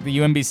back, the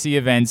UMBC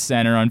Events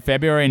Center on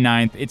February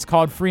 9th. It's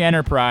called Free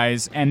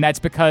Enterprise, and that's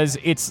because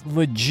it's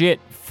legit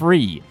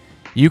free.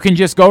 You can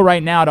just go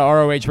right now to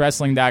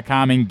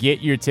ROHWrestling.com and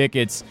get your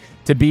tickets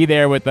to be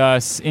there with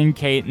us in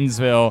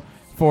Catonsville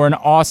for an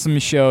awesome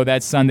show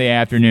that Sunday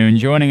afternoon.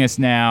 Joining us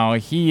now,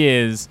 he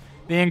is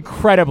the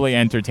incredibly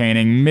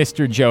entertaining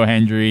Mr. Joe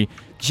Hendry.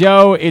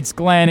 Joe, it's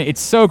Glenn.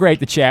 It's so great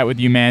to chat with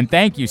you, man.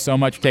 Thank you so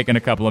much for taking a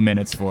couple of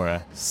minutes for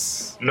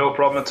us. No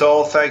problem at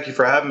all. Thank you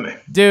for having me.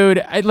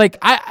 Dude,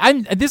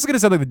 I'm this is going to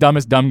sound like the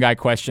dumbest dumb guy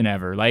question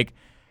ever. Like,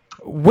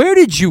 where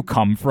did you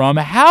come from?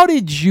 How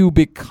did you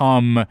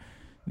become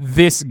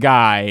this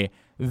guy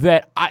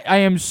that I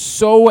am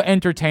so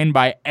entertained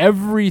by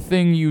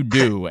everything you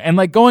do? And,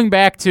 like, going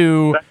back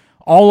to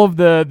all of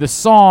the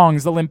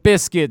songs, the Limp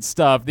Bizkit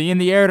stuff, the In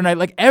the Air Tonight,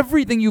 like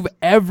everything you've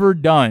ever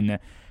done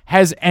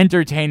has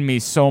entertained me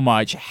so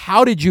much.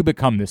 How did you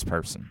become this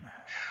person?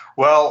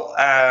 Well,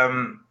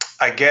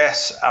 I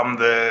guess I'm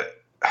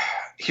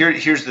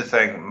here's the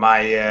thing.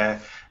 My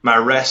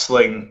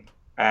wrestling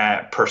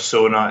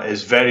persona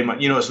is very much,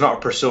 it's not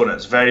a persona.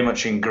 It's very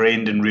much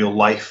ingrained in real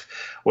life.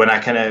 When I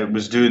kind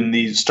of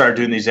started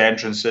doing these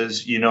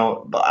entrances,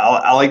 but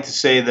I like to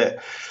say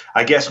that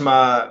I guess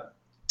my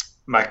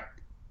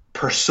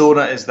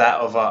persona is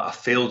that of a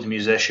failed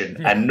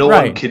musician, and no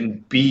one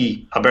can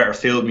be a better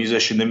failed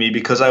musician than me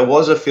because I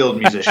was a failed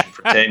musician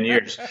for 10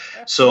 years.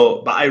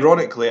 So, but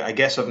ironically, I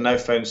guess I've now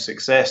found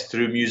success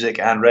through music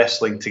and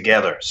wrestling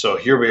together. So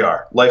here we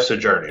are. Life's a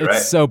journey, right?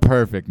 It's so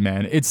perfect,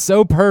 man. It's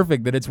so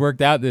perfect that it's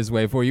worked out this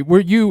way for you. Were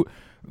you,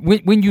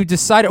 when you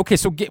decided, okay,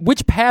 so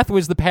which path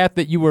was the path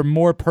that you were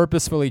more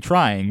purposefully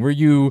trying? Were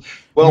you...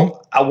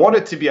 Well, I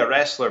wanted to be a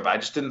wrestler, but I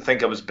just didn't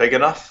think I was big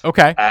enough.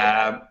 Okay.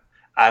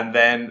 And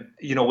then,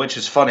 which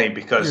is funny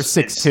because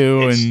you're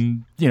 6'2"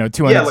 and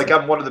 200. Yeah, like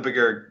I'm one of the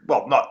bigger,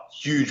 well, not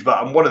huge, but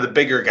I'm one of the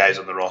bigger guys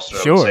on the roster,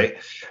 Sure.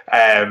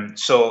 I would say.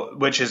 So,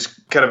 which is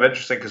kind of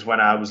interesting because when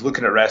I was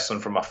looking at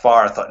wrestling from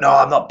afar, I thought, no,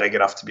 I'm not big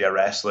enough to be a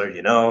wrestler,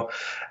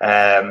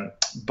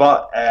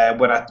 But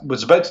when I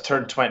was about to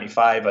turn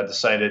 25, I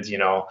decided,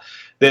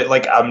 that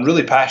like I'm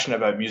really passionate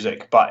about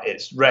music, but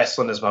it's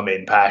wrestling is my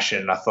main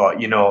passion. I thought,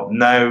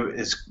 now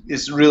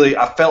is really,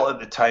 I felt at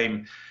the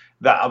time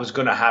that I was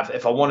going to have,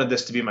 if I wanted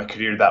this to be my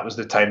career, that was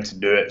the time to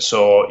do it.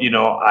 So,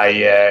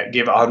 I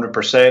gave it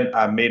 100%.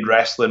 I made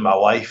wrestling my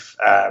life,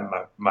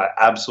 my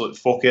absolute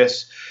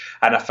focus.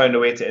 And I found a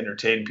way to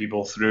entertain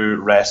people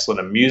through wrestling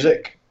and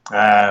music.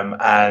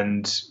 And,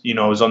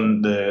 I was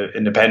on the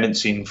independent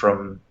scene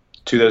from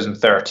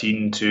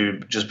 2013 to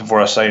just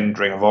before I signed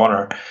Ring of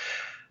Honor.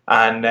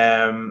 And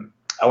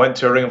I went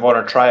to a Ring of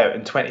Honor tryout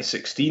in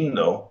 2016,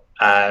 though.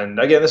 And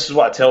again, this is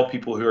what I tell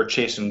people who are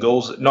chasing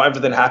goals. Not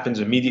everything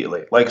happens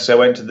immediately. Like I said, I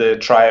went to the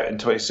tryout in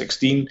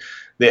 2016.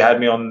 They had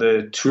me on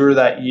the tour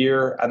that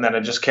year, and then I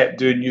just kept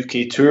doing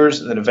UK tours.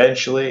 And then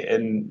eventually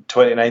in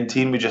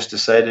 2019, we just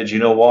decided, you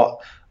know what?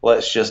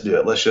 Let's just do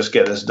it. Let's just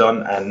get this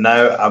done. And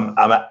now I'm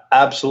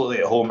absolutely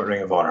at home at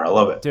Ring of Honor. I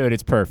love it. Dude,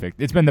 it's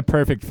perfect. It's been the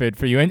perfect fit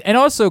for you. And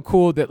also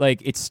cool that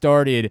like it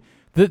started...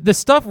 The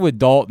stuff with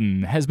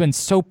Dalton has been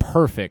so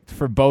perfect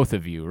for both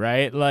of you,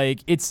 right? Like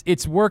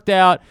it's worked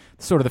out,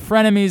 sort of the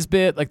frenemies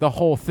bit, like the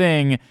whole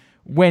thing.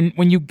 When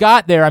you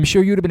got there, I'm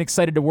sure you'd have been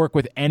excited to work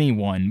with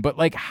anyone, but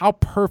like how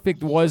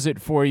perfect was it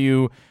for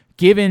you,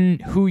 given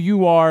who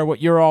you are,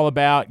 what you're all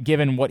about,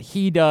 given what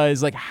he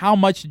does? Like how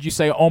much did you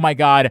say, oh my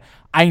God,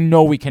 I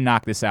know we can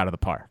knock this out of the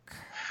park?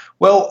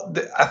 Well,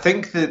 I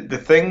think that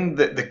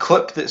the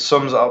clip that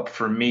sums it up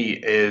for me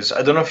is,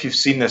 I don't know if you've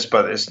seen this,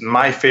 but it's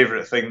my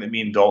favorite thing that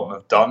me and Dalton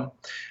have done.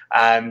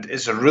 And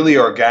it's a really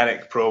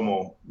organic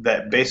promo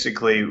that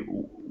basically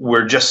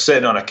we're just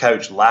sitting on a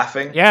couch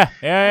laughing. Yeah.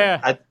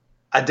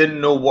 I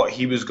didn't know what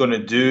he was going to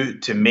do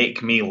to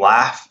make me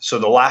laugh. So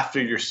the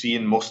laughter you're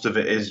seeing, most of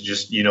it is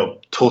just,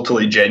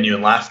 totally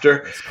genuine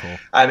laughter. That's cool.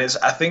 And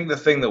I think the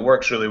thing that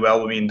works really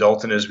well with me and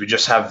Dalton is we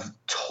just have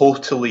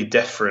totally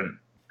different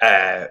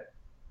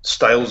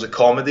styles of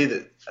comedy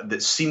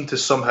that seem to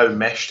somehow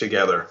mesh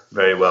together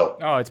very well.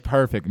 Oh, it's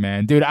perfect,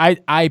 man, dude.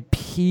 I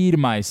peed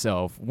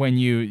myself when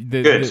you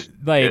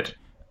Good.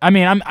 I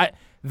mean,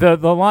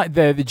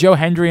 the Joe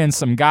Hendry and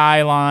some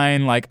guy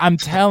line. Like I'm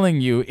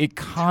telling you, it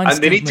constantly.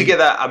 And they need to get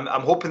that. I'm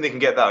hoping they can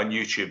get that on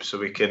YouTube so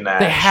we can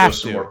show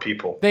some more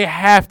people. They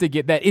have to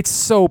get that. It's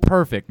so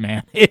perfect,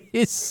 man. It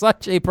is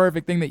such a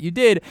perfect thing that you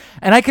did,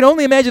 and I can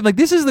only imagine. Like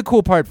this is the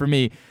cool part for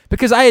me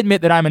because I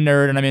admit that I'm a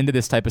nerd and I'm into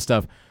this type of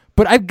stuff.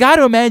 But I've got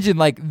to imagine,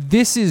 like,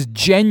 this is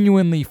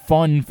genuinely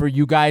fun for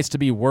you guys to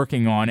be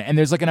working on, and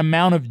there's, like, an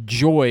amount of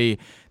joy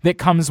that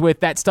comes with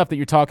that stuff that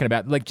you're talking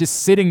about, like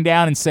just sitting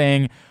down and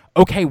saying,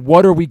 okay,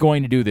 what are we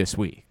going to do this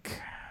week?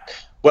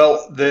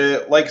 Well,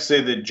 like I say,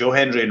 the Joe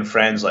Hendry and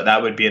Friends, like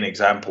that would be an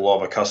example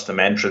of a custom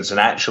entrance, and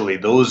actually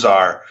those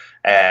are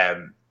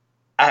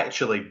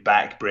actually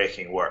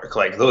back-breaking work.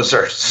 Like, those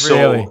are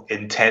so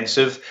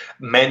intensive,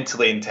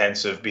 mentally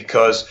intensive,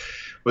 because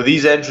with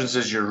these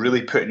entrances, you're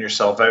really putting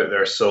yourself out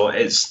there. So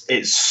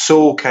it's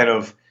so kind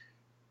of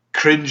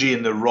cringy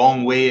in the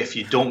wrong way if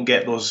you don't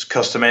get those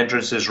custom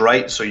entrances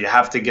right. So you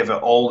have to give it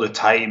all the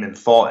time and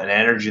thought and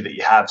energy that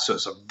you have. So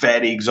it's a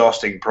very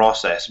exhausting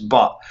process.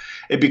 But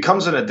it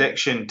becomes an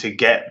addiction to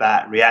get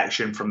that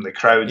reaction from the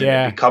crowd.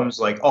 Yeah. And it becomes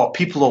like, oh,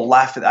 people will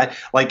laugh at that.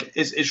 Like,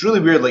 it's really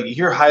weird. Like, you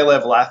hear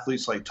high-level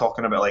athletes like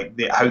talking about like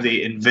how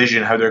they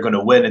envision how they're going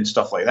to win and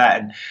stuff like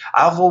that. And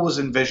I've always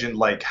envisioned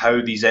like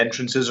how these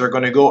entrances are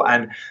going to go.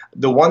 And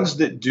the ones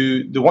that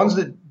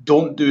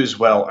don't do as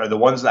well are the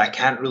ones that I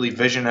can't really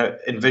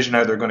envision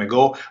how they're going to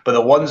go. But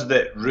the ones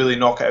that really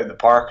knock it out of the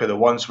park are the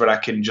ones where I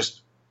can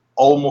just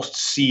almost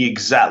see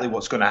exactly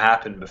what's going to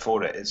happen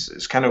before it.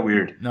 It's kind of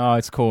weird. No,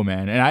 it's cool,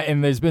 man.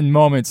 And there's been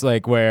moments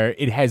like where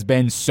it has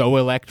been so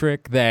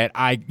electric that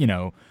I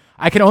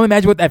can only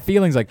imagine what that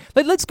feeling's like.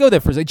 Let's go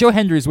there for a second. Joe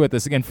Hendry's with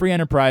us again. Free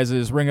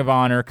Enterprises, Ring of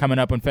Honor, coming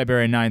up on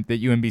February 9th at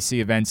UMBC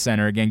Event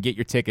Center. Again, get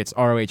your tickets,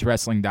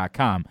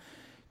 ROHWrestling.com.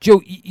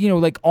 Joe,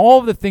 like all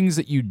of the things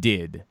that you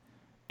did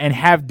and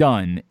have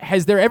done,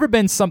 has there ever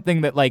been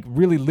something that like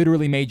really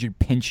literally made you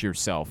pinch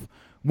yourself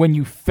when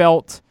you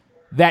felt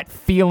that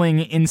feeling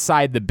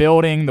inside the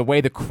building, the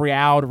way the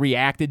crowd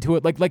reacted to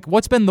it? Like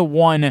what's been the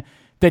one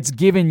that's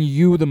given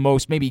you the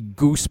most maybe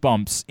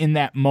goosebumps in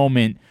that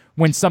moment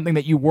when something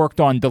that you worked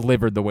on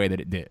delivered the way that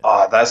it did?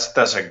 Oh,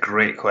 that's a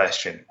great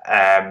question.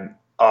 I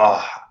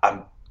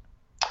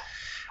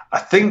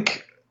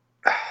think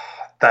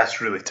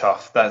that's really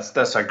tough.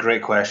 That's a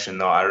great question,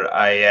 though.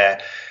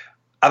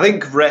 I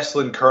think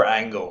wrestling Kurt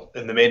Angle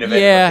in the main event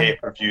of the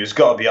pay-per-view has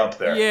got to be up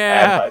there.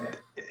 Yeah.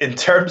 In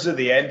terms of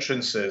the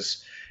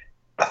entrances,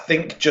 I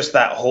think just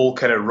that whole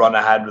kind of run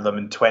I had with them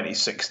in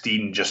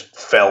 2016 just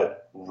felt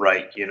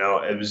right.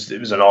 It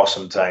was an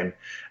awesome time.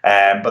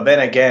 But then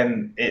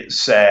again,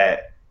 it's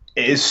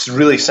it is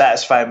really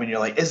satisfying when you're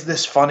like, is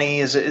this funny?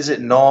 Is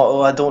it not?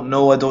 Oh, I don't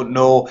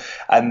know.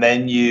 And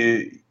then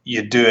you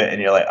do it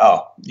and you're like,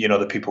 oh,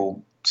 the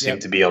people seem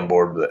to be on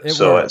board with it.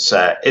 So works.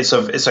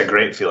 It's a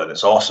great feeling.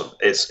 It's awesome.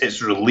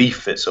 It's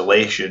relief. It's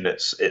elation.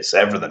 It's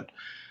everything.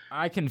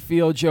 I can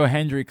feel Joe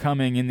Hendry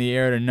coming in the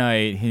air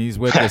tonight. He's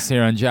with us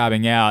here on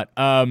Jobbing Out.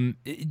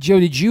 Joe,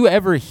 did you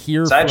ever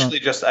hear? It's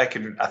actually just I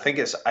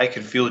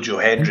can feel Joe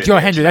Hendry. Joe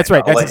Hendry, that's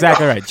right. That's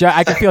exactly right.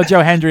 I can feel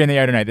Joe Hendry in the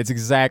air tonight. That's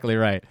exactly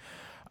right.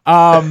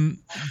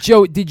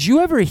 Joe, did you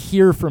ever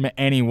hear from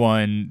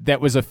anyone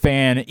that was a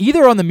fan,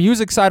 either on the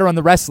music side or on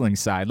the wrestling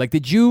side? Like,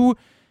 did you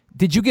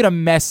get a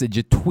message,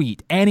 a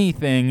tweet,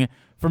 anything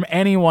from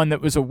anyone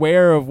that was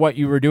aware of what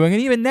you were doing,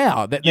 and even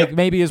now that like,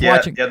 maybe is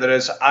watching? Yeah, there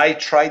is. I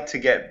tried to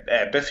get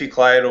Biffy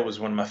Clyro was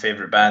one of my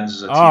favorite bands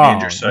as a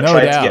teenager, so I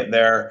tried to get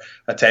their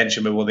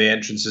attention with all the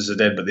entrances I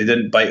did, but they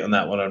didn't bite on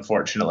that one,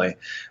 unfortunately.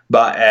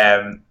 But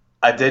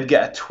I did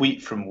get a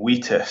tweet from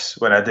Wheatus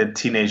when I did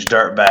Teenage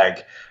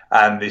Dirtbag.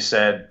 And they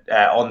said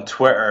on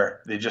Twitter,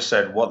 they just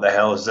said, "What the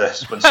hell is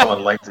this?" when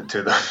someone linked it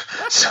to them.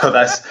 So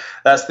that's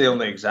the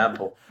only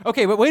example.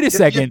 Okay, but wait a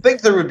second. You'd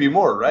think there would be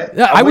more, right?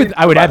 Yeah, I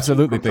would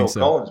absolutely think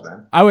so. Phil Collins,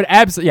 man. I would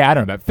absolutely. Yeah, I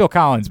don't know about Phil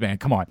Collins, man.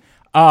 Come on.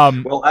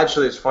 Well,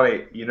 actually, it's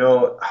funny.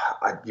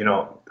 I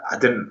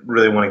didn't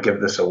really want to give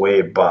this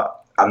away,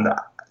 but I'm going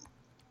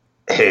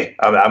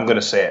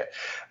to say it.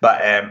 But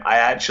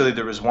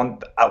there was one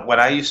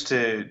when I used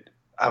to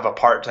have a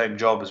part-time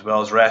job as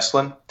well as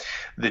wrestling.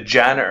 The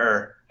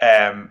janitor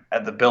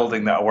at the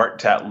building that I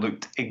worked at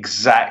looked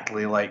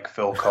exactly like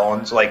Phil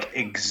Collins, like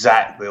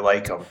exactly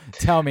like him.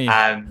 Tell me.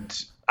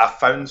 And I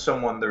found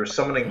there was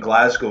someone in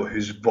Glasgow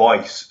whose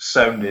voice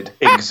sounded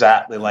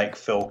exactly like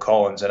Phil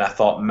Collins. And I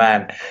thought,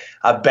 man,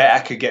 I bet I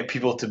could get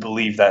people to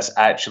believe that's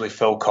actually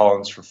Phil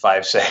Collins for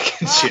 5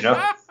 seconds,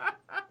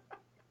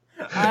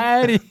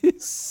 That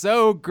is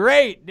so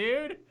great,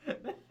 dude.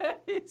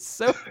 That is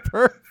so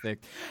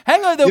perfect.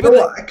 Hang on,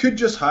 though. I could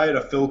just hire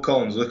a Phil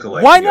Collins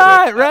lookalike. Why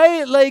not,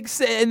 right? Like,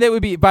 and that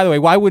would be. By the way,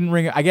 why wouldn't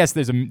Ring? I guess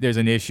there's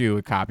an issue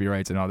with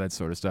copyrights and all that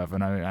sort of stuff,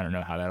 and I don't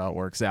know how that all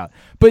works out.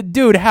 But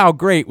dude, how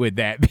great would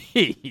that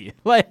be?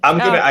 Like,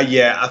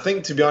 I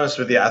think, to be honest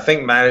with you, I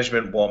think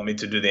management want me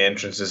to do the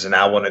entrances, and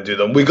I want to do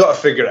them. We got to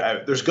figure it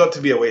out. There's got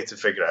to be a way to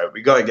figure it out.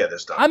 We got to get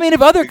this done. I mean,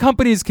 if other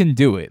companies can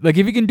do it, like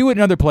if you can do it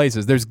in other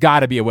places, there's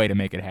got to be a way to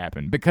make it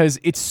happen because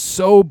it's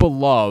so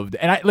beloved,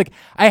 and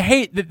I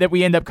hate that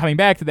we end up coming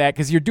back to that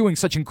because you're doing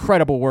such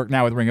incredible work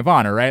now with Ring of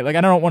Honor, right? Like,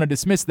 I don't want to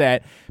dismiss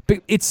that,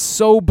 but it's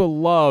so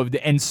beloved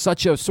and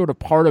such a sort of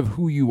part of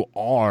who you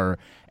are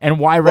and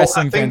why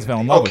wrestling fans fell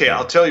in love with it. Okay,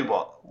 I'll tell you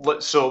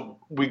what. So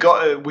we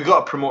got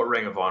to promote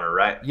Ring of Honor,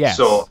 right? Yes.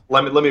 So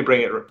let me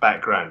bring it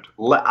back around.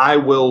 I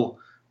will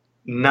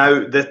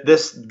now that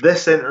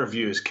this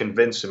interview is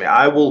convincing me.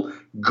 I will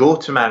go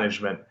to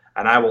management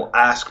and I will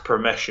ask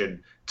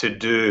permission to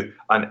do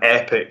an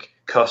epic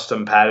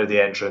custom parody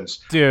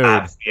entrance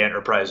at the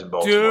Enterprise in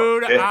Baltimore.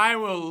 Dude, okay? I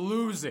will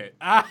lose it.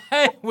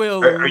 I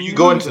will. Are you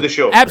going to the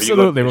show?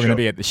 Absolutely, we're going to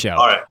be at the show.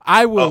 All right.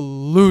 I will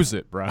lose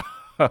it, bro.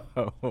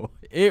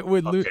 It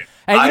would lose.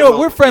 And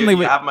we're friendly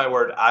with. You have my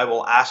word. I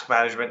will ask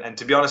management. And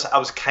to be honest, I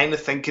was kind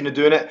of thinking of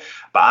doing it,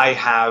 but I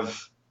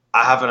have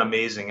an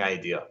amazing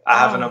idea.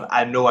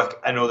 I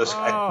know this.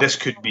 This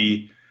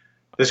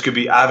could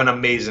be. I have an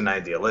amazing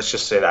idea. Let's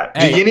just say that.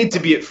 Hey. You need to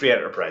be at Free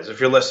Enterprise. If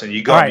you're listening,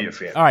 you got to be at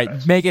Free Enterprise. All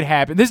right, make it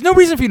happen. There's no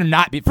reason for you to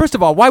not be. First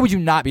of all, why would you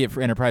not be at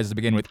Free Enterprise to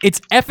begin with? It's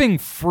effing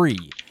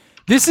free.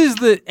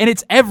 And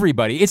it's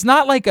everybody. It's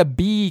not like a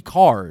B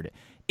card.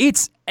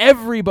 It's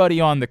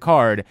everybody on the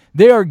card.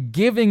 They are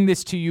giving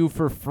this to you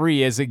for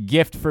free as a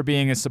gift for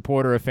being a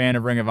supporter, a fan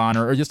of Ring of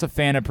Honor, or just a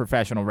fan of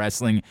professional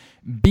wrestling.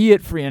 Be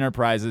it Free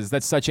Enterprises.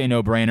 That's such a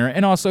no-brainer.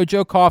 And also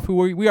Joe Koff, who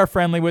we are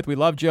friendly with. We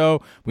love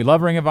Joe. We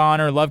love Ring of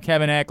Honor. Love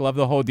Kevin Eck. Love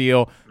the whole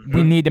deal. Mm-hmm.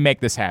 We need to make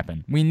this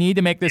happen.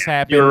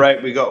 You're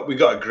right. We got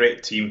a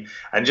great team.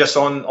 And just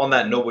on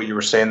that note, what you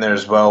were saying there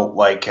as well,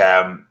 like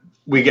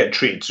we get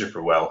treated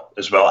super well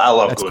as well. I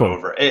love going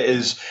over. It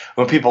is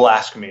when people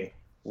ask me,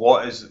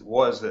 what is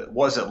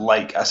it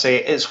like? I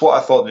say it's what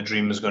I thought the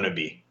dream was going to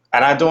be,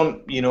 and I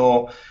don't,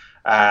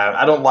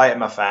 I don't lie to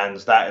my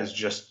fans. That is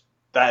just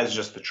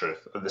the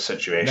truth of the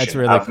situation. That's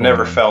really I've cool,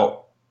 never man.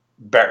 felt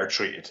better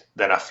treated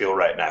than I feel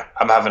right now.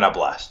 I'm having a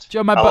blast.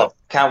 Joe,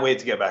 can't wait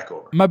to get back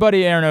over. My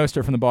buddy Aaron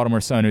Oster from the Baltimore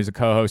Sun, who's a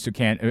co-host who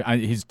can't.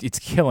 It's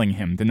killing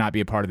him to not be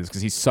a part of this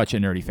because he's such a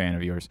nerdy fan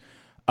of yours.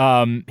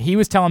 He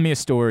was telling me a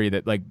story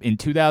that like in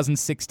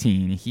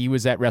 2016 he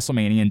was at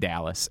WrestleMania in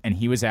Dallas and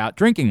he was out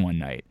drinking one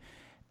night.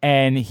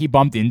 And he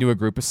bumped into a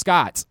group of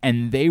Scots,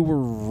 and they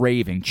were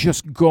raving,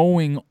 just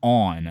going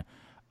on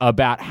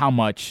about how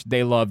much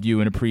they loved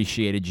you and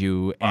appreciated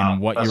you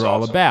and what you're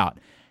all about.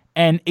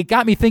 And it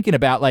got me thinking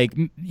about, like,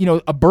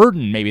 a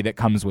burden maybe that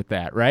comes with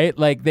that, right?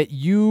 Like that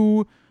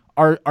you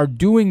are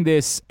doing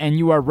this and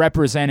you are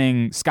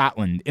representing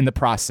Scotland in the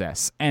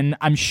process. And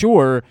I'm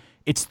sure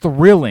it's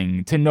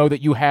thrilling to know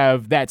that you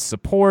have that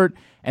support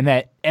and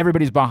that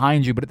everybody's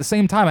behind you. But at the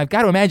same time, I've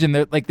got to imagine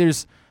that, like,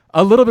 there's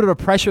a little bit of a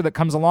pressure that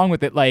comes along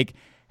with it, like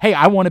hey,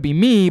 I want to be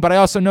me, but I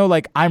also know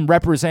like I'm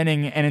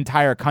representing an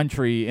entire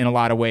country in a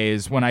lot of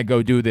ways when I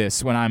go do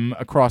this, when I'm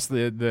across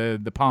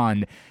the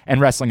pond and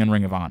wrestling in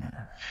Ring of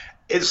Honor.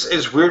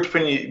 It's weird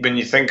when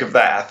you think of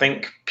that. I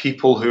think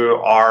people who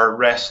are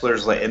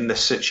wrestlers like in this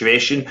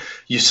situation,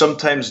 you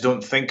sometimes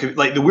don't think of,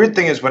 like, the weird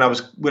thing is when I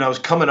was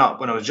coming up,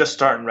 when I was just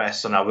starting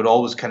wrestling, I would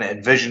always kind of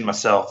envision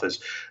myself as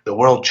the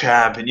world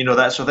champ and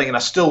that sort of thing, and I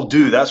still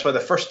do. That's why the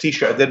first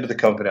T-shirt I did with the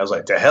company, I was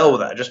like, to hell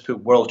with that, I just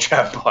put world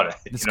champ on it.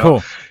 It's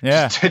cool.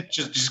 Yeah.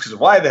 Just because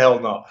why the hell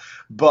not?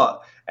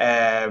 But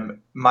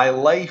my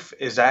life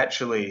is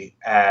actually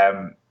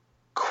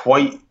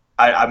quite.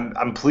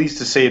 I'm pleased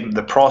to say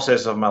the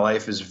process of my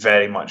life is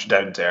very much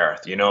down to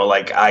earth.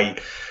 Like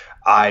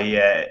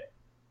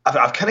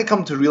I've kind of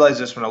come to realize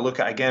this when I look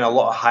at, again, a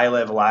lot of high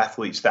level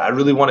athletes, that I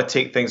really want to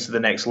take things to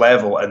the next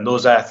level. And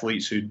those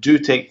athletes who do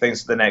take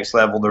things to the next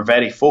level, they're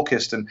very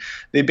focused, and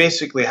they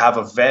basically have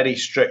a very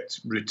strict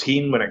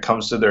routine when it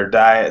comes to their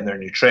diet and their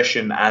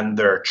nutrition and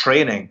their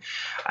training.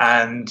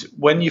 And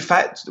when you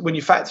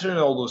factor in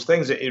all those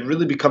things, it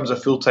really becomes a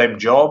full-time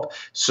job.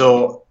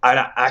 So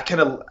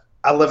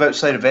I live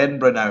outside of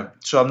Edinburgh now,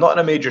 so I'm not in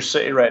a major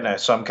city right now.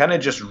 So I'm kind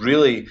of just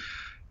really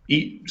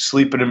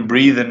sleeping and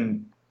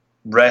breathing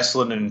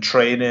wrestling and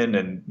training,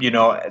 and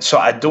so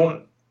I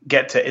don't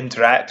get to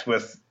interact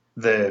with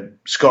the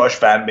Scottish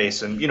fan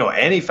base and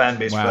any fan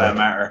base for that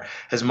matter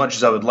as much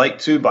as I would like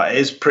to. But it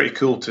is pretty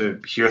cool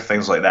to hear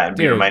things like that and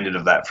be reminded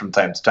of that from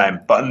time to time.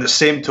 But in the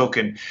same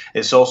token,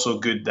 it's also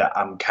good that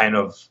I'm kind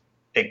of,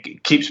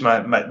 it keeps my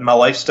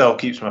lifestyle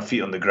keeps my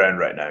feet on the ground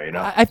right now,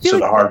 I feel so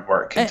like, the hard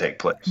work can take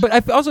place. But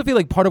I also feel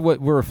like part of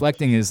what we're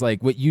reflecting is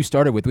like what you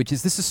started with, which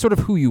is this is sort of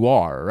who you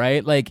are,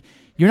 right? Like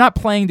you're not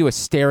playing to a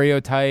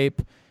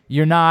stereotype.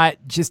 You're not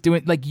just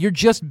doing, like, you're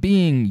just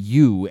being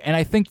you. And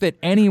I think that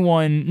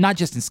anyone, not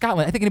just in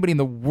Scotland, I think anybody in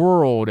the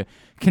world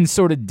can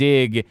sort of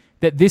dig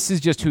that this is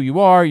just who you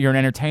are. You're an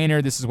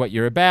entertainer. This is what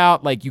you're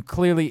about. Like, you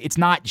clearly, it's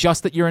not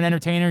just that you're an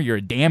entertainer. You're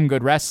a damn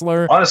good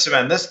wrestler. Honestly,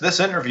 man, this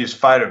interview's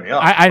firing me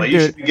up. You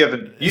should be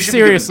giving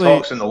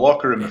talks in the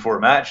locker room before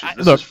matches.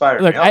 This is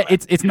firing me up.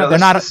 It's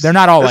not. They're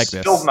not all like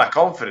this. Build my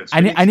confidence.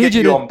 I need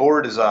you on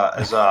board as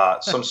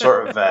some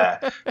sort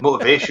of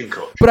motivation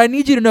coach. But I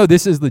need you to know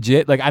this is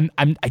legit. Like,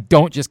 I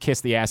don't just kiss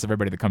the ass of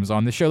everybody that comes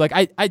on the show. Like,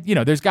 I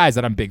there's guys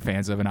that I'm big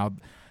fans of, and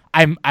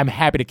I'm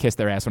happy to kiss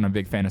their ass when I'm a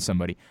big fan of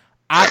somebody.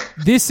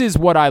 This is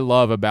what I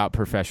love about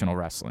professional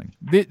wrestling.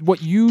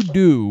 What you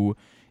do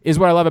is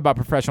what I love about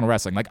professional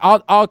wrestling. Like,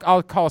 I'll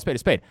call a spade a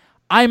spade.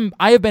 I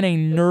have been a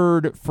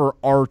nerd for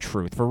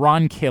R-Truth, for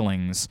Ron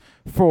Killings,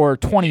 for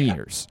 20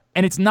 years,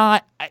 and it's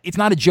not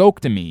a joke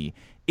to me.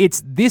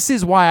 This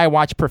is why I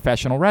watch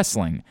professional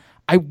wrestling.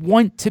 I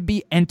want to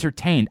be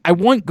entertained. I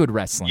want good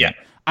wrestling. Yeah.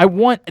 I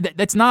want.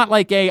 That's not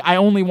like I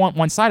only want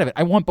one side of it.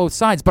 I want both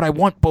sides, but I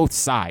want both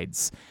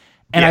sides.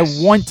 And I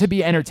want to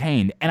be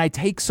entertained. And I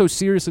take so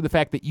seriously the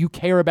fact that you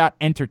care about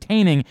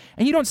entertaining,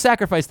 and you don't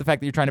sacrifice the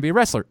fact that you're trying to be a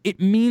wrestler. It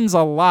means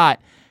a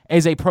lot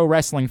as a pro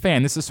wrestling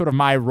fan. This is sort of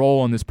my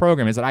role in this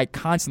program, is that I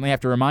constantly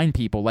have to remind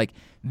people, like,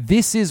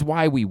 this is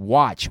why we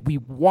watch. We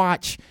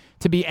watch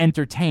to be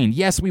entertained.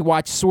 Yes, we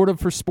watch sort of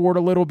for sport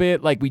a little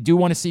bit. Like, we do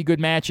want to see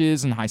good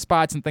matches and high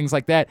spots and things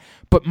like that.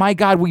 But my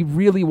God, we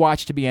really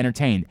watch to be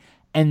entertained.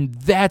 And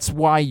that's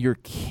why you're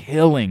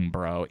killing,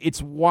 bro.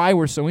 It's why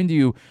we're so into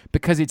you,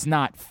 because it's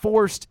not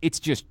forced.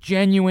 It's just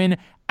genuine.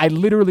 I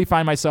literally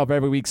find myself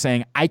every week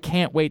saying, I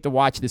can't wait to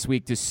watch this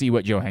week to see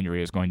what Joe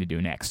Hendry is going to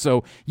do next.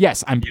 So,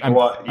 yes,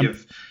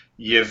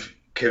 You've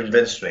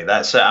convinced me.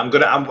 That's it.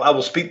 I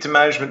will speak to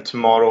management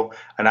tomorrow,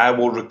 and I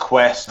will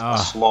request a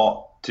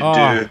slot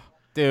to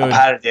do a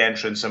parody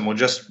entrance, and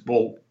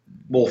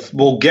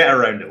We'll get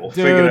around it. We'll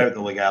figure out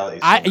the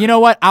legalities. You know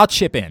what? I'll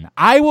chip in.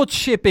 I will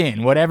chip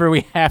in whatever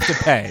we have to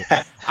pay.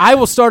 I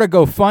will start a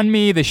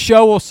GoFundMe. The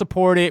show will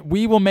support it.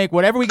 We will make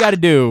whatever we got to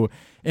do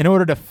in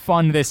order to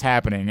fund this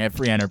happening at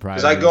Free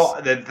Enterprise.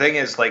 Because the thing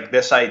is, like,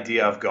 this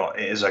idea I've got,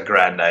 it is a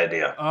grand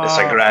idea. It's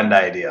a grand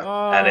idea,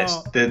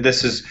 and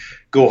this is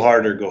go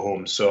hard or go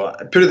home. So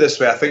put it this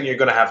way, I think you're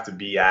going to have to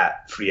be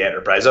at Free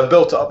Enterprise. I've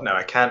built it up now.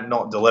 I can't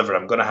not deliver.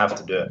 I'm going to have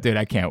to do it. Dude,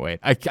 I can't wait.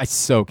 I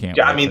so can't wait.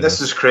 Yeah, I mean, this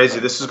is crazy.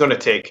 This is going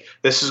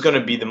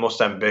to be the most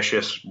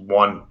ambitious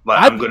one.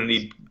 Like, I'm going to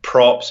need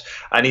props.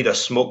 I need a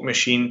smoke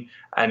machine.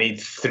 I need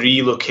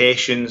 3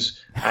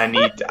 locations.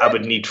 I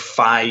would need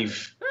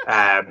 5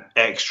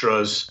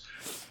 extras.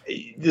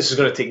 This is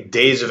going to take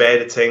days of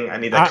editing. I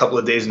need a couple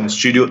of days in the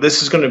studio.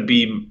 This is going to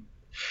be...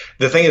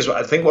 The thing is,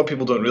 I think what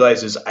people don't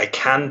realize is I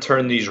can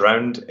turn these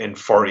around in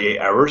 48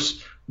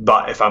 hours,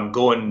 but if I'm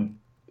going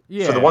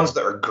for the ones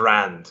that are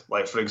grand,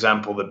 like, for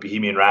example, the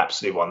Bohemian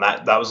Rhapsody one,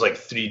 that was like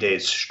 3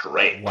 days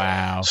straight.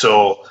 Wow.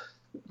 So,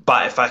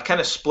 but if I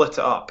kind of split it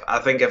up, I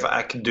think if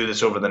I can do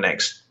this over the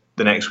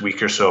next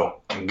week or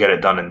so and get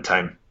it done in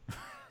time.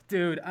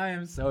 Dude, I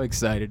am so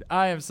excited.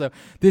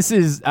 This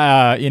is,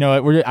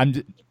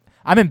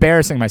 I'm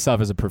embarrassing myself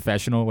as a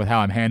professional with how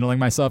I'm handling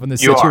myself in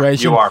this You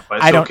situation. are, but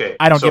it's I don't. okay.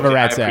 I don't It's give a okay.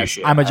 rat's I ass.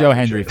 appreciate I'm a it. Joe I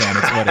Hendry appreciate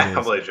fan. It's what it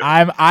is. believe you.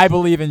 I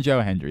believe in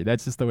Joe Hendry.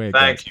 That's just the way it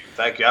goes.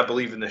 Thank you. I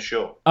believe in the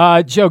show.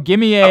 Joe, give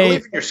me I a.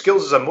 believe in your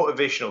skills as a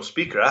motivational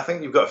speaker. I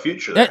think you've got a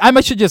future there.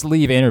 I should just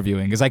leave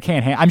interviewing because I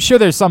can't. I'm sure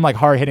there's some like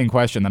hard hitting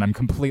question that I'm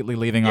completely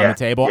leaving on the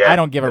table. I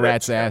don't give a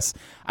rat's ass.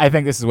 I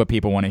think this is what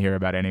people want to hear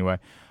about anyway.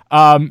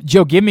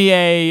 Joe, give me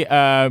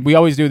a. We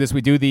always do this.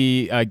 We do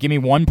the. Give me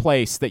one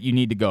place that you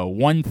need to go.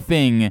 One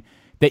thing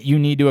that you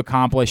need to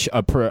accomplish.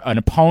 An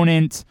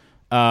opponent.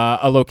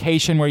 A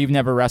location where you've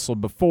never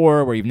wrestled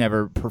before, where you've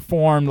never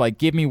performed. Like,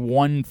 give me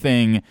one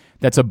thing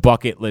that's a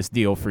bucket list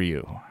deal for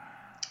you.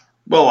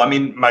 Well, I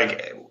mean,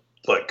 Mike,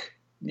 look,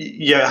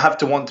 you have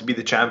to want to be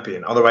the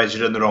champion. Otherwise,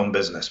 you're in the wrong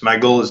business. My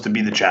goal is to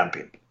be the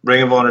champion.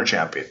 Ring of Honor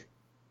champion.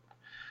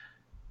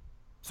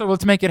 So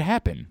let's make it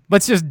happen.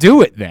 Let's just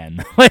do it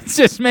then. Let's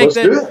just make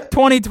that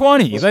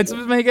 2020. Let's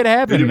just make it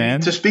happen, man.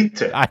 To speak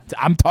to.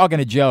 I'm talking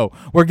to Joe.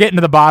 We're getting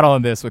to the bottom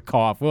of this with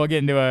Koff. We'll get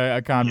into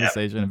a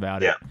conversation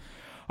about it.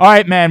 All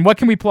right, man. What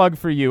can we plug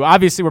for you?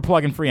 Obviously, we're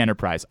plugging Free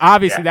Enterprise.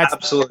 Obviously, that's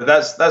absolutely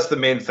that's the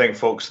main thing,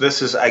 folks.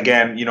 This is,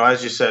 again,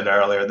 as you said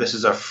earlier, this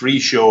is a free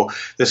show.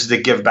 This is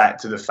to give back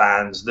to the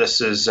fans.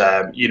 This is,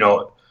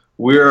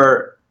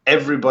 we're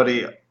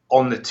everybody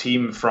on the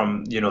team,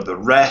 from the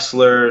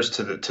wrestlers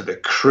to the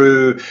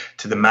crew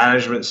to the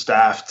management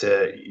staff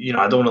to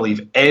I don't want to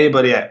leave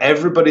anybody out.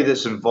 Everybody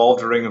that's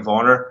involved in Ring of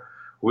Honor.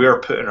 We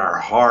are putting our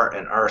heart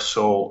and our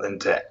soul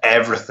into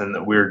everything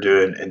that we're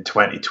doing in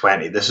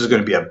 2020. This is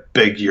going to be a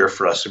big year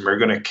for us, and we're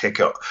going to kick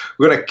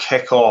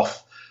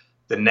off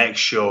the next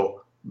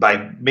show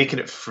by making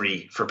it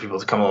free for people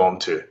to come along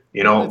to.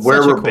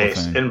 Where we're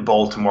based in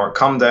Baltimore.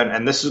 Come down,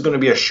 and this is going to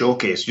be a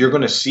showcase. You're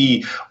going to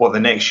see what the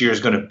next year is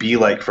going to be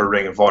like for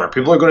Ring of Honor.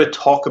 People are going to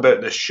talk about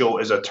this show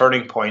as a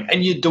turning point,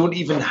 and you don't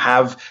even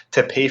have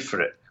to pay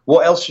for it.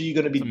 What else are you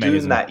going to be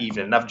doing that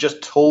evening? And I've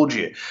just told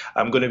you,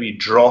 I'm going to be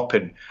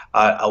dropping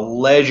a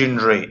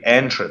legendary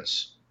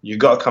entrance. You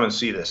got to come and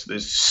see this.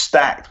 It's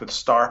stacked with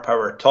star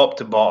power, top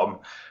to bottom.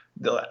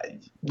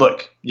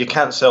 Look, you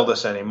can't sell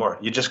this anymore.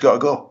 You just got to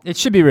go. It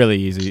should be really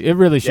easy. It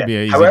really should be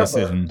an easy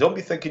decision. Don't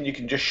be thinking you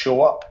can just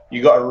show up.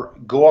 You got to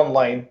go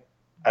online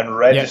and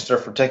register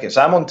for tickets.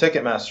 I'm on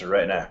Ticketmaster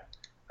right now,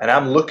 and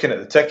I'm looking at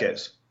the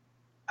tickets,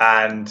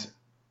 and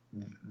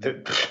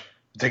the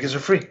tickets are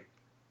free.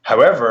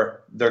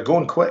 However, they're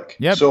going quick.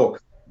 So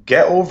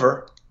get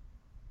over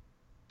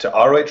to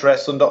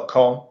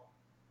ROHWrestling.com,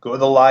 go to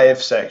the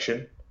live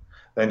section,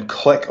 then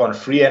click on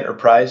Free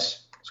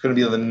Enterprise. It's going to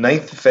be on the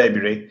 9th of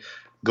February.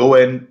 Go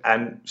in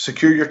and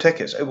secure your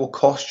tickets. It will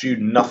cost you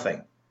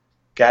nothing.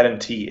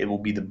 Guarantee it will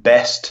be the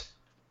best.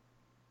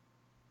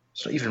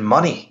 It's not even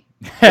money.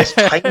 Best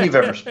time you've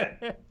ever spent.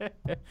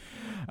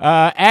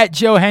 At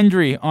Joe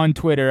Hendry on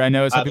Twitter. I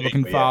know some people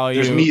can follow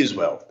you. There's me as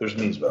well.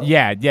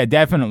 Yeah,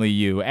 definitely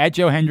you. At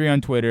Joe Hendry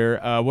on Twitter.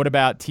 What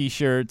about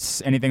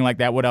T-shirts, anything like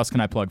that? What else can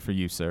I plug for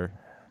you, sir?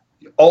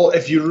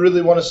 If you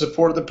really want to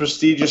support the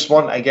prestigious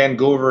one, again,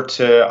 go over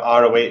to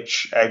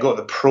ROH, go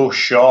to the Pro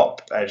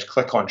Shop, just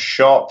click on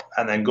Shop,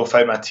 and then go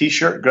find my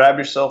T-shirt. Grab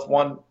yourself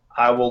one.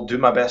 I will do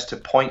my best to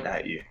point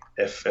at you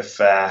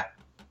if I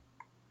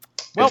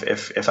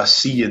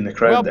see you in the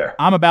crowd there.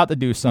 I'm about to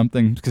do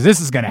something because this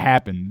is going to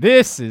happen.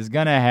 This is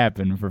going to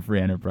happen for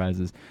Free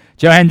Enterprises.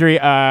 Joe Hendry,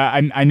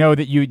 I know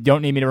that you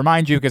don't need me to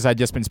remind you because I've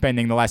just been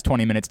spending the last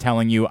 20 minutes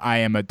telling you I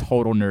am a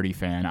total nerdy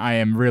fan. I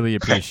am really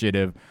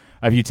appreciative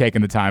of you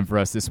taking the time for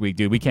us this week,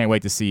 dude. We can't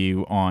wait to see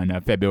you on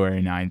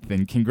February 9th.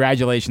 And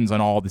congratulations on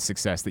all the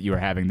success that you are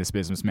having this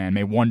business, man.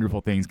 May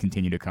wonderful things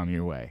continue to come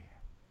your way.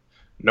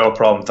 No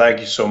problem. Thank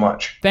you so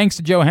much. Thanks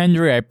to Joe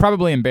Hendry. I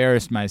probably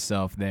embarrassed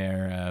myself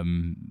there.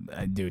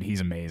 Dude,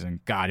 he's amazing.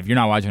 God, if you're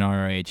not watching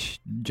ROH,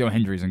 Joe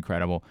Hendry's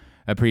incredible.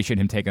 I appreciate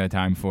him taking the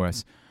time for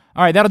us.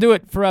 All right, that'll do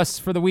it for us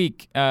for the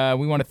week.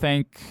 We want to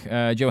thank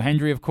Joe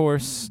Hendry, of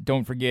course.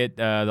 Don't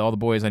forget all the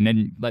boys. I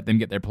didn't let them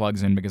get their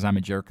plugs in because I'm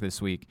a jerk this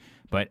week.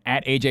 But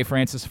at AJ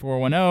Francis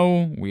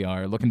 410, we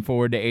are looking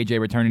forward to AJ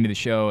returning to the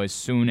show as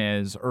soon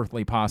as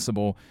earthly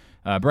possible.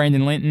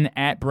 Brandon Linton,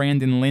 at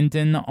Brandon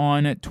Linton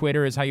on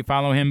Twitter is how you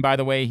follow him. By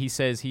the way, he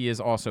says he is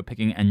also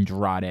picking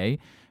Andrade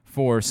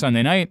for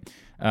Sunday night.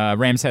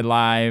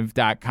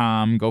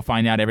 RamsheadLive.com. Go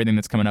find out everything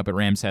that's coming up at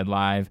Ramshead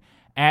Live.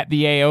 At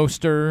the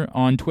Aoster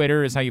on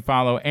Twitter is how you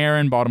follow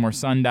Aaron.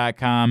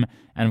 BaltimoreSun.com.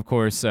 And, of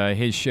course,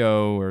 his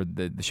show, or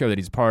the show that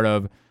he's part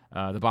of,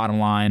 The Bottom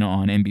Line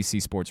on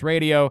NBC Sports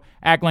Radio.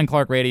 At Glenn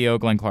Clark Radio,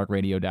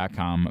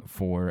 GlennClarkRadio.com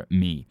for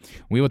me.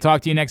 We will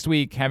talk to you next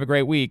week. Have a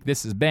great week.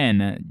 This has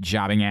been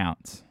Jobbing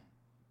Out.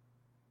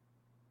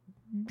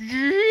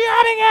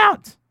 Jobbing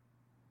Out!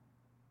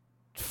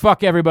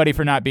 Fuck everybody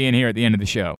for not being here at the end of the show.